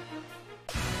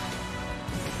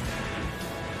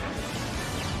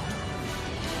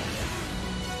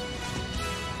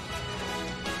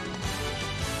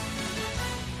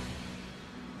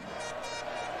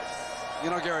 You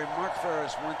know, Gary, Mark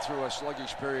Ferris went through a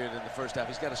sluggish period in the first half.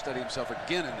 He's got to study himself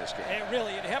again in this game.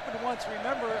 It happened once.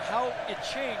 Remember how it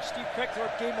changed. Steve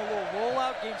Kreckthorpe gave him a little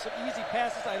rollout, gave him some easy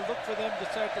passes. I look for them to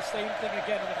start the same thing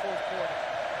again in the fourth quarter.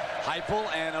 Heupel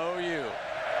and OU.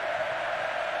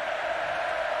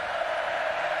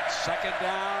 Second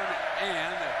down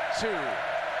and 2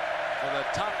 for the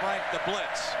top right, the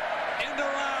blitz. End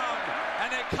around,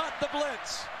 and they cut the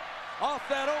blitz. Off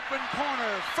that open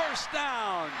corner, first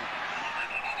down.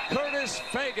 Curtis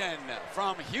Fagan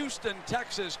from Houston,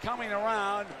 Texas, coming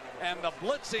around, and the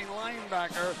blitzing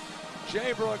linebacker,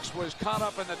 Jay Brooks, was caught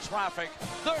up in the traffic,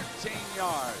 13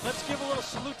 yards. Let's give a little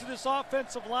salute to this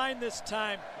offensive line this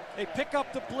time. They pick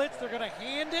up the blitz, they're going to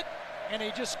hand it, and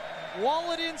they just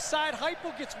wall it inside.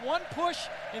 Heupel gets one push,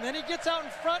 and then he gets out in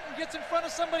front and gets in front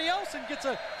of somebody else and gets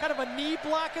a kind of a knee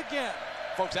block again.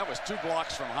 Folks, that was 2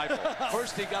 blocks from Heupel.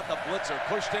 First he got the blitzer,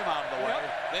 pushed him out of the way.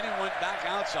 Yep. Then he went back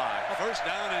outside. First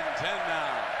down and 10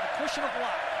 now. A push and a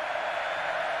block.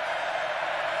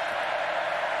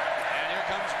 And here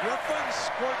comes Griffin.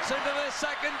 Squirts into the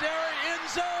secondary. End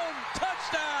zone.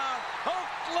 Touchdown,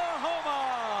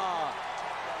 Oklahoma.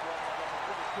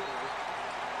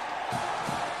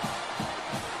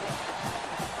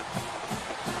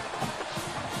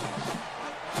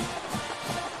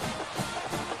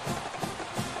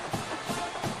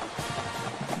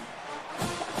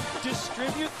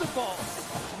 Distribute the ball,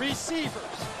 receivers,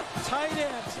 tight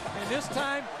ends, and this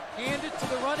time hand it to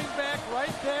the running back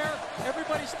right there.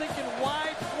 Everybody's thinking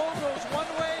wide, flow goes one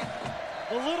way.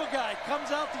 The little guy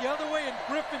comes out the other way, and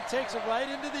Griffin takes it right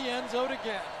into the end zone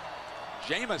again.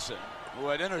 Jamison, who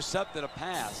had intercepted a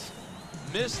pass,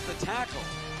 missed the tackle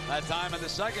that time in the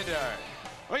secondary.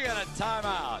 We got a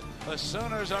timeout. The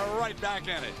Sooners are right back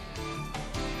in it.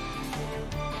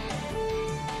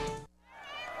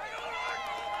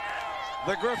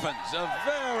 The Griffins, a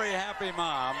very happy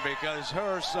mom because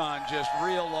her son just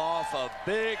reeled off a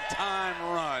big-time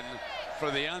run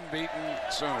for the unbeaten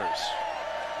Sooners.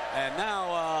 And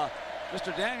now,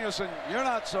 Mr. Danielson, you're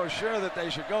not so sure that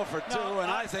they should go for 2, and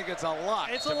I think it's a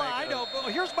lot. It's a lot, I know,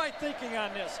 but here's my thinking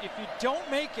on this. If you don't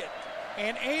make it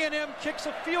and A&M kicks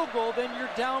a field goal, then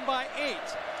you're down by 8.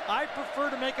 I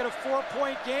prefer to make it a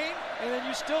 4-point game, and then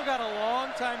you still got a long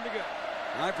time to go.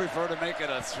 I prefer to make it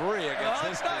a 3 against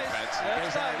this defense in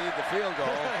case I need the field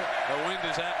goal. The wind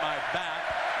is at my back.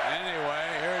 Anyway,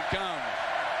 here it comes.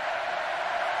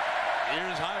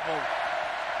 Here's Heupel.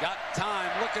 Got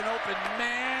time, looking open,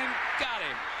 man, got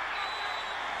him.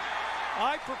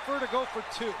 I prefer to go for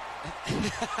 2.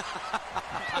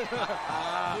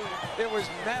 It was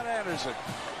Matt Anderson,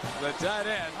 the tight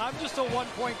end. I'm just a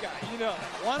 1-point guy, you know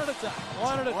that. One at a time,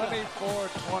 one at a time.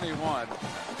 24-21.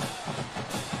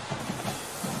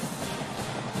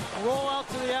 Roll out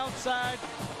to the outside.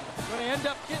 Going to end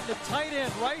up getting the tight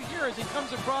end right here as he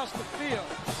comes across the field.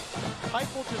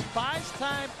 Heupel just buys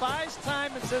time,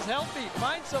 and says, help me,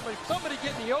 find somebody. Somebody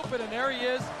get in the open, and there he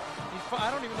is. I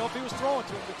don't even know if he was throwing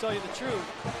to him, to tell you the truth.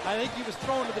 I think he was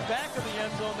throwing to the back of the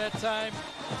end zone that time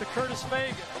to Curtis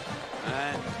Fagan.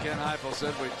 And Ken Heupel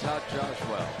said we taught Josh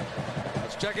well.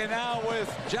 Let's check in now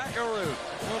with Jackaroo.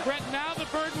 Well, Brett, now the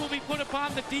burden will be put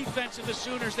upon the defense of the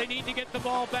Sooners. They need to get the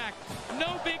ball back.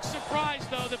 No big surprise,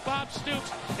 though, that Bob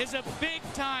Stoops is a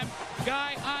big-time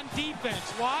guy on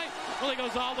defense. Why? Well, he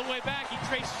goes all the way back. He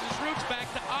traces his roots back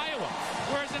to Iowa.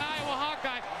 Whereas an Iowa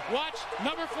Hawkeye, watch,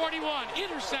 number 41,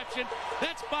 interception.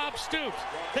 That's Bob Stoops.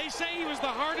 They say he was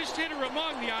the hardest hitter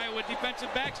among the Iowa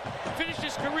defensive backs. Finished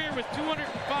his career with 205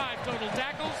 total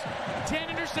tackles, 10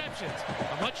 interceptions.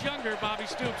 A much younger Bobby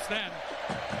Stoops then.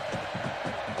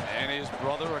 And his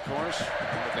brother, of course,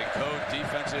 the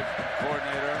co-defensive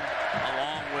coordinator,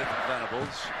 along with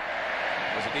Venables.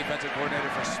 Was a defensive coordinator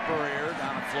for Spurrier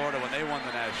down in Florida when they won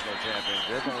the national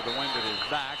championship. And with the wind at his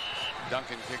back,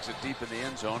 Duncan kicks it deep in the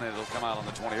end zone, and it'll come out on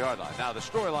the 20-yard line. Now, the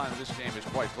storyline of this game is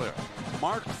quite clear.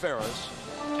 Mark Ferris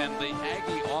and the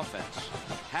Aggie offense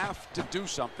have to do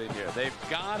something here. They've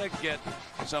got to get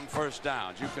some first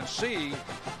downs. You can see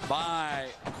by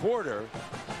quarter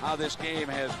how this game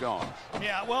has gone.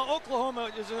 Yeah, well,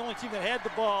 Oklahoma is the only team that had the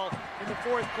ball in the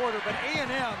fourth quarter, but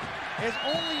A&M has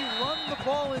only run the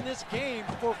ball in this game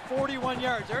for 41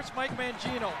 yards. There's Mike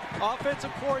Mangino,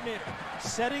 offensive coordinator,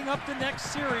 setting up the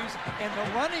next series, and the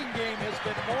running game has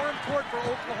been more important for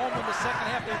Oklahoma in the second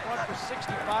half. They've run for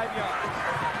 65 yards.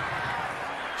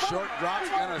 Short drop,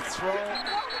 gonna throw,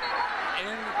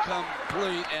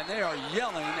 incomplete, and they are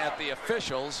yelling at the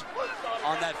officials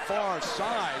on that far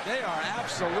side. They are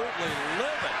absolutely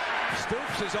livid.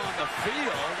 Stoops is on the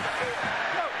field.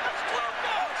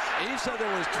 He said there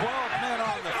was 12 men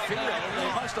on the field. They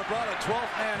must have brought a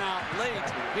 12th man out late.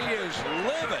 He is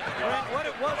livid. Grant, what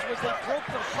it was they broke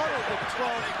the huddle with 12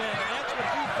 men, and that's what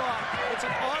he thought. It's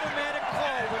an automatic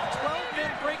call. When 12 men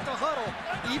break the huddle,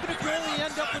 even if you only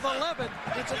end up with 11,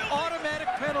 it's an automatic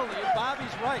penalty, and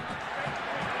Bobby's right.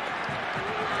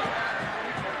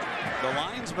 The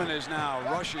linesman is now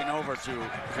rushing over to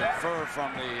confer from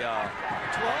the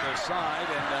other side,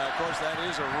 and of course that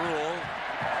is a rule.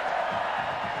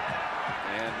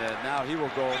 And now he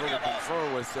will go over to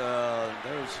confer with,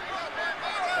 there's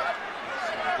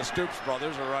the Stoops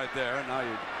brothers are right there. Now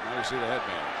you see the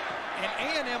headman. An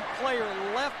A&M player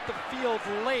left the field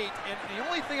late, and the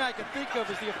only thing I can think of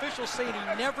is the official saying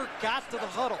he never got to the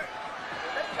huddle.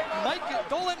 Mike,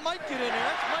 don't let Mike get in there.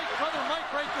 That's Mike, brother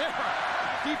Mike right there.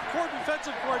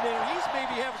 Defensive coordinator. He's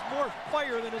maybe has more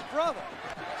fire than his brother.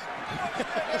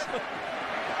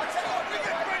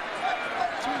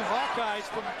 Two Hawkeyes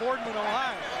from Boardman,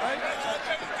 Ohio, right?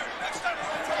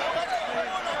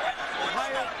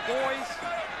 Ohio boys.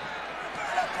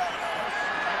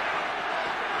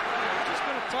 We're just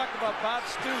going to talk about Bob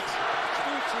Stoops.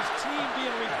 Stoops' team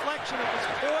being a reflection of his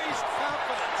poised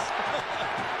confidence.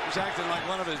 He's acting like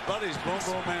one of his buddies, Boom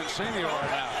Boom Mancini,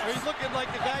 right now. He's looking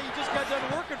like the guy he just got done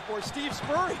working for, Steve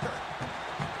Spurrier.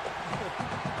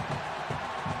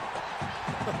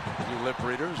 You lip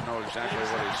readers know exactly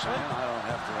what he's saying. I don't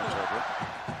have to interpret.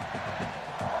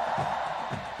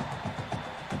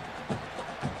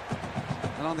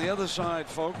 And on the other side,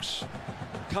 folks,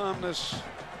 calmness,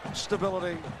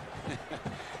 stability.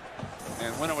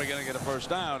 And when are we going to get a first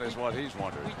down is what he's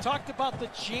wondering. We talked about the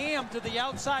jam to the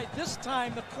outside. This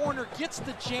time the corner gets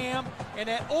the jam, and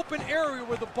that open area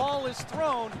where the ball is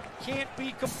thrown can't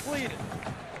be completed.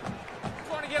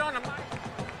 You want to get on the mic?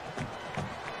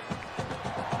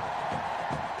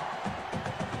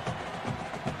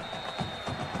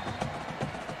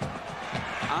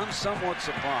 I'm somewhat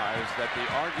surprised that the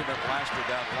argument lasted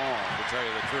that long, to tell you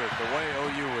the truth. The way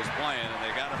OU was playing, and they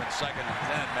got him in 2nd and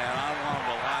 10, man, I want him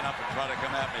to line up and try to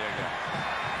come at me again.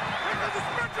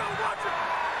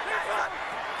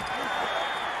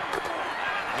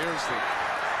 Here's the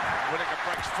Whitaker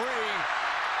breaks free,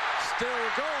 still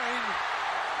going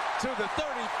to the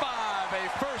 35. A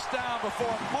first down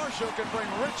before Marshall can bring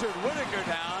Richard Whitaker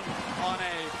down on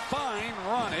a fine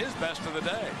run, his best of the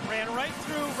day. Ran right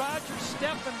through Roger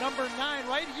Steffen, number 9,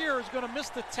 right here is going to miss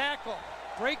the tackle.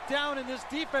 Breakdown in this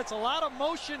defense, a lot of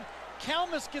motion.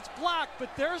 Kalmus gets blocked,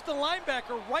 but there's the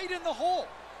linebacker right in the hole.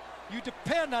 You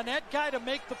depend on that guy to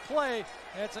make the play.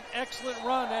 That's an excellent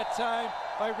run that time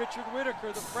by Richard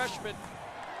Whitaker, the freshman,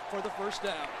 for the first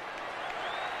down.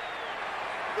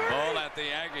 Ball at the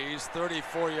Aggies'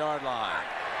 34-yard line.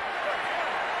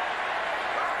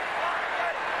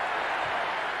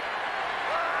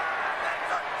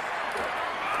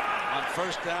 On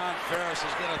first down, Ferris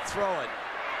is going to throw it.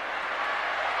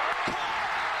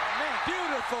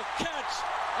 Beautiful catch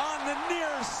on the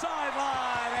near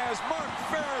sideline as Mark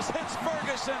Ferris hits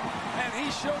Ferguson, and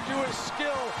he showed you his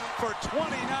skill for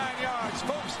 29 yards.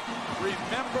 Folks,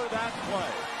 remember that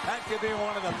play. That could be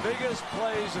one of the biggest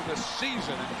plays of the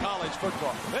season in college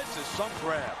football. This is some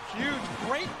grab. Huge,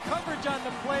 great coverage on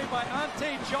the play by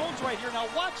Ante Jones right here. Now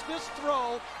watch this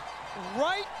throw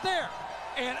right there,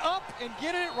 and up and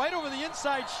getting it right over the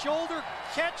inside shoulder,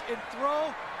 catch and throw,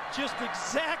 just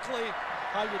exactly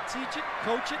how you teach it,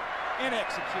 coach it, and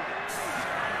execute it.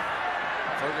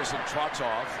 Ferguson trots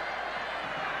off.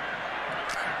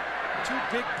 Two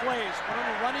big plays, one on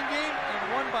the running game and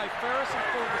one by Ferris and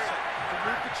Ferguson to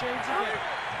move the chains again.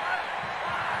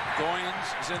 Goins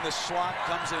is in the slot,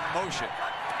 comes in motion.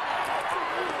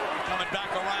 Coming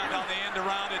back around on the end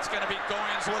around, it's going to be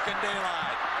Goins looking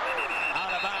daylight.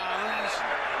 Out of bounds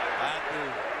at the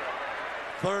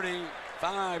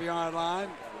 5-yard line.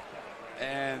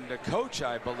 And the coach,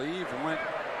 I believe, went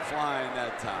flying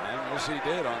that time. Yes, he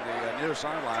did on the near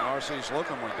sideline. R.C.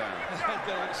 Slocum went down. Got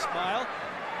a little smile,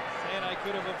 saying I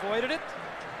could have avoided it.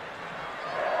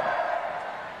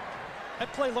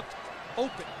 That play looked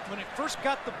open. When it first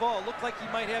got the ball, it looked like he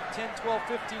might have 10, 12,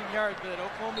 15 yards, but that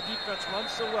Oklahoma defense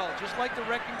runs so well. Just like the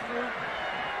wrecking crew,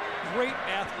 great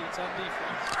athletes on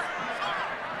defense.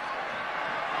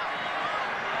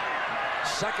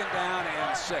 2nd down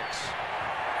and 6.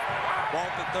 Ball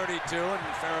at 32,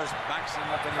 and Ferris backs him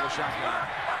up into the shotgun.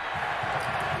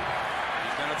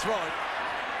 He's going to throw it.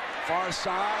 Far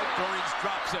side, Goins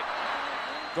drops it.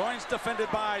 Goins defended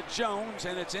by Jones,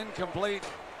 and it's incomplete.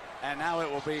 And now it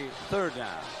will be 3rd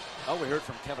down. Oh, we heard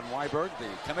from Kevin Weiberg, the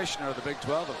commissioner of the Big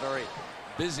 12. A very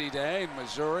busy day.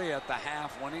 Missouri at the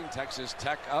half winning. Texas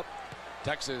Tech up.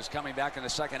 Texas coming back in the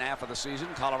second half of the season.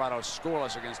 Colorado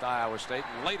scoreless against Iowa State.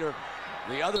 And later,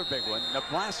 the other big one,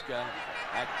 Nebraska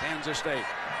at Kansas State.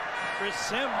 Chris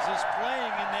Sims is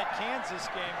playing in that Kansas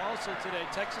game also today.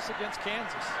 Texas against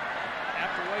Kansas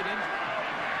after White injury.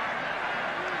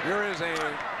 Here is a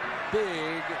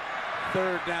big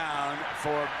 3rd down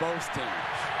for both teams.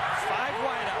 5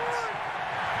 wideouts.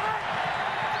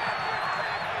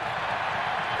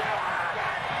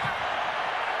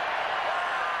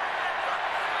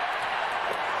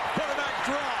 Quarterback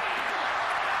draw.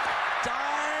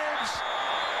 Dives.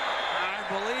 I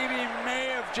believe he may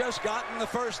have just gotten the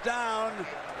 1st down.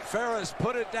 Ferris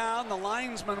put it down. The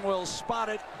linesman will spot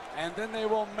it, and then they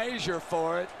will measure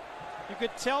for it. You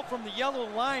could tell from the yellow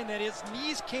line that his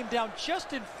knees came down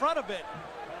just in front of it.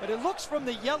 But it looks from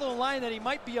the yellow line that he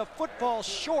might be a football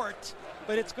short,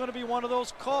 but it's going to be one of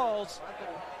those calls.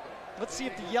 Let's see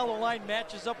if the yellow line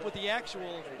matches up with the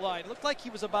actual line. It looked like he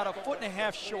was about 1.5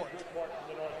 foot short.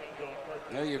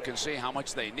 There you can see how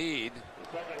much they need.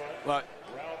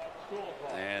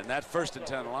 And that 1st and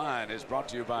 10 line is brought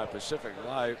to you by Pacific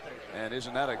Life. And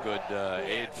isn't that a good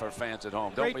aid for fans at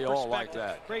home? Don't we all like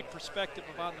that? Great perspective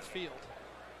of on the field.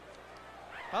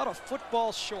 About a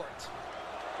football short.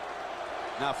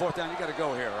 Now 4th down, you got to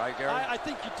go here, right, Gary? I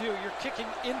think you do. You're kicking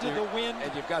into the wind.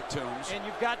 And you've got Toombs. And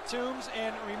you've got Toombs.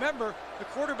 And remember, the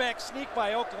quarterback sneak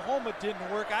by Oklahoma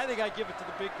didn't work. I think I give it to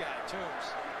the big guy,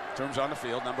 Toombs. Toombs on the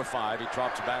field, number 5. He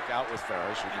drops back out with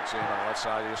Ferris. You can see him on the left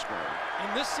side of your screen.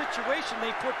 In this situation,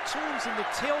 they put Toombs in the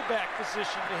tailback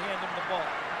position to hand him the ball.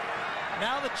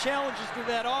 Now the challenge is to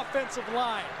that offensive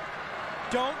line.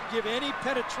 Don't give any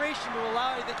penetration to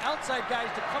allow the outside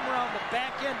guys to come around the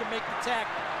back end to make the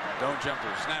tackle. Don't jump to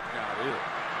the snap count either.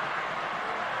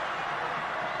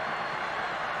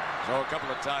 So a couple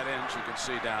of tight ends you can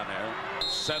see down there.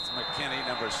 Seth McKinney,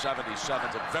 number 77,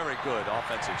 is a very good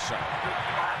offensive center.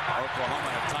 Oklahoma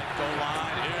in a tight goal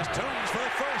line. Here's Toombs for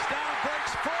the 1st down.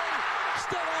 Breaks free.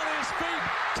 Still on his feet.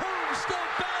 Toombs still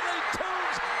battling.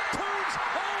 Toombs.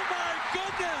 Oh my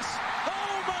goodness.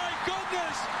 Oh my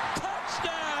goodness.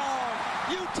 Touchdown.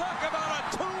 You talk about a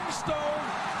tombstone.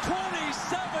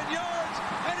 27 yards,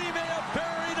 and he may have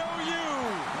buried OU.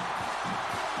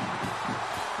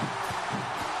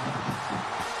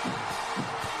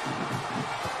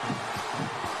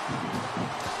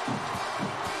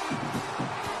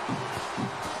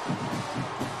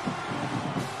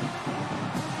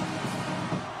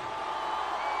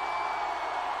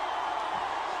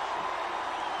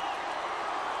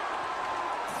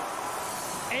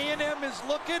 A&M is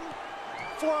looking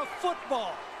for a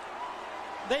football.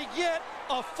 They get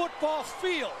a football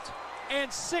field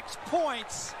and 6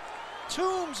 points.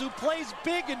 Toombs, who plays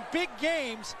big in big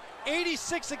games,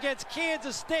 86 against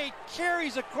Kansas State,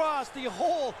 carries across the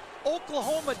whole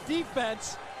Oklahoma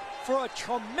defense for a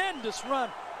tremendous run.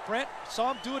 Brent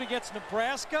saw him do it against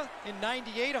Nebraska in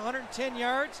 98, 110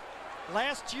 yards.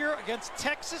 Last year against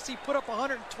Texas, he put up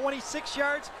 126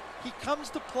 yards. He comes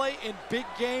to play in big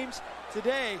games.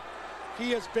 Today,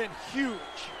 he has been huge.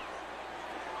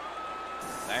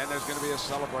 And there's going to be a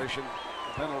celebration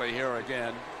penalty here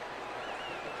again.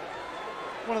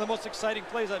 One of the most exciting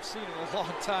plays I've seen in a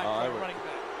long time from running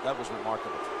back. That was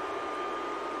remarkable.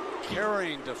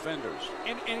 Carrying defenders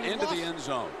into the end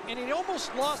zone. And he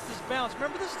almost lost his balance.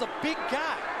 Remember, this is a big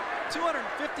guy,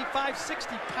 255,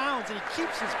 60 pounds, and he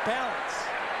keeps his balance.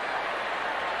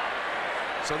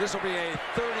 So this will be a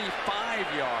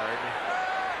 35-yard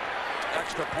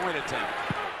extra point attempt.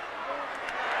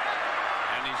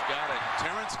 And he's got it.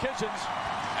 Terrence Kitchens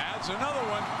adds another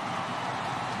one.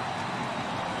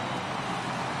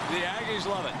 The Aggies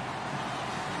love it.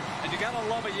 And you gotta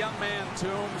love a young man,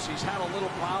 Toombs. He's had a little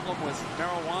problem with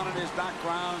marijuana in his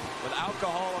background, with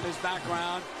alcohol in his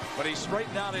background, but he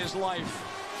straightened out his life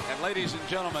And ladies and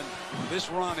gentlemen, this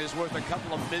run is worth a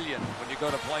couple of million when you go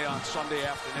to play on Sunday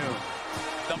afternoon.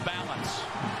 The balance,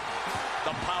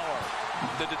 the power,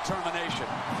 the determination,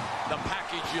 the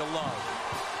package you love.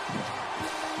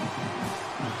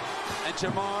 And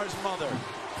Jamar's mother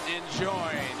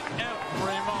enjoying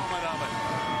every moment of it.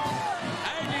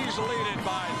 Aggies lead it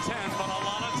by 10, but a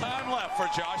lot of time left for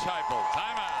Josh Heupel.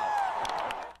 Timeout.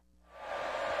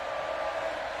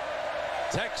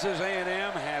 Texas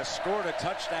A&M has scored a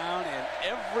touchdown in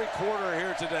every quarter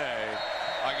here today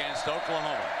against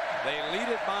Oklahoma. They lead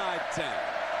it by 10.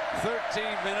 13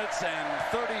 minutes and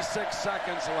 36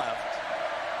 seconds left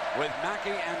with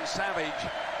Mackey and Savage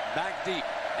back deep.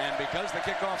 And because the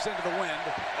kickoff's into the wind,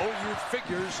 OU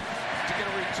figures to get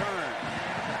a return.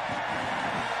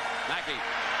 Mackey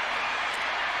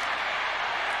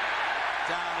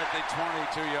down at the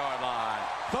 22-yard line.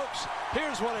 Folks,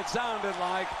 here's what it sounded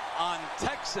like on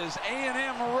Texas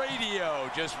A&M radio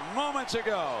just moments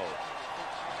ago.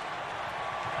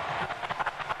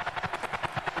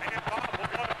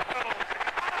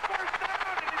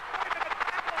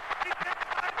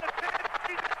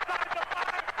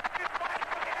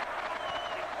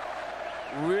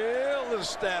 Real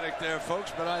static there,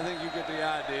 folks, but I think you get the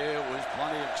idea. It was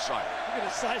plenty exciting. Look at the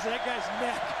size of that guy's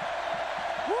neck.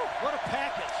 Woo, what a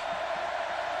package.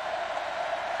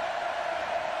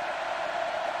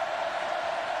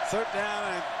 Third down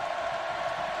and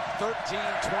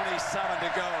 13:27 to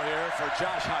go here for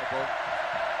Josh Heupel.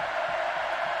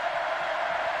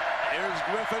 Here's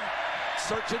Griffin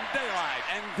searching daylight,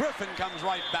 and Griffin comes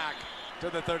right back to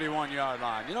the 31-yard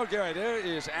line. You know, Gary, there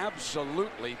is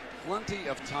absolutely plenty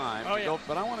of time to go.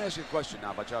 But I want to ask you a question now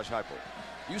about Josh Heupel.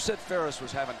 You said Ferris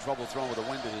was having trouble throwing with the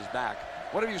wind at his back.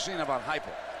 What have you seen about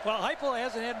Heupel? Well, Heupel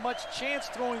hasn't had much chance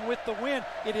throwing with the wind.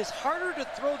 It is harder to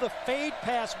throw the fade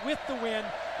pass with the wind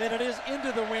than it is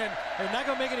into the wind. It's not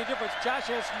going to make any difference. Josh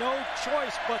has no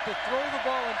choice but to throw the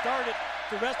ball and dart it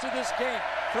the rest of this game.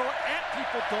 Throw it at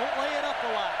people. Don't lay it up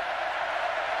a lot.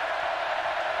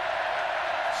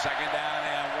 Second down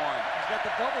and 1. He's got the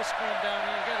double screen down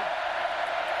here. You got to...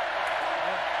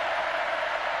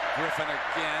 Griffin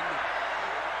again.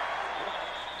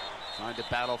 Trying to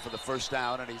battle for the first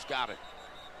down, and he's got it.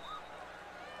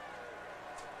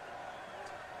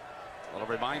 Well, a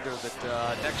reminder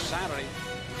that next Saturday,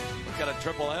 we've got a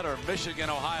triple-header, Michigan,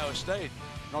 Ohio State.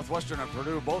 Northwestern and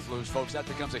Purdue both lose, folks. That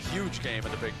becomes a huge game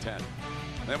in the Big Ten.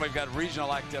 Then we've got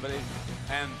regional activity,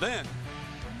 and then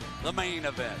the main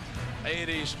event, 8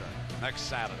 Eastern, next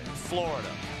Saturday.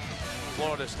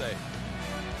 Florida State.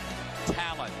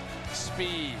 Talent,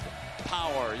 speed,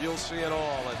 power, you'll see it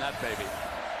all in that baby.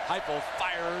 Heupel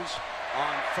fires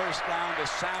on first down to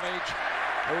Savage,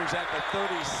 who's at the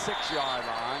 36-yard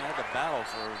line. Had to battle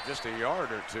for just a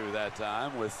yard or two that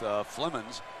time with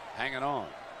Flemons hanging on.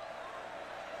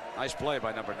 Nice play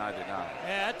by number 99.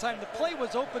 Yeah, that time the play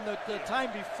was open the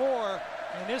time before,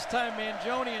 and this time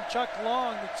Mangione and Chuck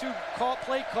Long, the two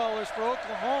play callers for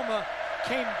Oklahoma,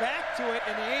 came back to it,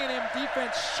 and the A&M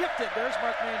defense shifted. There's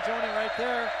Mark Mangione right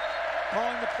there,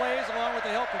 calling the plays along with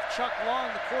the help of Chuck Long,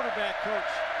 the quarterback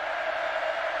coach.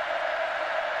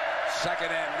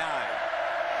 Second and 9.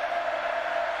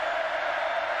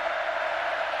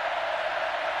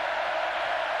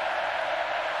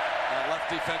 Left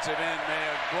defensive end may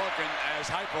have broken as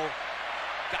Heupel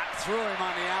got through him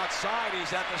on the outside.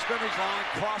 He's at the scrimmage line,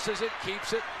 crosses it,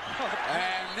 keeps it,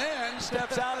 and then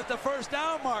steps out at the first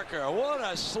down marker. What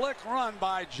a slick run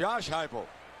by Josh Heupel.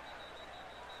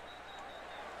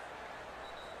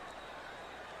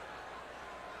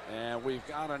 And we've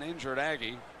got an injured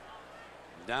Aggie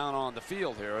down on the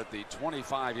field here at the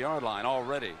 25-yard line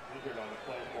already.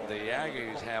 The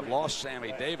Aggies have lost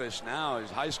Sammy Davis, now his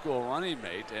high school running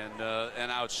mate, and an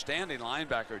outstanding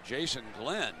linebacker, Jason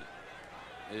Glenn,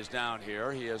 is down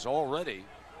here. He has already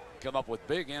come up with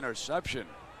big interception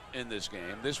in this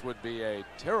game. This would be a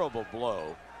terrible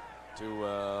blow to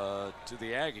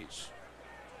the Aggies.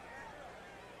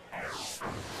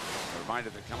 A reminder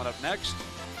that coming up next,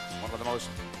 one of the most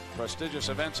prestigious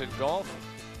events in golf,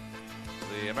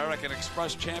 the American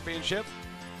Express Championship,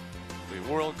 the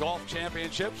World Golf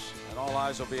Championships, and all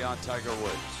eyes will be on Tiger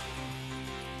Woods.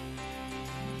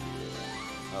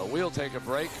 We'll take a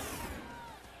break.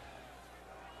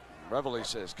 Reveille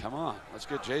says, come on, let's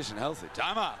get Jason healthy.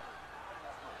 Timeout.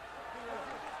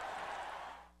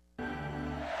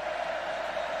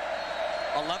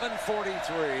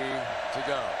 .11:43 to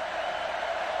go.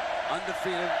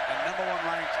 Undefeated and number 1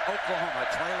 ranked Oklahoma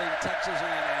trailing Texas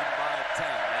A&M by 10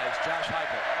 as Josh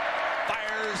Heupel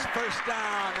fires first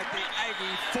down at the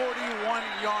Aggie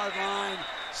 41-yard line.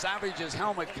 Savage's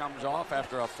helmet comes off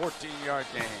after a 14-yard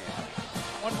gain.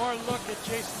 One more look at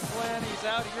Jason Glenn. He's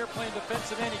out here playing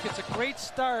defensive end. He gets a great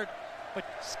start, but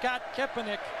Scott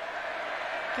Kaepernick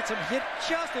gets him hit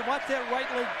just, and watch that right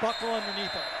leg buckle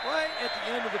underneath him. Right at the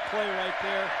end of the play right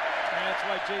there. And that's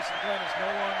why Jason Glenn is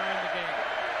no longer in the game.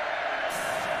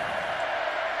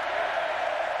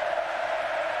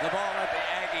 The ball at the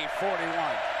Aggie 41.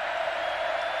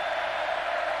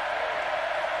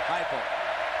 Heupel.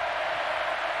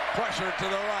 Pressure to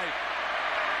the right.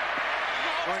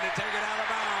 Going to take it out of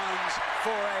bounds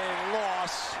for a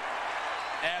loss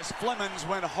as Flemings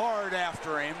went hard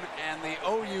after him, and the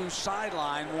OU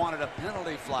sideline wanted a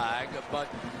penalty flag, but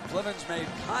Flemings made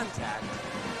contact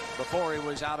before he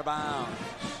was out of bounds.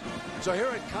 So here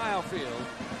at Kyle Field,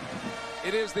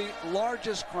 it is the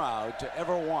largest crowd to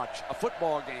ever watch a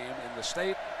football game in the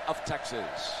state of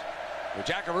Texas. With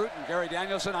Jack Root and Gary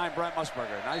Danielson, I'm Brent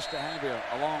Musburger. Nice to have you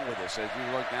along with us as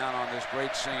you look down on this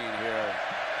great scene here.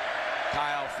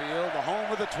 Kyle Field, the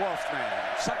home of the 12th man.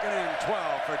 2nd and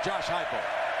 12 for Josh Heupel,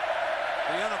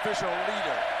 the unofficial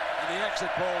leader in the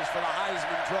exit polls for the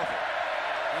Heisman Trophy.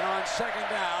 And on 2nd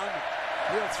down,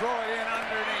 he'll throw it in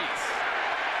underneath.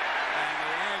 And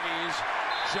the Aggies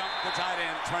jump the tight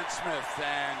end, Trent Smith.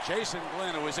 And Jason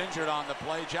Glenn, who was injured on the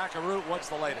play. Jack Root, what's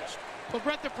the latest? Well,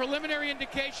 Brett, the preliminary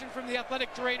indication from the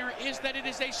athletic trainer is that it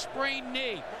is a sprained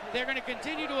knee. They're going to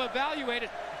continue to evaluate it.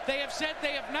 They have said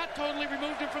they have not totally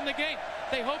removed him from the game.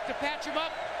 They hope to patch him up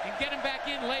and get him back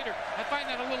in later. I find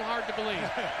that a little hard to believe.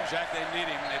 Jack, they need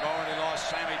him. They've already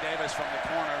lost Sammy Davis from the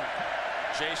corner.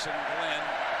 Jason Glenn.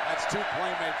 That's 2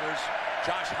 playmakers.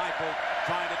 Josh Heupel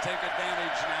trying to take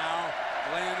advantage now.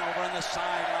 Glenn over on the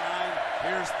sideline.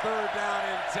 Here's 3rd down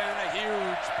and 10. A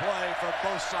huge play for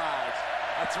both sides.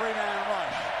 A 3-man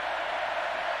rush.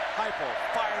 Heupel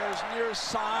fires near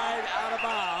side, out of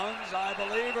bounds, I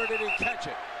believe, or did he catch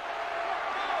it?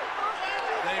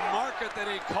 They mark it that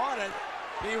he caught it.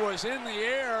 He was in the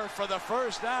air for the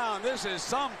 1st down. This is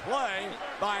some play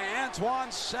by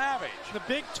Antoine Savage. The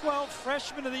Big 12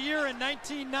 Freshman of the Year in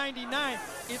 1999.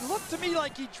 It looked to me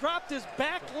like he dropped his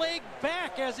back leg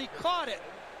back as he caught it.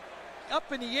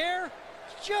 Up in the air,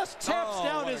 just taps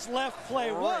down his left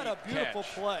play. What a beautiful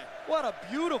play. What a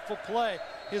beautiful play.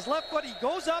 His left foot, he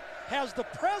goes up, has the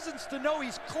presence to know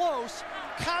he's close,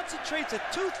 concentrates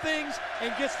at 2 things,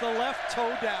 and gets the left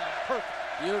toe down. Perfect.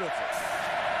 Beautiful.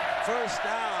 1st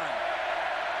down.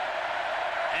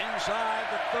 Inside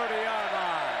the 30-yard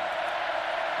line.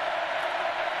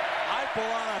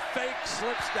 Heupel on a fake,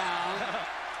 slips down.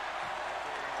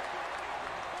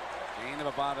 Gain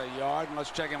of about a yard. And let's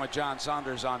check in with John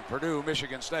Saunders on Purdue,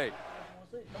 Michigan State.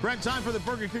 Brent, time for the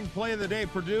Burger King play of the day.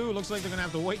 Purdue looks like they're going to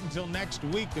have to wait until next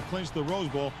week to clinch the Rose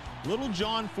Bowl. Little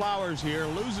John Flowers here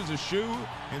loses a shoe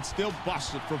and still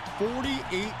busts it for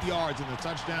 48 yards in the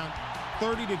touchdown.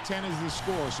 30-10 is the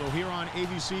score. So here on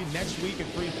ABC next week at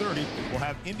 3:30, we'll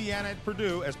have Indiana at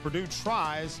Purdue as Purdue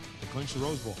tries to clinch the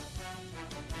Rose Bowl.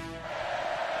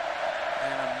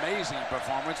 An amazing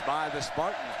performance by the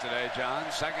Spartans today, John.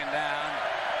 2nd down.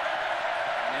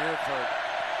 Near for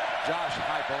Josh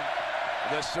Heupel.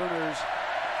 The Sooners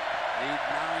need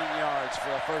 9 yards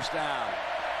for a 1st down.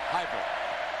 Heupel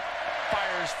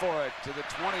fires for it to the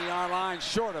 20-yard line,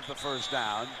 short of the 1st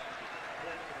down.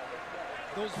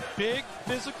 Those big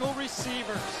physical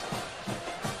receivers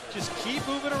just keep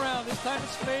moving around. This time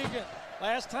it's Fagan.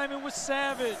 Last time it was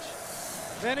Savage.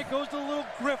 Then it goes to little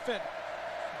Griffin.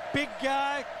 Big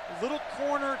guy, little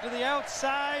corner to the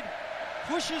outside,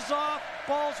 pushes off,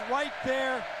 ball's right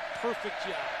there. Perfect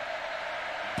job.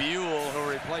 Buell, who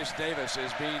replaced Davis,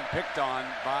 is being picked on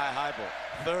by Heupel.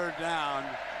 3rd down.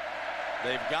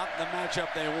 They've got the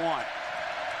matchup they want.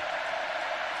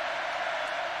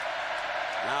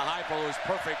 Now Heupel is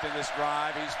perfect in this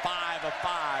drive. He's 5 of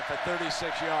 5 for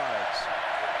 36 yards.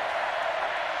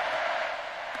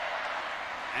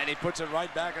 And he puts it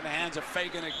right back in the hands of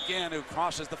Fagan again, who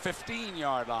crosses the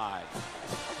 15-yard line.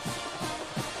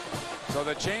 So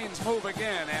the chains move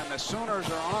again, and the Sooners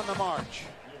are on the march.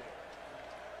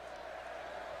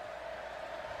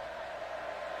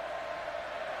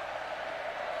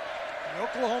 The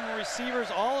Oklahoma receivers,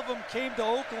 all of them came to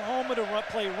Oklahoma to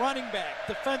play running back,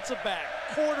 defensive back,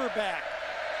 quarterback,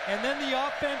 and then the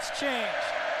offense changed.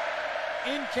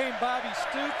 In came Bobby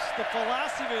Stoops, the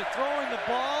philosophy of throwing the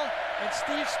ball, and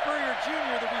Steve Spurrier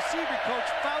Jr., the receiver coach,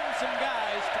 found some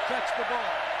guys to catch the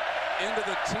ball. Into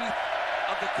the teeth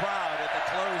of the crowd at the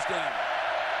closed end.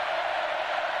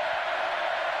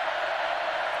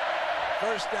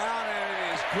 1st down, and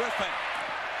it is Griffin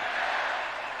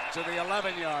to the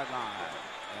 11-yard line.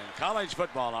 And college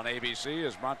football on ABC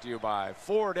is brought to you by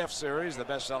Ford F-Series. The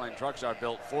best-selling trucks are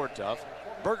built Ford tough.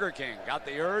 Burger King got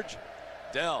the urge.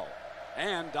 Dell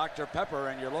and Dr. Pepper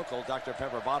and your local Dr.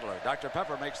 Pepper bottler. Dr.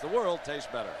 Pepper makes the world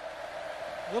taste better.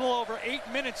 A little over 8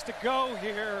 minutes to go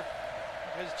here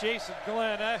as Jason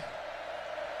Glenn.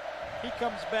 He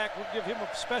comes back. We'll give him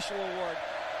a special award.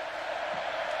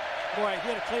 Boy, he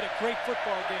had played a great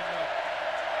football game though.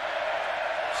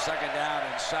 2nd down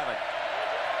and 7.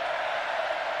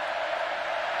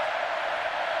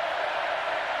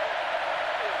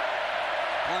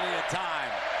 Plenty of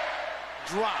time.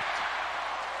 Dropped.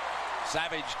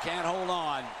 Savage can't hold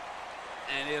on,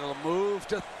 and it'll move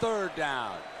to 3rd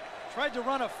down. Tried to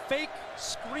run a fake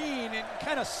screen and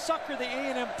kind of sucker the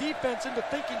A&M defense into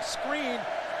thinking screen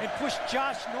and pushed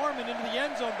Josh Norman into the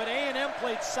end zone, but A&M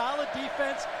played solid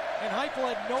defense, and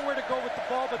Heupel had nowhere to go with the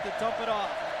ball but to dump it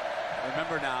off.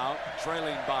 Remember now,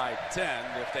 trailing by 10,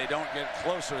 if they don't get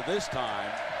closer this time,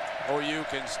 OU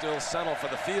can still settle for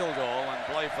the field goal and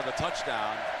play for the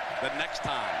touchdown the next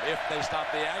time if they stop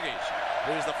the Aggies.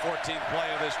 Here's the 14th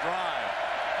play of this drive.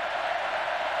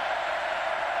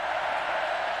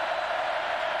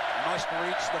 Must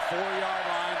reach the 4-yard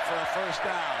line for a 1st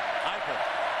down. Heupel.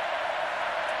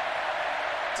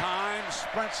 Time,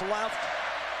 sprints left.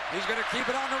 He's going to keep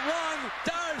it on the run.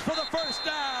 Dives for the 1st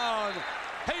down.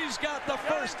 He's got the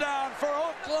 1st down for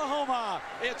Oklahoma.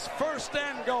 It's 1st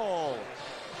and goal.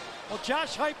 Well,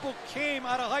 Josh Heupel came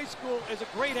out of high school as a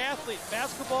great athlete,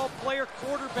 basketball player,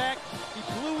 quarterback. He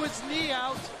blew his knee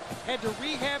out, had to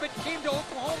rehab it, came to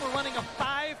Oklahoma running a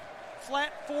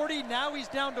 5-flat 40. Now he's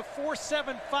down to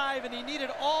 4.75, and he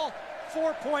needed all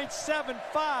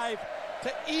 4.75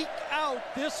 to eke out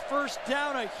this 1st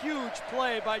down. A huge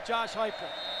play by Josh Heupel.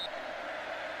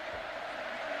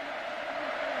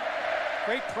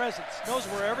 Great presence, knows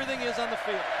where everything is on the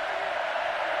field.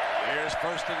 Here's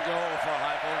 1st and goal for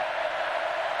Heupel.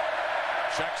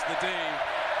 Checks the D.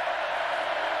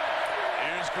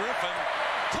 Here's Griffin.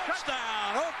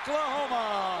 Touchdown,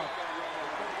 Oklahoma.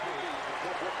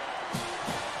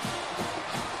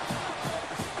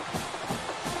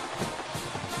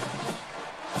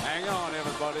 Hang on,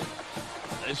 everybody.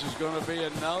 This is going to be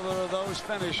another of those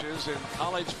finishes in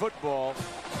college football.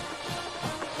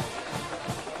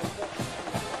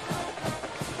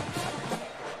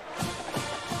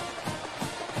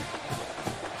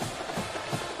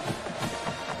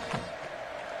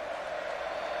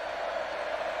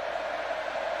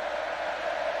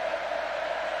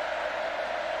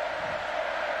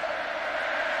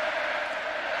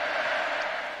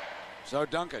 So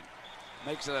Duncan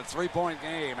makes it a 3-point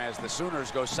game as the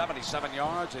Sooners go 77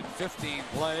 yards in 15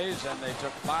 plays, and they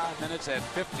took 5 minutes and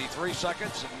 53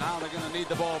 seconds, and now they're going to need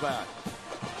the ball back.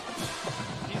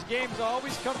 These games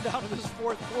always come down to this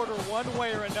 4th quarter one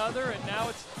way or another, and now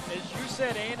it's, as you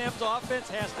said, A&M's offense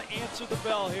has to answer the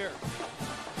bell here.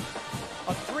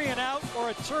 A 3-and-out or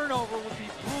a turnover would be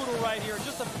brutal right here.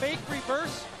 Just a fake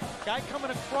reverse. Guy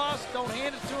coming across, don't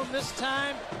hand it to him this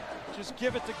time. Just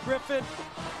give it to Griffin.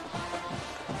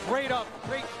 Great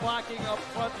blocking up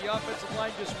front. The offensive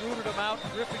line just rooted him out.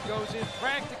 Griffin goes in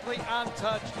practically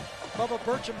untouched. Bubba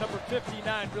Burcham, number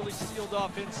 59, really sealed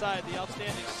off inside, the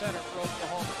outstanding center for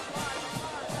Oklahoma.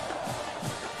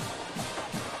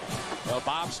 Well,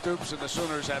 Bob Stoops and the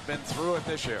Sooners have been through it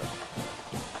this year.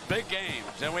 Big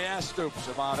games, and we asked Stoops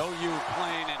about OU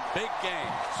playing in big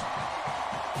games.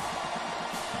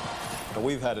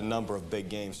 We've had a number of big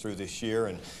games through this year,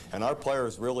 and our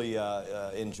players really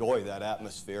enjoy that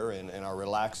atmosphere and are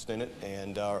relaxed in it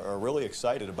and are really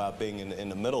excited about being in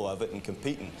the middle of it and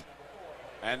competing.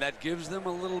 And that gives them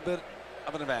a little bit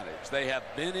of an advantage. They have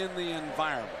been in the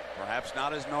environment, perhaps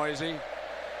not as noisy.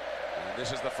 And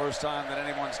this is the first time that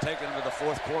anyone's taken them to the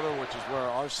 4th quarter, which is where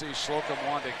R.C. Slocum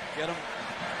wanted to get them.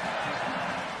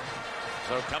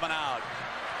 So coming out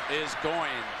is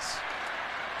Goins.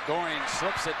 Goins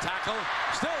slips at tackle,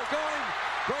 still going,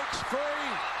 breaks free.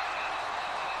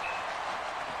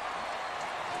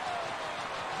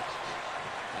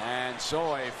 And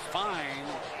so a fine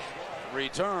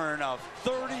return of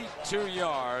 32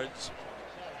 yards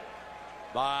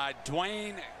by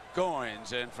Dwayne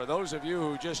Goins. And for those of you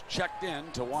who just checked in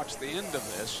to watch the end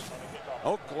of this,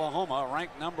 Oklahoma,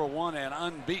 ranked number 1 and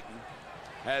unbeaten,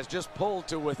 has just pulled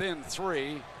to within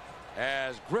 3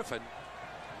 as Griffin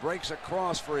breaks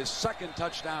across for his 2nd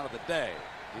touchdown of the day.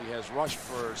 He has rushed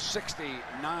for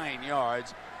 69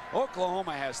 yards.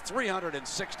 Oklahoma has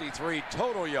 363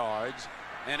 total yards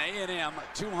and A&M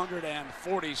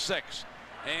 246.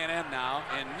 A&M now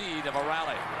in need of a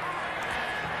rally.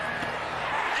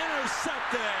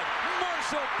 Intercepted.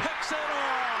 Marshall picks it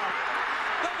off.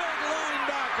 The big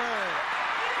linebacker.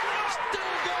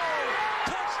 Still go.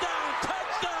 Touchdown,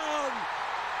 touchdown.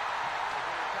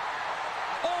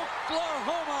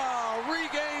 Oklahoma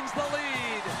regains the lead.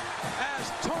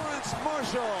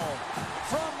 Marshall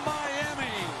from Miami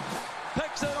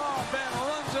picks it off and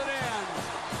runs it in.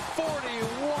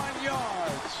 41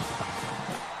 yards.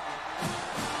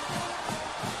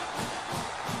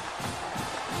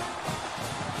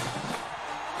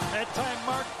 That time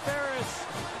Mark Ferris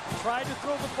tried to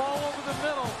throw the ball over the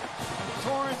middle.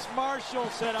 Torrance Marshall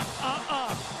said,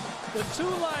 The two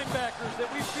linebackers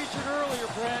that we featured earlier,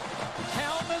 Brent,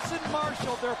 Kalmus and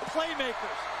Marshall, they're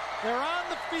playmakers. They're on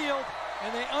the field,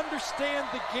 and they understand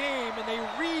the game, and they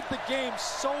read the game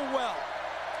so well.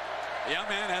 The young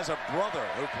man has a brother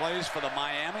who plays for the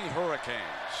Miami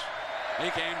Hurricanes.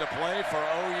 He came to play for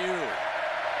OU.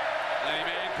 And he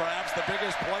made perhaps the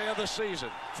biggest play of the season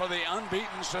for the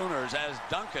unbeaten Sooners as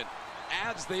Duncan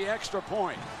adds the extra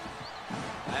point.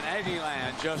 And Aggie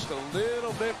land just a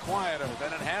little bit quieter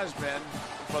than it has been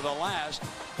for the last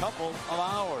couple of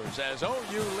hours as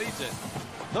OU leads it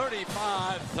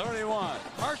 35-31.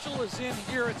 Marshall is in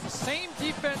here. It's the same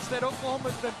defense that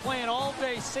Oklahoma's been playing all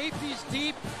day. Safety's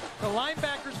deep. The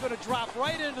linebacker's going to drop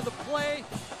right into the play.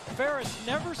 Ferris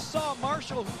never saw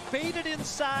Marshall, who baited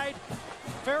inside.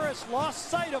 Ferris lost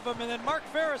sight of him, and then Mark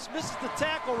Ferris misses the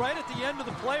tackle right at the end of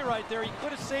the play right there. He could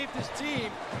have saved his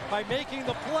team by making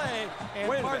the play, and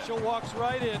Marshall walks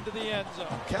right into the end zone.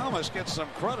 Kalmus gets some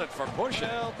credit for pushing.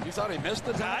 Well, you thought he missed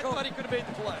the tackle? I thought he could have made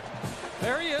the play.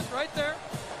 There he is, right there.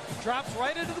 Drops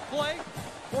right into the play.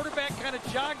 Quarterback kind of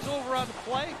jogs over on the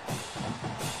play.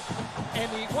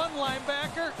 And the one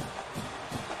linebacker,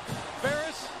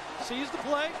 Ferris, sees the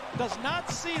play, does not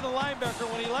see the linebacker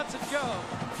when he lets it go.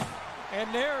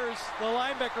 And there's the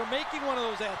linebacker making one of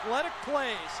those athletic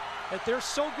plays that they're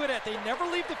so good at. They never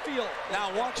leave the field.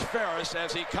 Now watch Ferris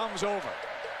as he comes over,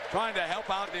 trying to help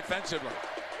out defensively.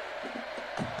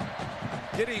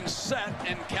 Getting set,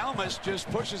 and Kalmus just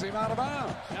pushes him out of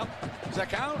bounds. Yep. Does that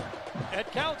count?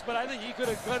 It counts, but I think he could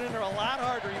have got in there a lot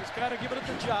harder. He was kind of giving it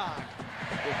the jog.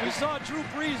 We saw Drew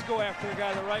Brees go after a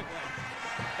guy the right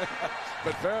way.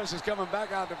 But Ferris is coming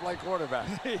back out to play quarterback.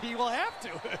 He will have to.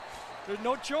 There's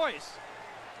no choice.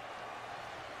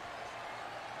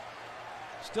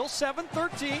 Still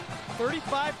 7-13,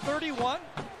 35-31.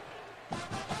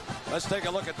 Let's take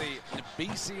a look at the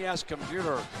BCS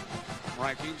computer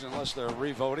rankings, unless they're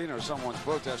revoting or someone's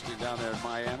protesting down there in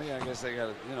Miami. I guess they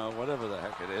got, you know, whatever the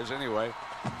heck it is. Anyway,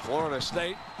 Florida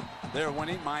State, they're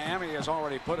winning. Miami has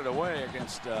already put it away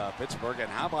against Pittsburgh. And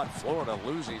how about Florida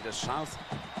losing to South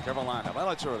Carolina?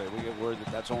 Well, it's early. We get word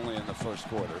that that's only in the first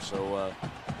quarter. So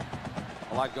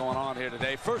a lot going on here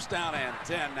today. First down and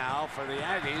 10 now for the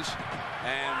Aggies.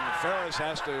 And Ferris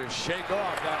has to shake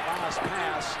off that last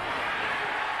pass.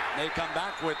 They come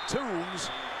back with Toombs,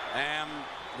 and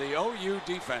the OU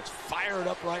defense fired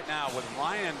up right now with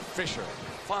Ryan Fisher,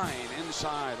 fine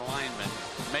inside lineman,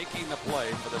 making the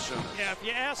play for the Sooners. Yeah, if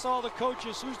you ask all the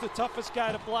coaches who's the toughest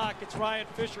guy to block, it's Ryan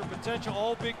Fisher, potential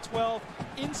all Big 12,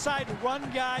 inside run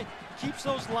guy, keeps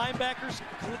those linebackers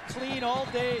clean all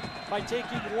day by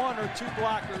taking one or two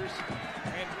blockers.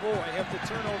 And boy, have the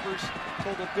turnovers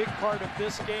told a big part of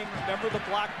this game. Remember the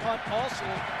block punt, also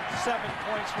 7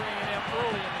 points for A&M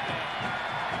early in the game.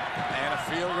 And a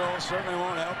field goal certainly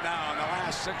won't help now in the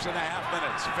last 6.5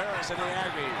 minutes. Ferris and the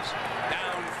Aggies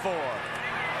down 4.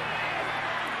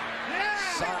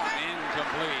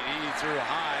 Incomplete. He threw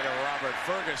high to Robert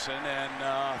Ferguson,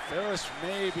 and Ferris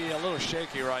may be a little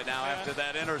shaky right now after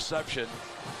that interception.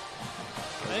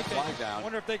 I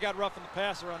wonder if they got rough in the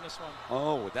passer on this one.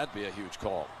 Oh, would that be a huge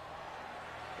call?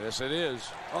 Yes, it is.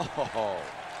 Oh.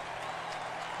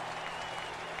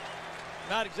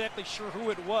 Not exactly sure who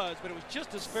it was, but it was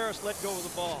just as Ferris let go of the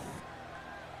ball.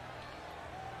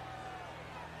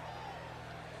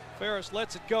 Ferris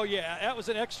lets it go. Yeah, that was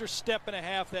an extra step and a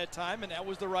half that time, and that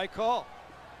was the right call.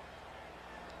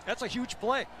 That's a huge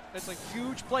play. That's a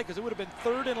huge play because it would have been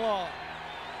 3rd and long.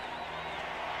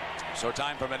 So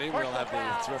time permitting, we'll have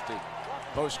the Thrifty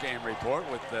post-game report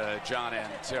with John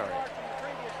and Terry.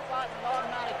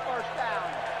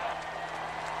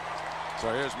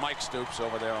 So here's Mike Stoops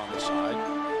over there on the side.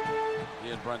 He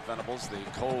and Brent Venables, the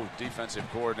co-defensive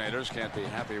coordinators, can't be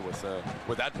happy with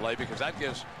that play because that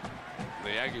gives the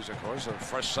Aggies, of course, a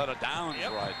fresh set of downs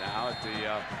right now at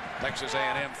the Texas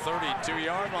A&M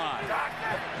 32-yard line.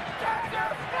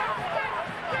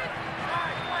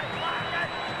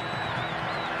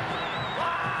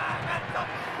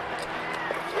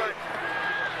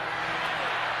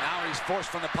 Now he's forced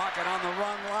from the pocket on the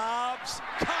run, lobs,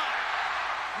 caught,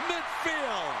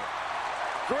 midfield,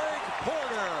 Greg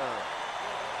Porter.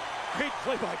 Great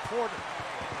play by Porter.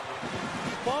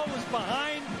 The ball was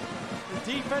behind.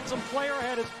 The defensive player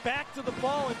had his back to the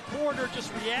ball, and Porter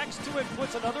just reacts to it,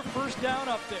 puts another first down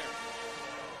up there.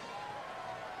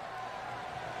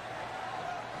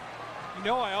 You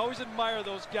know, I always admire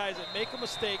those guys that make a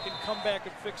mistake and come back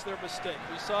and fix their mistake.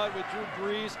 We saw it with Drew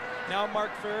Brees. Now Mark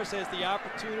Ferris has the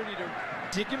opportunity to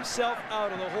dig himself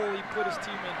out of the hole he put his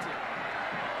team into.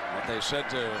 What they said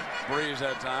to Brees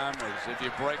that time was, if you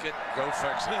break it, go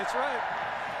fix it. That's right.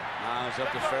 Now it's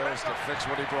up to Ferris to fix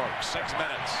what he broke. 6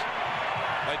 minutes.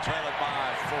 They trail it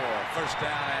by 4. First down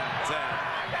and 10.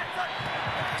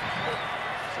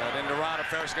 Set into Rada.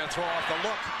 Ferris going to throw off the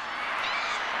look.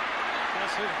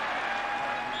 That's it.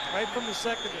 Right from the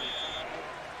secondary.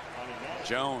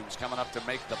 Jones coming up to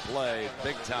make the play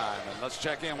big time. And let's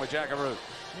check in with Jackaroo.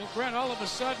 Well, Brent, all of a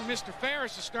sudden, Mr.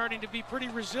 Ferris is starting to be pretty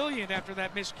resilient after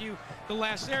that miscue the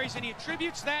last series, and he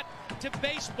attributes that to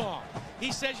baseball.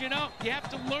 He says, you know, you have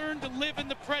to learn to live in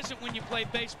the present when you play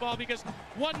baseball, because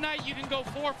one night you can go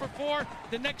 4 for 4,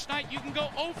 the next night you can go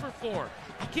 0 for 4.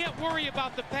 You can't worry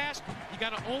about the past. You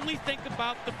got to only think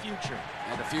about the future.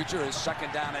 And the future is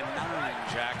 2nd down and 9,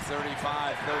 Jack,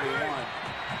 35-31.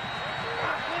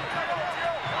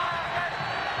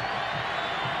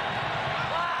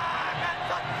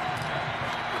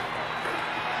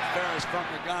 Ferris from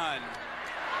the gun.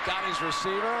 Got his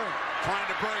receiver. Trying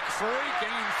to break free. Gain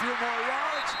a few more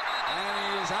yards. And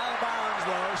he is out of bounds,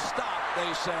 though. Stopped,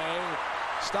 they say.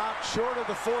 Stopped short of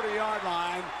the 40-yard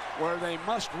line, where they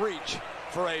must reach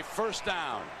for a first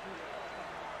down.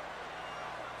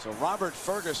 So Robert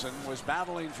Ferguson was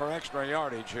battling for extra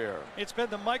yardage here. It's been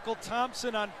the Michael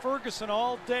Thompson on Ferguson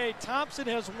all day. Thompson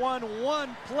has won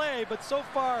one play, but so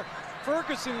far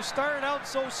Ferguson, who started out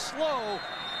so slow,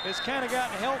 has kind of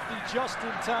gotten healthy just in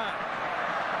time.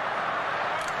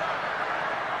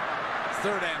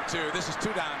 3rd and 2. This is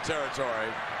 2-down territory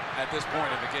at this point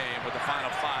in the game with the final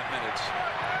 5 minutes.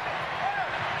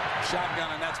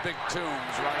 Shotgun, and that's Big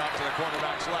Toombs right off to the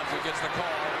quarterback's left, who gets the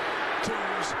call.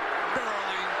 Toombs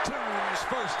barreling. Toombs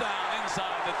first down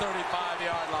inside the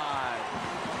 35-yard line.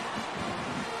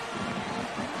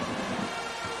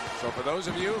 So for those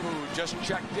of you who just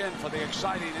checked in for the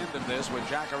exciting end of this with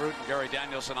Jack Arute and Gary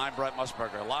Danielson, I'm Brett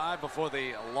Musburger, live before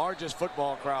the largest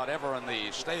football crowd ever in the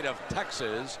state of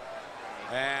Texas.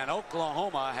 And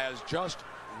Oklahoma has just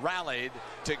rallied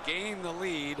to gain the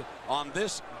lead on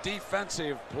this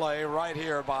defensive play right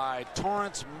here by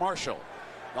Torrance Marshall.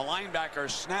 The linebacker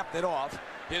snapped it off.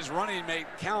 His running mate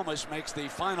Kalmus makes the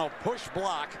final push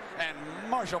block, and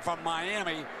Marshall from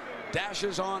Miami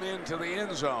dashes on into the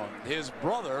end zone. His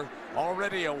brother,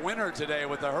 already a winner today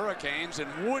with the Hurricanes, and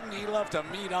wouldn't he love to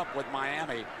meet up with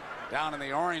Miami down in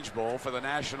the Orange Bowl for the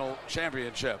national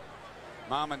championship.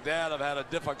 Mom and Dad have had a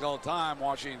difficult time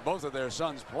watching both of their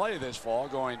sons play this fall,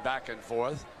 going back and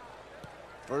forth.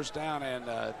 First down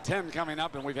and 10 coming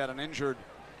up, and we've had an injured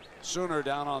Sooner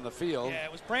down on the field. Yeah,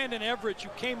 it was Brandon Everett who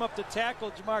came up to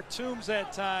tackle Jamar Toombs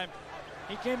that time.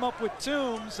 He came up with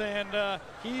Toombs, and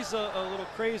he's a little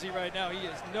crazy right now. He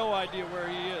has no idea where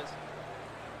he is.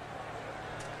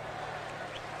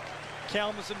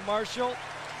 Kalmus and Marshall,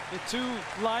 the two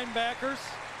linebackers,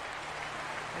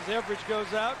 as Everett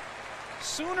goes out.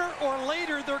 Sooner or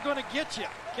later, they're going to get you.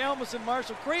 Kalmus and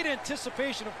Marshall, great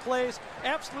anticipation of plays,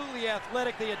 absolutely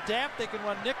athletic. They adapt, they can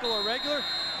run nickel or regular,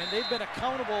 and they've been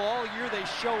accountable all year. They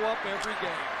show up every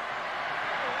game.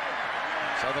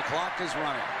 So the clock is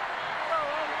running.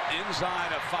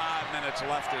 Inside of 5 minutes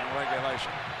left in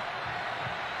regulation.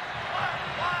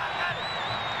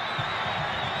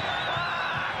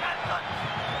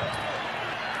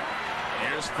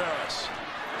 Here's Ferris.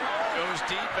 Goes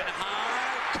deep and high.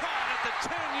 Caught at the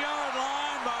 10-yard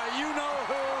line by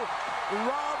you-know-who,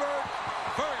 Robert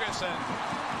Ferguson.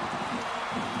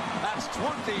 That's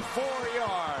 24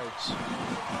 yards.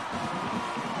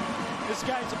 This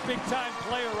guy's a big-time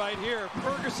player right here.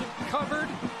 Ferguson covered.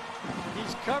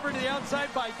 He's covered to the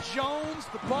outside by Jones.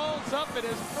 The ball's up, and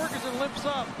as Ferguson limps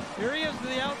up, here he is to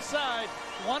the outside.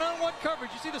 One-on-one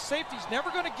coverage. You see the safety's never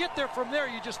going to get there from there.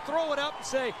 You just throw it up and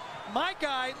say, my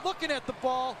guy looking at the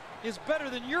ball is better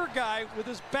than your guy with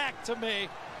his back to me.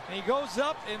 And he goes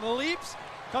up and leaps,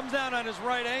 comes down on his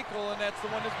right ankle, and that's the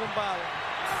one that's been bothering.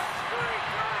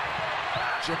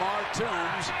 Jamar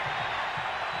Toombs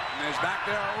is back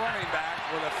there, a running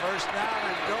back with a first down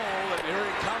and goal, and here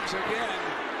he comes again,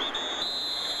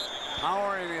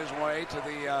 powering his way to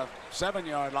the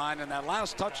 7-yard line. And that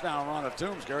last touchdown run of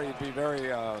Toombs, Gary, you'd be very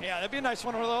yeah, that'd be a nice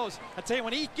one of those. I tell you,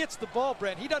 when he gets the ball,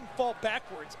 Brent, he doesn't fall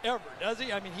backwards ever, does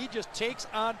he? I mean, he just takes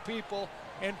on people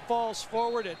and falls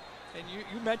forward. And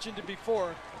you mentioned it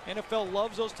before, NFL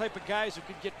loves those type of guys who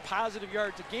can get positive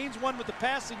yards. The gain's won with the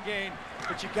passing game,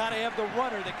 but you got to have the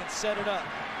runner that can set it up.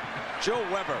 Joe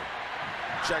Weber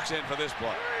checks in for this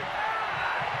play.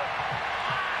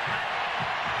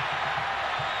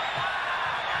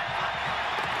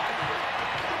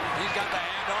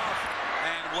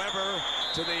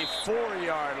 to the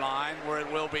 4-yard line, where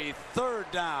it will be 3rd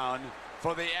down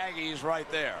for the Aggies right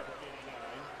there.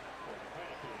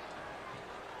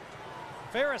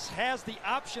 Ferris has the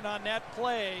option on that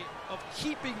play of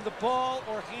keeping the ball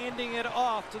or handing it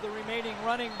off to the remaining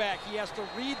running back. He has to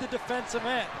read the defensive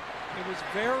end. It was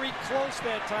very close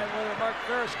that time whether Mark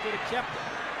Ferris could have kept it.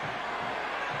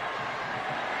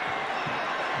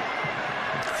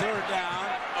 3rd down,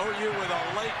 OU with a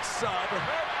late sub.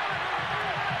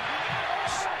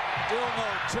 Still no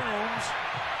Toombs.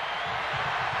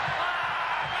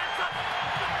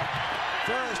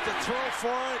 Ferris to throw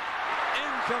for it.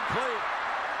 Incomplete.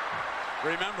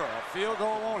 Remember, a field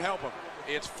goal won't help him.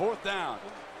 It's 4th down.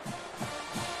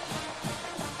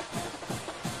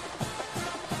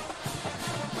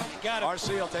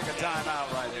 RC will take a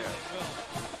timeout right here.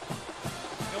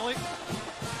 Billy.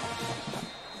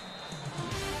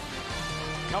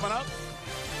 Coming up,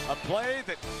 a play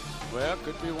that, well,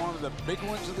 could be one of the big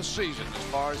ones of the season as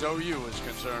far as OU is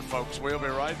concerned, folks. We'll be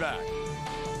right back.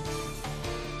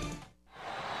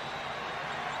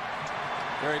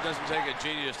 Gary, it doesn't take a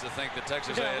genius to think that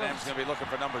Texas A&M is going to be looking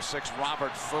for number 6,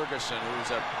 Robert Ferguson, who's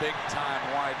a big-time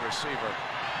wide receiver.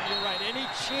 You're right. Any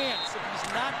chance, if he's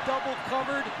not double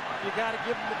covered, you got to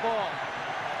give him the ball.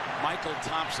 Michael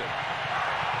Thompson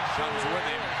comes with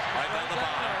him right down the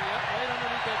bottom. Yep, right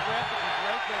underneath that graphic. He's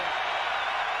right there.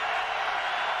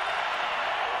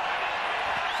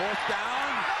 4th down,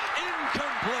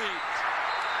 incomplete.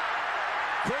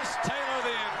 Chris Taylor,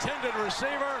 the intended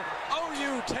receiver.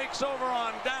 OU takes over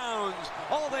on downs.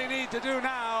 All they need to do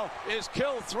now is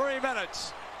kill 3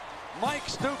 minutes. Mike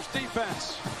Stoops'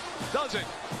 defense does it.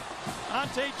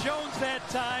 Ante Jones that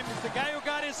time is the guy who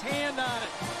got his hand on it.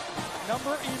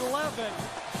 Number 11.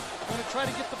 Going to try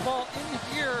to get the ball in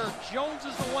here. Jones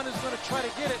is the one who's going to try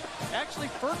to get it. Actually,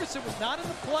 Ferguson was not in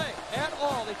the play at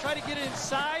all. They try to get it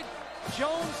inside.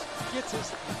 Jones gets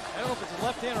his, I don't know if it's his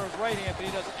left hand or his right hand, but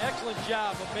he does an excellent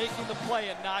job of making the play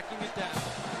and knocking it down.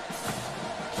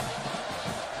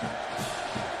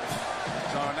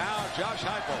 So now Josh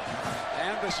Heupel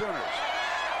and the Sooners.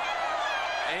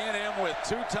 A&M with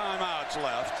 2 timeouts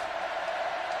left.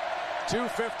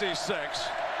 2:56.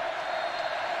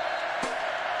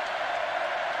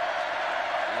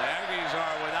 The Aggies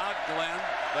are without Glenn.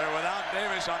 They're without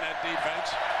Davis on that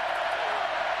defense.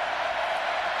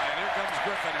 And here comes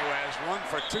Griffin, who has 1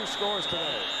 for 2 scores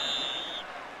today.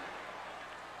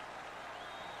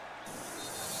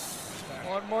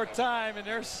 One more time, and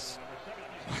there's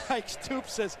Mike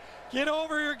Stoops says, get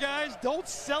over here, guys. Don't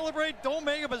celebrate. Don't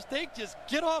make a mistake. Just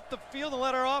get off the field and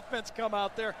let our offense come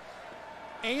out there.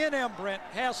 A&M, Brent,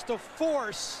 has to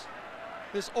force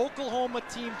this Oklahoma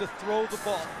team to throw the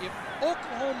ball. If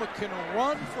Oklahoma can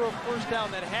run for a 1st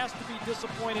down, that has to be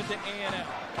disappointing to A&M.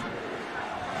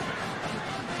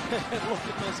 Look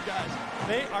at those guys.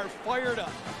 They are fired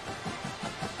up.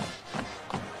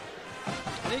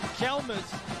 I think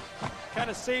Kelman's kind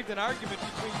of saved an argument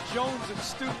between Jones and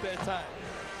Stoop that time.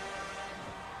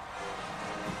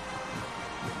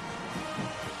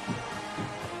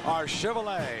 Our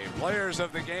Chevrolet players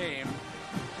of the game.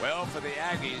 Well, for the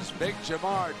Aggies, big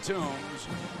Jamar Toombs,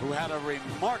 who had a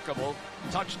remarkable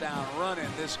touchdown run in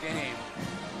this game.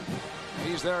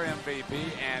 He's their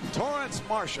MVP. And Torrance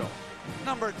Marshall,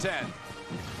 number 10.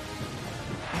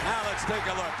 Now let's take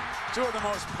a look. 2 of the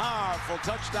most powerful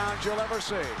touchdowns you'll ever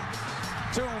see.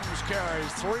 Toombs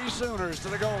carries 3 Sooners to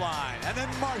the goal line. And then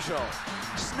Marshall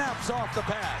snaps off the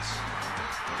pass.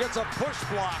 Gets a push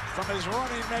block from his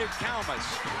running mate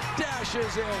Kalmus.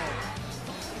 Dashes in.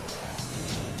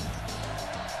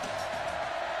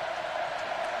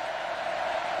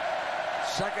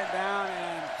 Second down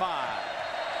and 5.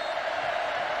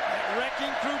 That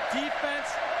wrecking crew defense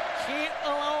can't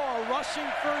allow a rushing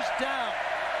 1st down.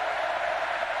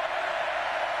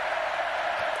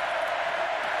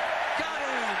 Got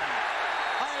him.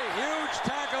 A huge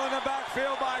tackle in the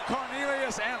backfield by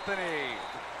Cornelius Anthony.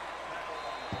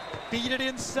 Beat it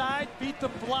inside, beat the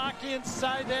block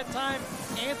inside that time.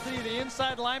 Anthony, the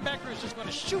inside linebacker, is just going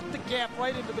to shoot the gap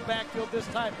right into the backfield this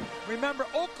time. Remember,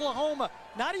 Oklahoma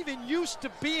not even used to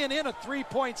being in a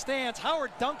 3-point stance.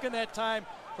 Howard Duncan that time,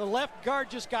 the left guard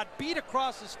just got beat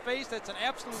across his face. That's an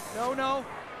absolute no-no.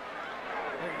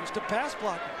 They're used to pass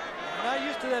blocking. They're not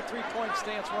used to that 3-point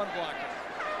stance run blocking.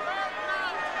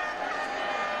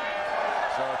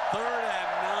 So 3rd and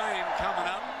 9 coming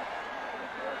up.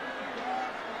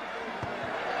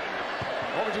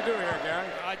 What would you do here, Gary?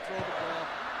 I'd throw the ball.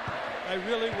 I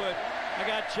really would. I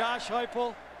got Josh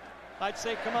Heupel. I'd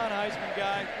say, come on, Heisman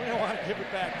guy. We don't want to give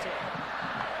it back to him.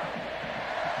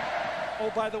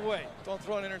 Oh, by the way, don't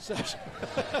throw an interception.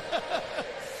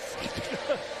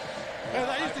 And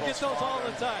I used to get those all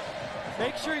the time.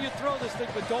 Make sure you throw this thing,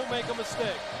 but don't make a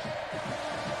mistake.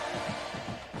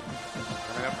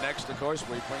 Coming up next, of course,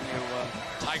 we bring you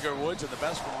Tiger Woods and the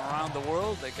best from around the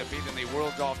world. They compete in the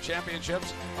World Golf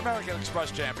Championships, American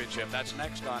Express Championship. That's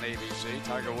next on ABC.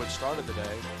 Tiger Woods started the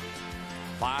day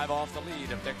 5 off the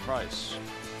lead of Nick Price.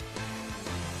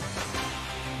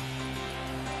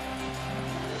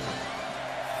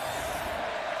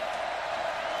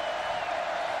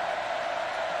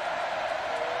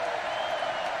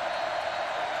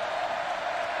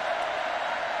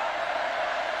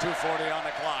 .240 on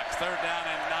the clock. 3rd down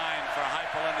and 9 for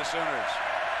Heupel and the Sooners.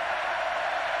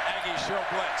 Aggies show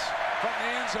blitz. From the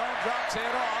end zone, drops it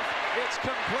off. It's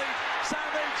complete.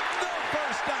 Savage, no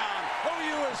first down.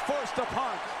 OU is forced to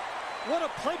punt. What a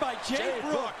play by Jay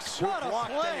Brooks. What a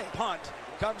play. A punt.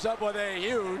 Comes up with a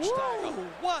huge tackle.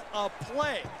 What a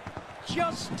play.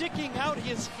 Just sticking out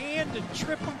his hand to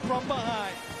trip him from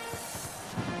behind.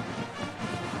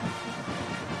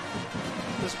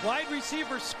 This wide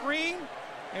receiver screen.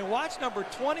 And watch number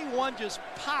 21 just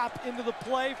pop into the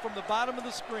play from the bottom of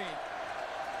the screen.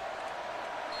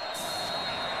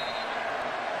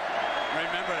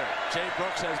 Remember, Jay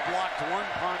Brooks has blocked 1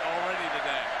 punt already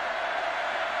today.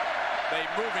 They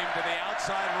move him to the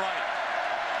outside right.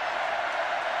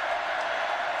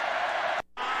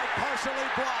 Partially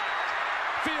blocked.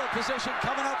 Field position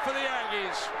coming up for the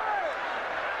Aggies.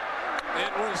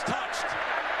 It was touched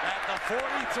at the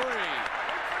 43.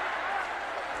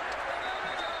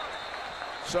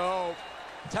 So,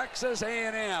 Texas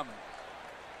A&M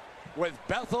with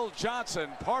Bethel Johnson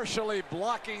partially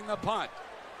blocking the punt.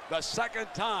 The second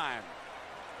time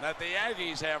that the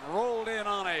Aggies have rolled in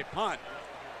on a punt.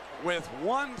 With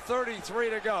 1:33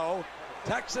 to go,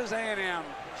 Texas A&M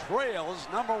trails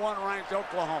number 1 ranked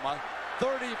Oklahoma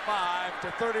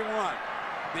 35-31.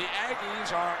 The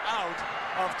Aggies are out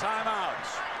of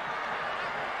timeouts.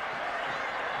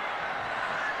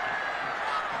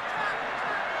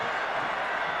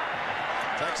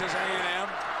 Texas A&M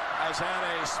has had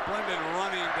a splendid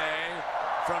running day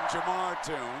from Jamar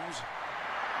Toombs.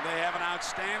 They have an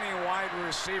outstanding wide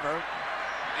receiver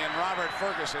in Robert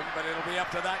Ferguson, but it'll be up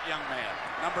to that young man.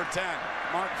 Number 10,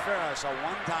 Mark Ferris, a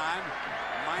one-time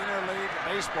minor league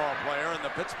baseball player in the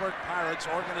Pittsburgh Pirates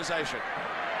organization.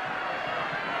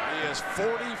 He is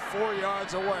 44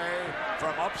 yards away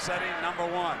from upsetting number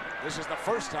 1. This is the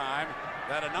first time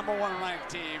that a number 1 ranked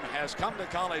team has come to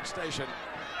College Station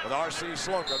with R.C.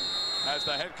 Slocum as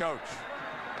the head coach.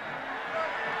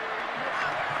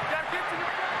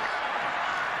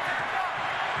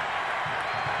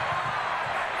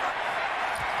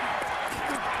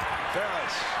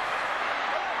 Ferris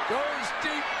goes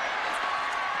deep.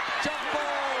 Jump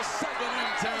ball, 2nd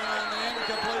and 10 on the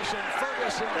incompletion.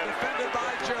 Ferguson defended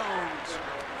by Jones.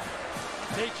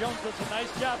 Tate Jones does a nice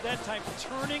job that time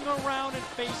turning around and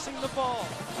facing the ball.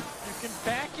 You can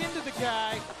back into the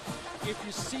guy if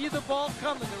you see the ball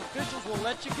coming. The officials will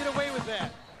let you get away with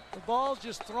that. The ball's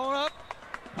just thrown up.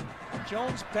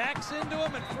 Jones backs into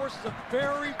him and forces a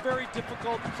very, very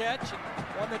difficult catch, and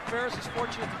one that Ferris is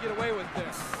fortunate to get away with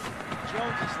there.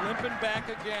 Jones is limping back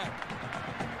again.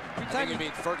 Every time you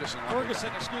mean Ferguson.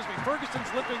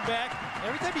 Ferguson's limping back.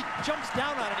 Every time he jumps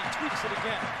down on it, he tweaks it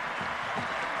again.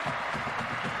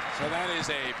 So that is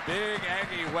a big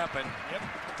Aggie weapon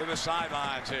to the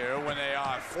sidelines here when they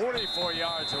are 44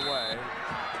 yards away.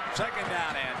 2nd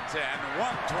down and 10,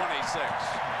 1:26.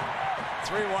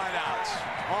 3 wideouts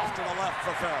off to the left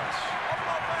for Ferris.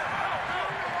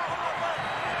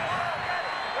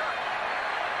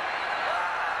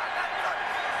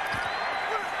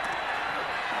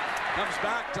 Comes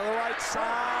back to the right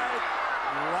side,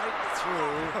 right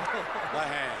through the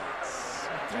hands.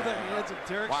 Through the hands of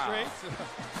Derek Straits.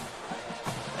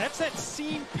 That's that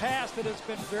seam pass that has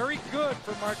been very good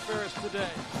for Mark Ferris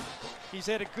today. He's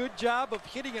had a good job of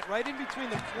hitting it right in between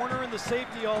the corner and the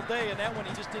safety all day, and that one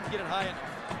he just didn't get it high enough.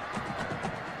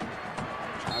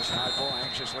 Josh Heupel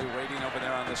anxiously waiting over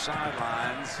there on the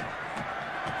sidelines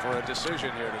for a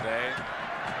decision here today.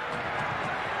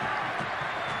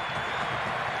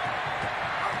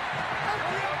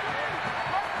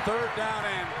 Third down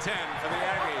and 10 for the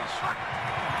Aggies.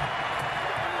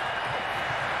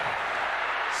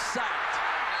 Sacked.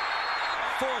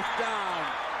 4th down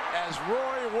as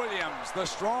Roy Williams, the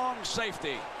strong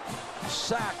safety,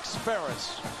 sacks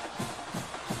Ferris.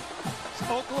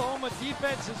 Oklahoma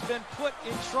defense has been put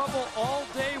in trouble all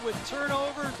day with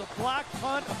turnovers, a block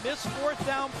punt, a missed 4th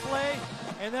down play,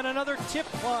 and then another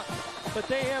tip punt. But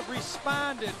they have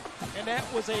responded and that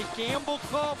was a gamble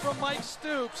call from Mike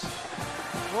Stoops.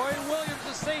 Roy Williams,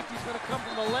 the safety, is going to come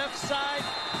from the left side.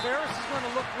 Ferris is going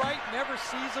to look right, never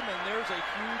sees him, and there's a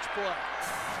huge play.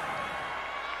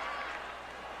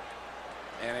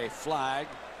 And a flag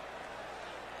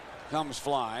comes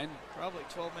flying. Probably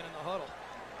 12 men in the huddle.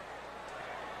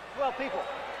 12 people.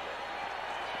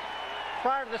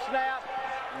 Prior to the snap,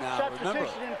 Now,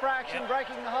 substitution infraction,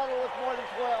 breaking the huddle with more than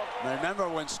 12. Remember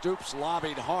when Stoops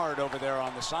lobbied hard over there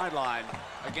on the sideline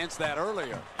against that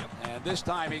earlier. And this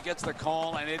time he gets the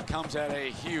call, and it comes at a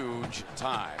huge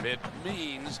time. It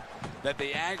means that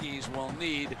the Aggies will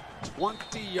need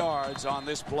 20 yards on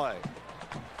this play.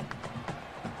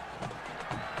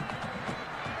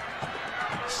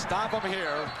 Stop them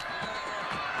here.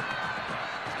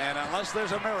 And unless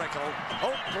there's a miracle,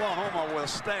 Oklahoma will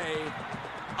stay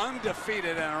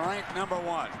undefeated and ranked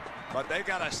 #1. But they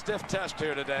got a stiff test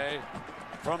here today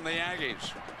from the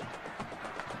Aggies.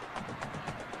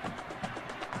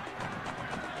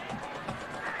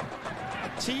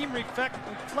 The team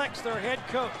reflects their head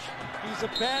coach. He's a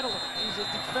battler. He's a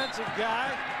defensive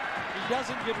guy. He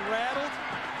doesn't get rattled.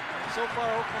 And so far,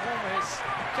 Oklahoma has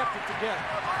kept it together.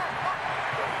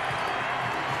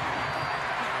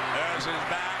 There's his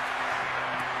back.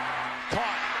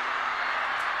 Caught.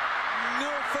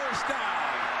 No first down.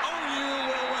 OU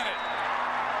will win it.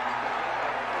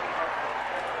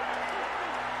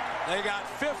 They got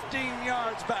 15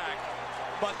 yards back,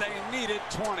 but they needed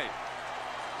 20.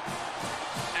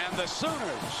 And the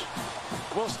Sooners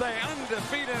will stay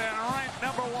undefeated and ranked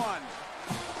 #1.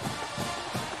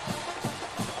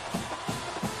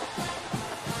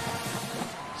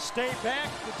 Stay back.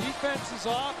 The defense is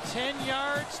off 10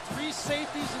 yards. 3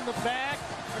 safeties in the back.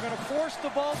 They're going to force the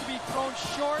ball to be thrown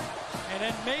short and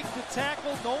then make the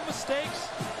tackle. No mistakes.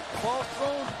 Ball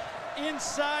thrown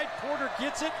inside. Porter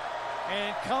gets it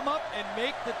and come up and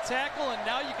make the tackle, and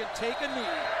now you can take a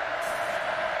knee.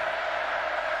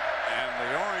 And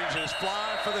the oranges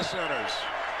fly for the Sooners.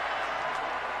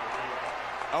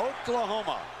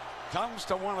 Oklahoma comes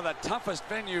to one of the toughest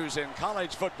venues in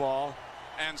college football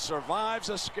and survives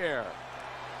a scare.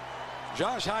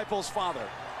 Josh Heupel's father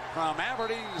from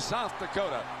Aberdeen, South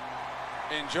Dakota,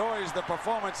 enjoys the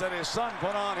performance that his son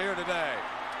put on here today.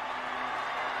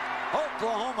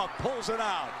 Oklahoma pulls it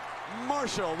out.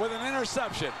 Marshall with an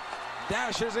interception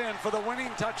dashes in for the winning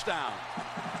touchdown.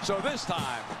 So this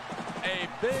time, a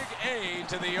big A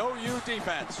to the OU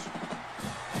defense.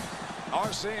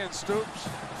 RC and Stoops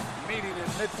meeting in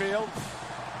midfield.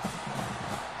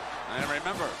 And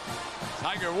remember,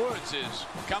 Tiger Woods is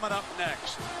coming up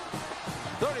next.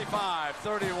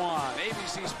 35-31,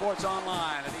 ABC Sports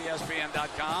Online at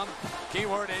ESPN.com.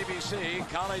 Keyword ABC,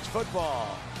 college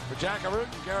football. For Jack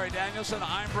Arute and Gary Danielson,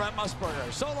 I'm Brent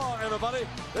Musburger. So long, everybody.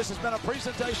 This has been a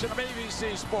presentation of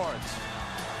ABC Sports.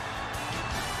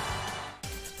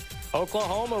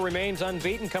 Oklahoma remains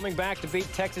unbeaten, coming back to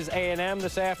beat Texas A&M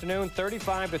this afternoon,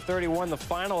 35-31. The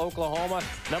final. Oklahoma,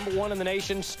 #1 in the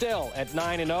nation, still at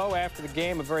 9-0 after the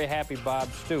game. A very happy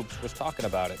Bob Stoops was talking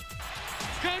about it.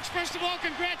 Coach, first of all,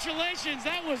 congratulations.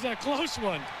 That was a close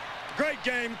one. Great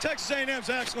game. Texas A&M's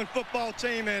an excellent football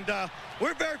team, and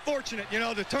we're very fortunate. You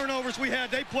know, the turnovers we had,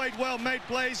 they played well, made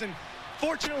plays, and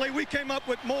fortunately we came up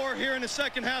with more here in the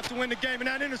second half to win the game, and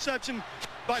that interception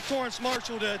by Torrance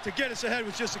Marshall to get us ahead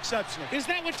was just exceptional. Is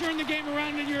that what turned the game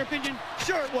around, in your opinion?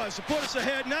 Sure it was, to put us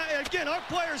ahead. Now, again, our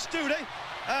players, too, they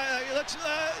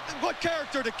what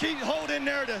character to hold in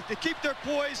there, to keep their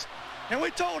poise. And we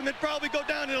told them it'd probably go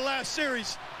down to the last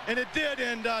series, and it did.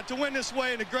 And to win this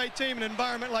way in a great team and an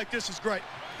environment like this is great.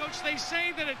 Coach, they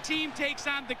say that a team takes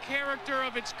on the character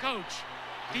of its coach.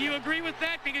 Do you agree with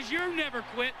that? Because you never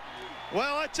quit.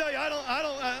 Well, I tell you, I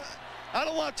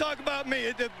don't want to talk about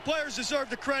me. The players deserve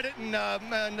the credit, and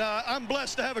I'm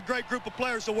blessed to have a great group of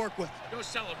players to work with. Go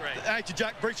celebrate. Thank you,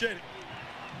 Jack. Appreciate it.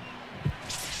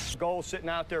 Goal sitting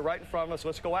out there right in front of us.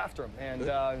 Let's go after them.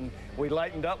 And we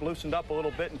lightened up, loosened up a little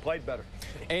bit, and played better.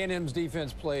 A&M's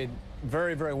defense played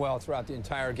very, very well throughout the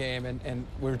entire game, and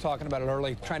we were talking about it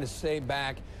early, trying to stay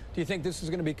back. Do you think this is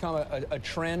going to become a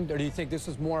trend, or do you think this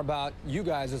is more about you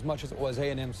guys as much as it was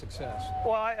A&M's success?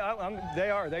 Well, they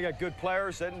are. They got good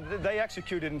players, and they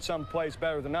executed in some plays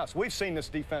better than us. We've seen this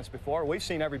defense before. We've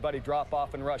seen everybody drop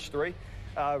off and rush 3.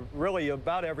 Really,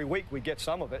 about every week we get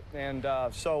some of it, and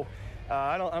so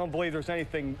I don't believe there's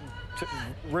anything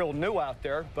real new out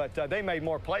there. But they made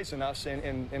more plays than us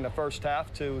in the first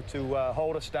half to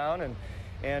hold us down,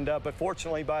 but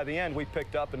fortunately by the end we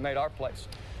picked up and made our plays.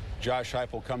 Josh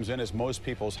Heupel comes in as most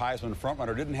people's Heisman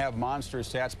frontrunner. Didn't have monster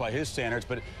stats by his standards,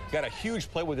 but got a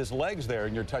huge play with his legs there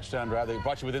in your touchdown drive that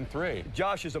brought you within 3.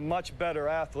 Josh is a much better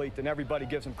athlete than everybody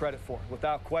gives him credit for.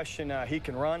 Without question, he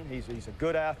can run. He's a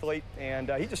good athlete, and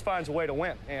he just finds a way to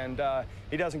win. And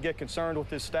he doesn't get concerned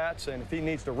with his stats, and if he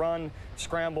needs to run,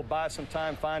 scramble, buy some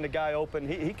time, find a guy open,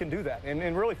 he can do that,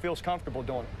 and really feels comfortable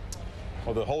doing it.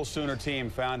 Well, the whole Sooner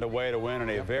team found a way to win in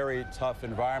a very tough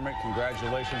environment.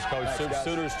 Congratulations, Coach. Thanks,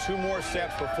 Sooners 2 more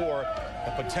steps before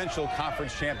a potential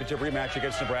conference championship rematch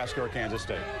against Nebraska or Kansas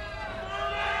State.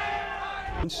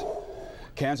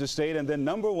 Kansas State and then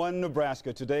 #1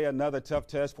 Nebraska. Today, another tough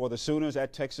test for the Sooners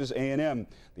at Texas A&M.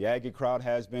 The Aggie crowd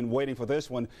has been waiting for this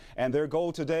one, and their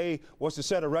goal today was to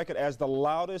set a record as the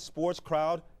loudest sports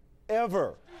crowd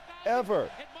ever.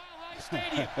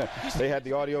 They had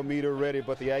the audio meter ready,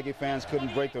 but the Aggie fans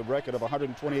couldn't break the record of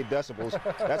 128 decibels.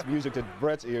 That's music to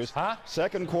Brett's ears.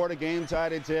 Second quarter, game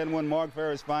tied at 10 when Mark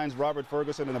Ferris finds Robert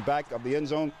Ferguson in the back of the end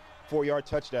zone, 4-yard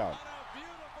touchdown.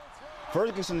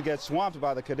 Ferguson gets swamped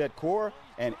by the Cadet Corps,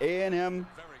 and A&M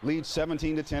leads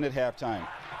 17-10 at halftime.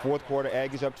 Fourth quarter,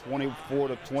 Aggies up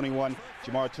 24-21.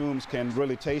 Jamar Toombs can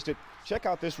really taste it. Check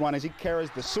out this run as he carries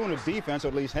the Sooner defense, or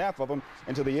at least half of them,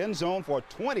 into the end zone for a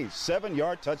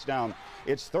 27-yard touchdown.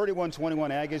 It's 31-21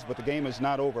 Aggies, but the game is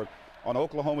not over. On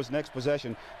Oklahoma's next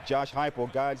possession, Josh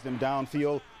Heupel guides them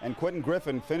downfield, and Quentin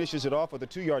Griffin finishes it off with a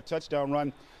 2-yard touchdown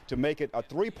run to make it a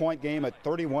 3-point game at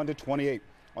 31-28.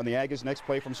 On the Aggies' next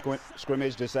play from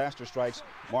scrimmage, disaster strikes.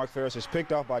 Mark Ferris is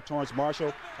picked off by Torrance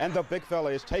Marshall, and the big fella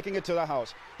is taking it to the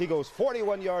house. He goes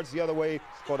 41 yards the other way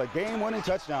for the game-winning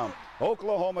touchdown.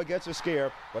 Oklahoma gets a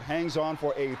scare, but hangs on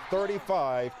for a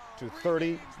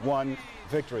 35-31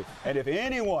 victory. And if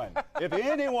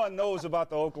anyone knows about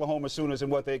the Oklahoma Sooners and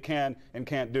what they can and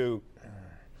can't do,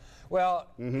 well,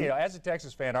 you know, as a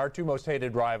Texas fan, our 2 most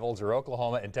hated rivals are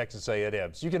Oklahoma and Texas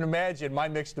A&M. So you can imagine my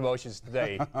mixed emotions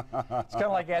today. It's kind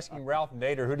of like asking Ralph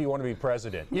Nader, who do you want to be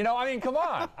president? You know, I mean, come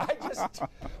on.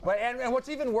 And what's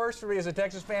even worse for me as a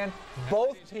Texas fan,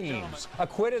 both teams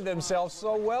acquitted themselves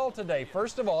so well today.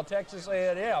 First of all, Texas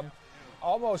A&M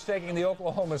almost taking the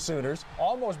Oklahoma Sooners,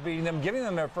 almost beating them, giving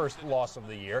them their first loss of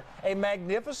the year. A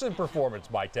magnificent performance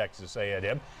by Texas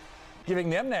A&M.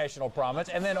 Giving them national prominence,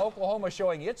 and then Oklahoma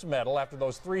showing its mettle after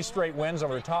those 3 straight wins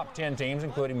over the top 10 teams,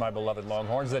 including my beloved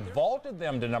Longhorns, that vaulted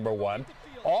them to #1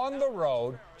 on the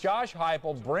road. Josh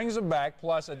Heupel brings them back,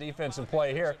 plus a defensive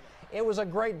play here. It was a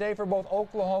great day for both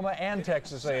Oklahoma and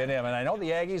Texas A&M, and I know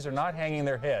the Aggies are not hanging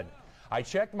their head. I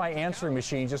checked my answering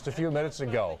machine just a few minutes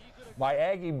ago. My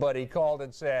Aggie buddy called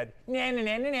and said, "Nah,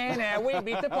 we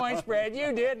beat the point spread,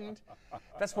 you didn't."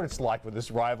 That's what it's like with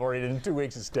this rivalry. In 2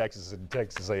 weeks, it's Texas and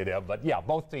Texas A&M. But yeah,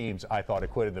 both teams, I thought,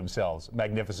 acquitted themselves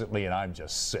magnificently, and I'm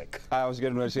just sick. I was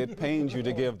getting ready to say, it pains you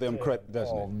to give them credit,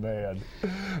 doesn't it? Oh, man.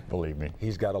 Believe me.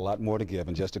 He's got a lot more to give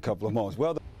in just a couple of moments.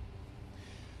 Well,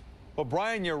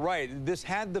 Brian, you're right. This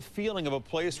had the feeling of a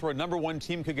place where a #1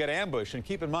 team could get ambushed. And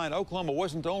keep in mind, Oklahoma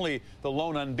wasn't only the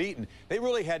lone unbeaten. They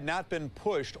really had not been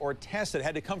pushed or tested,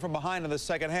 had to come from behind in the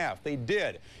second half. They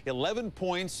did. 11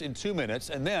 points in 2 minutes,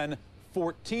 and then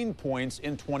 14 points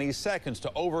in 20 seconds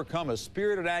to overcome a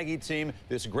spirited Aggie team,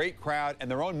 this great crowd,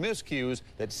 and their own miscues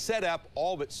that set up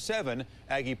all but 7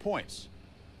 Aggie points.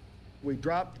 We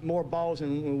dropped more balls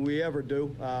than we ever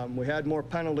do. We had more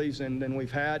penalties than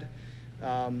we've had.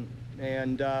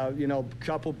 You know, a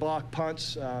couple block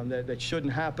punts that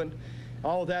shouldn't happen.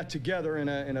 All that together in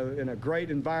a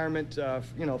great environment,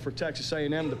 you know, for Texas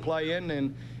A&M to play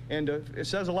in, and it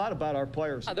says a lot about our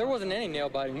players. There wasn't any nail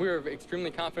biting. We were an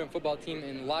extremely confident football team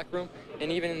in the locker room,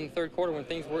 and even in the third quarter when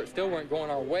things still weren't going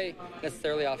our way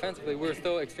necessarily offensively, we were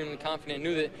still extremely confident,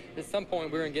 knew that at some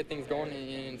point we were going to get things going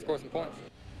and score some points.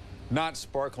 Not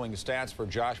sparkling stats for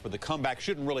Josh, but the comeback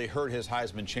shouldn't really hurt his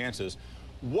Heisman chances.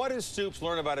 What does Stoops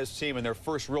learn about his team in their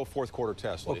first real fourth-quarter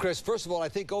test? Well, Chris, first of all, I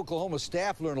think Oklahoma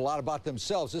staff learned a lot about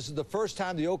themselves. This is the first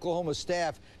time the Oklahoma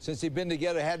staff, since they've been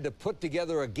together, had to put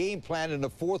together a game plan in the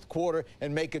fourth quarter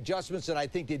and make adjustments, and I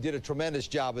think they did a tremendous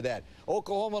job of that.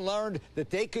 Oklahoma learned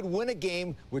that they could win a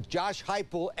game with Josh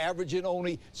Heupel averaging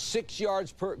only 6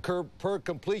 yards per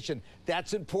completion.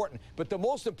 That's important. But the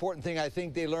most important thing I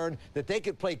think they learned, that they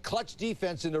could play clutch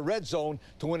defense in the red zone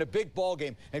to win a big ball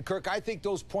game. And, Kirk, I think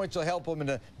those points will help them in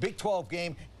the Big 12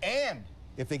 game, and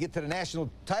if they get to the national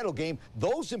title game,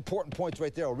 those important points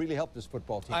right there will really help this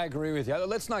football team. I agree with you.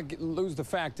 Let's not lose the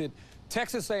fact that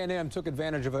Texas A&M took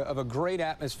advantage of a great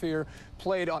atmosphere,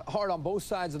 played hard on both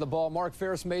sides of the ball. Mark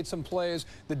Ferris made some plays.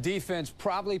 The defense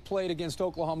probably played against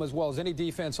Oklahoma as well as any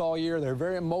defense all year. They're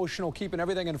very emotional, keeping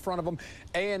everything in front of them.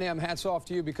 A&M, hats off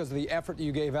to you because of the effort that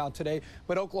you gave out today.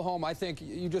 But Oklahoma, I think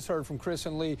you just heard from Chris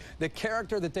and Lee, the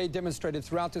character that they demonstrated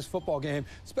throughout this football game,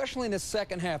 especially in the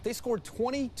second half. They scored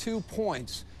 22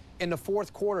 points in the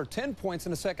fourth quarter, 10 points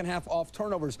in the second half off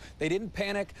turnovers. They didn't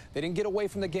panic. They didn't get away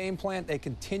from the game plan. They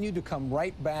continued to come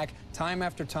right back time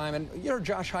after time. And you heard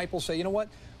Josh Heupel say, you know what?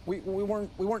 We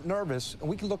weren't nervous. And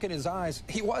we can look in his eyes.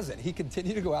 He wasn't. He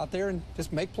continued to go out there and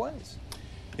just make plays.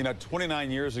 You know, 29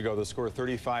 years ago, the score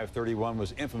 35-31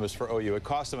 was infamous for OU. It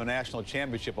cost them a national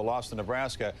championship, a loss to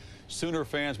Nebraska. Sooner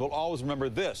fans will always remember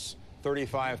this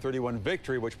 35-31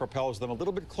 victory, which propels them a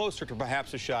little bit closer to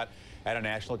perhaps a shot at a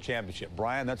national championship.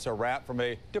 Brian, that's a wrap from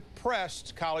a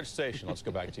depressed College Station. Let's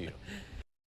go back to you.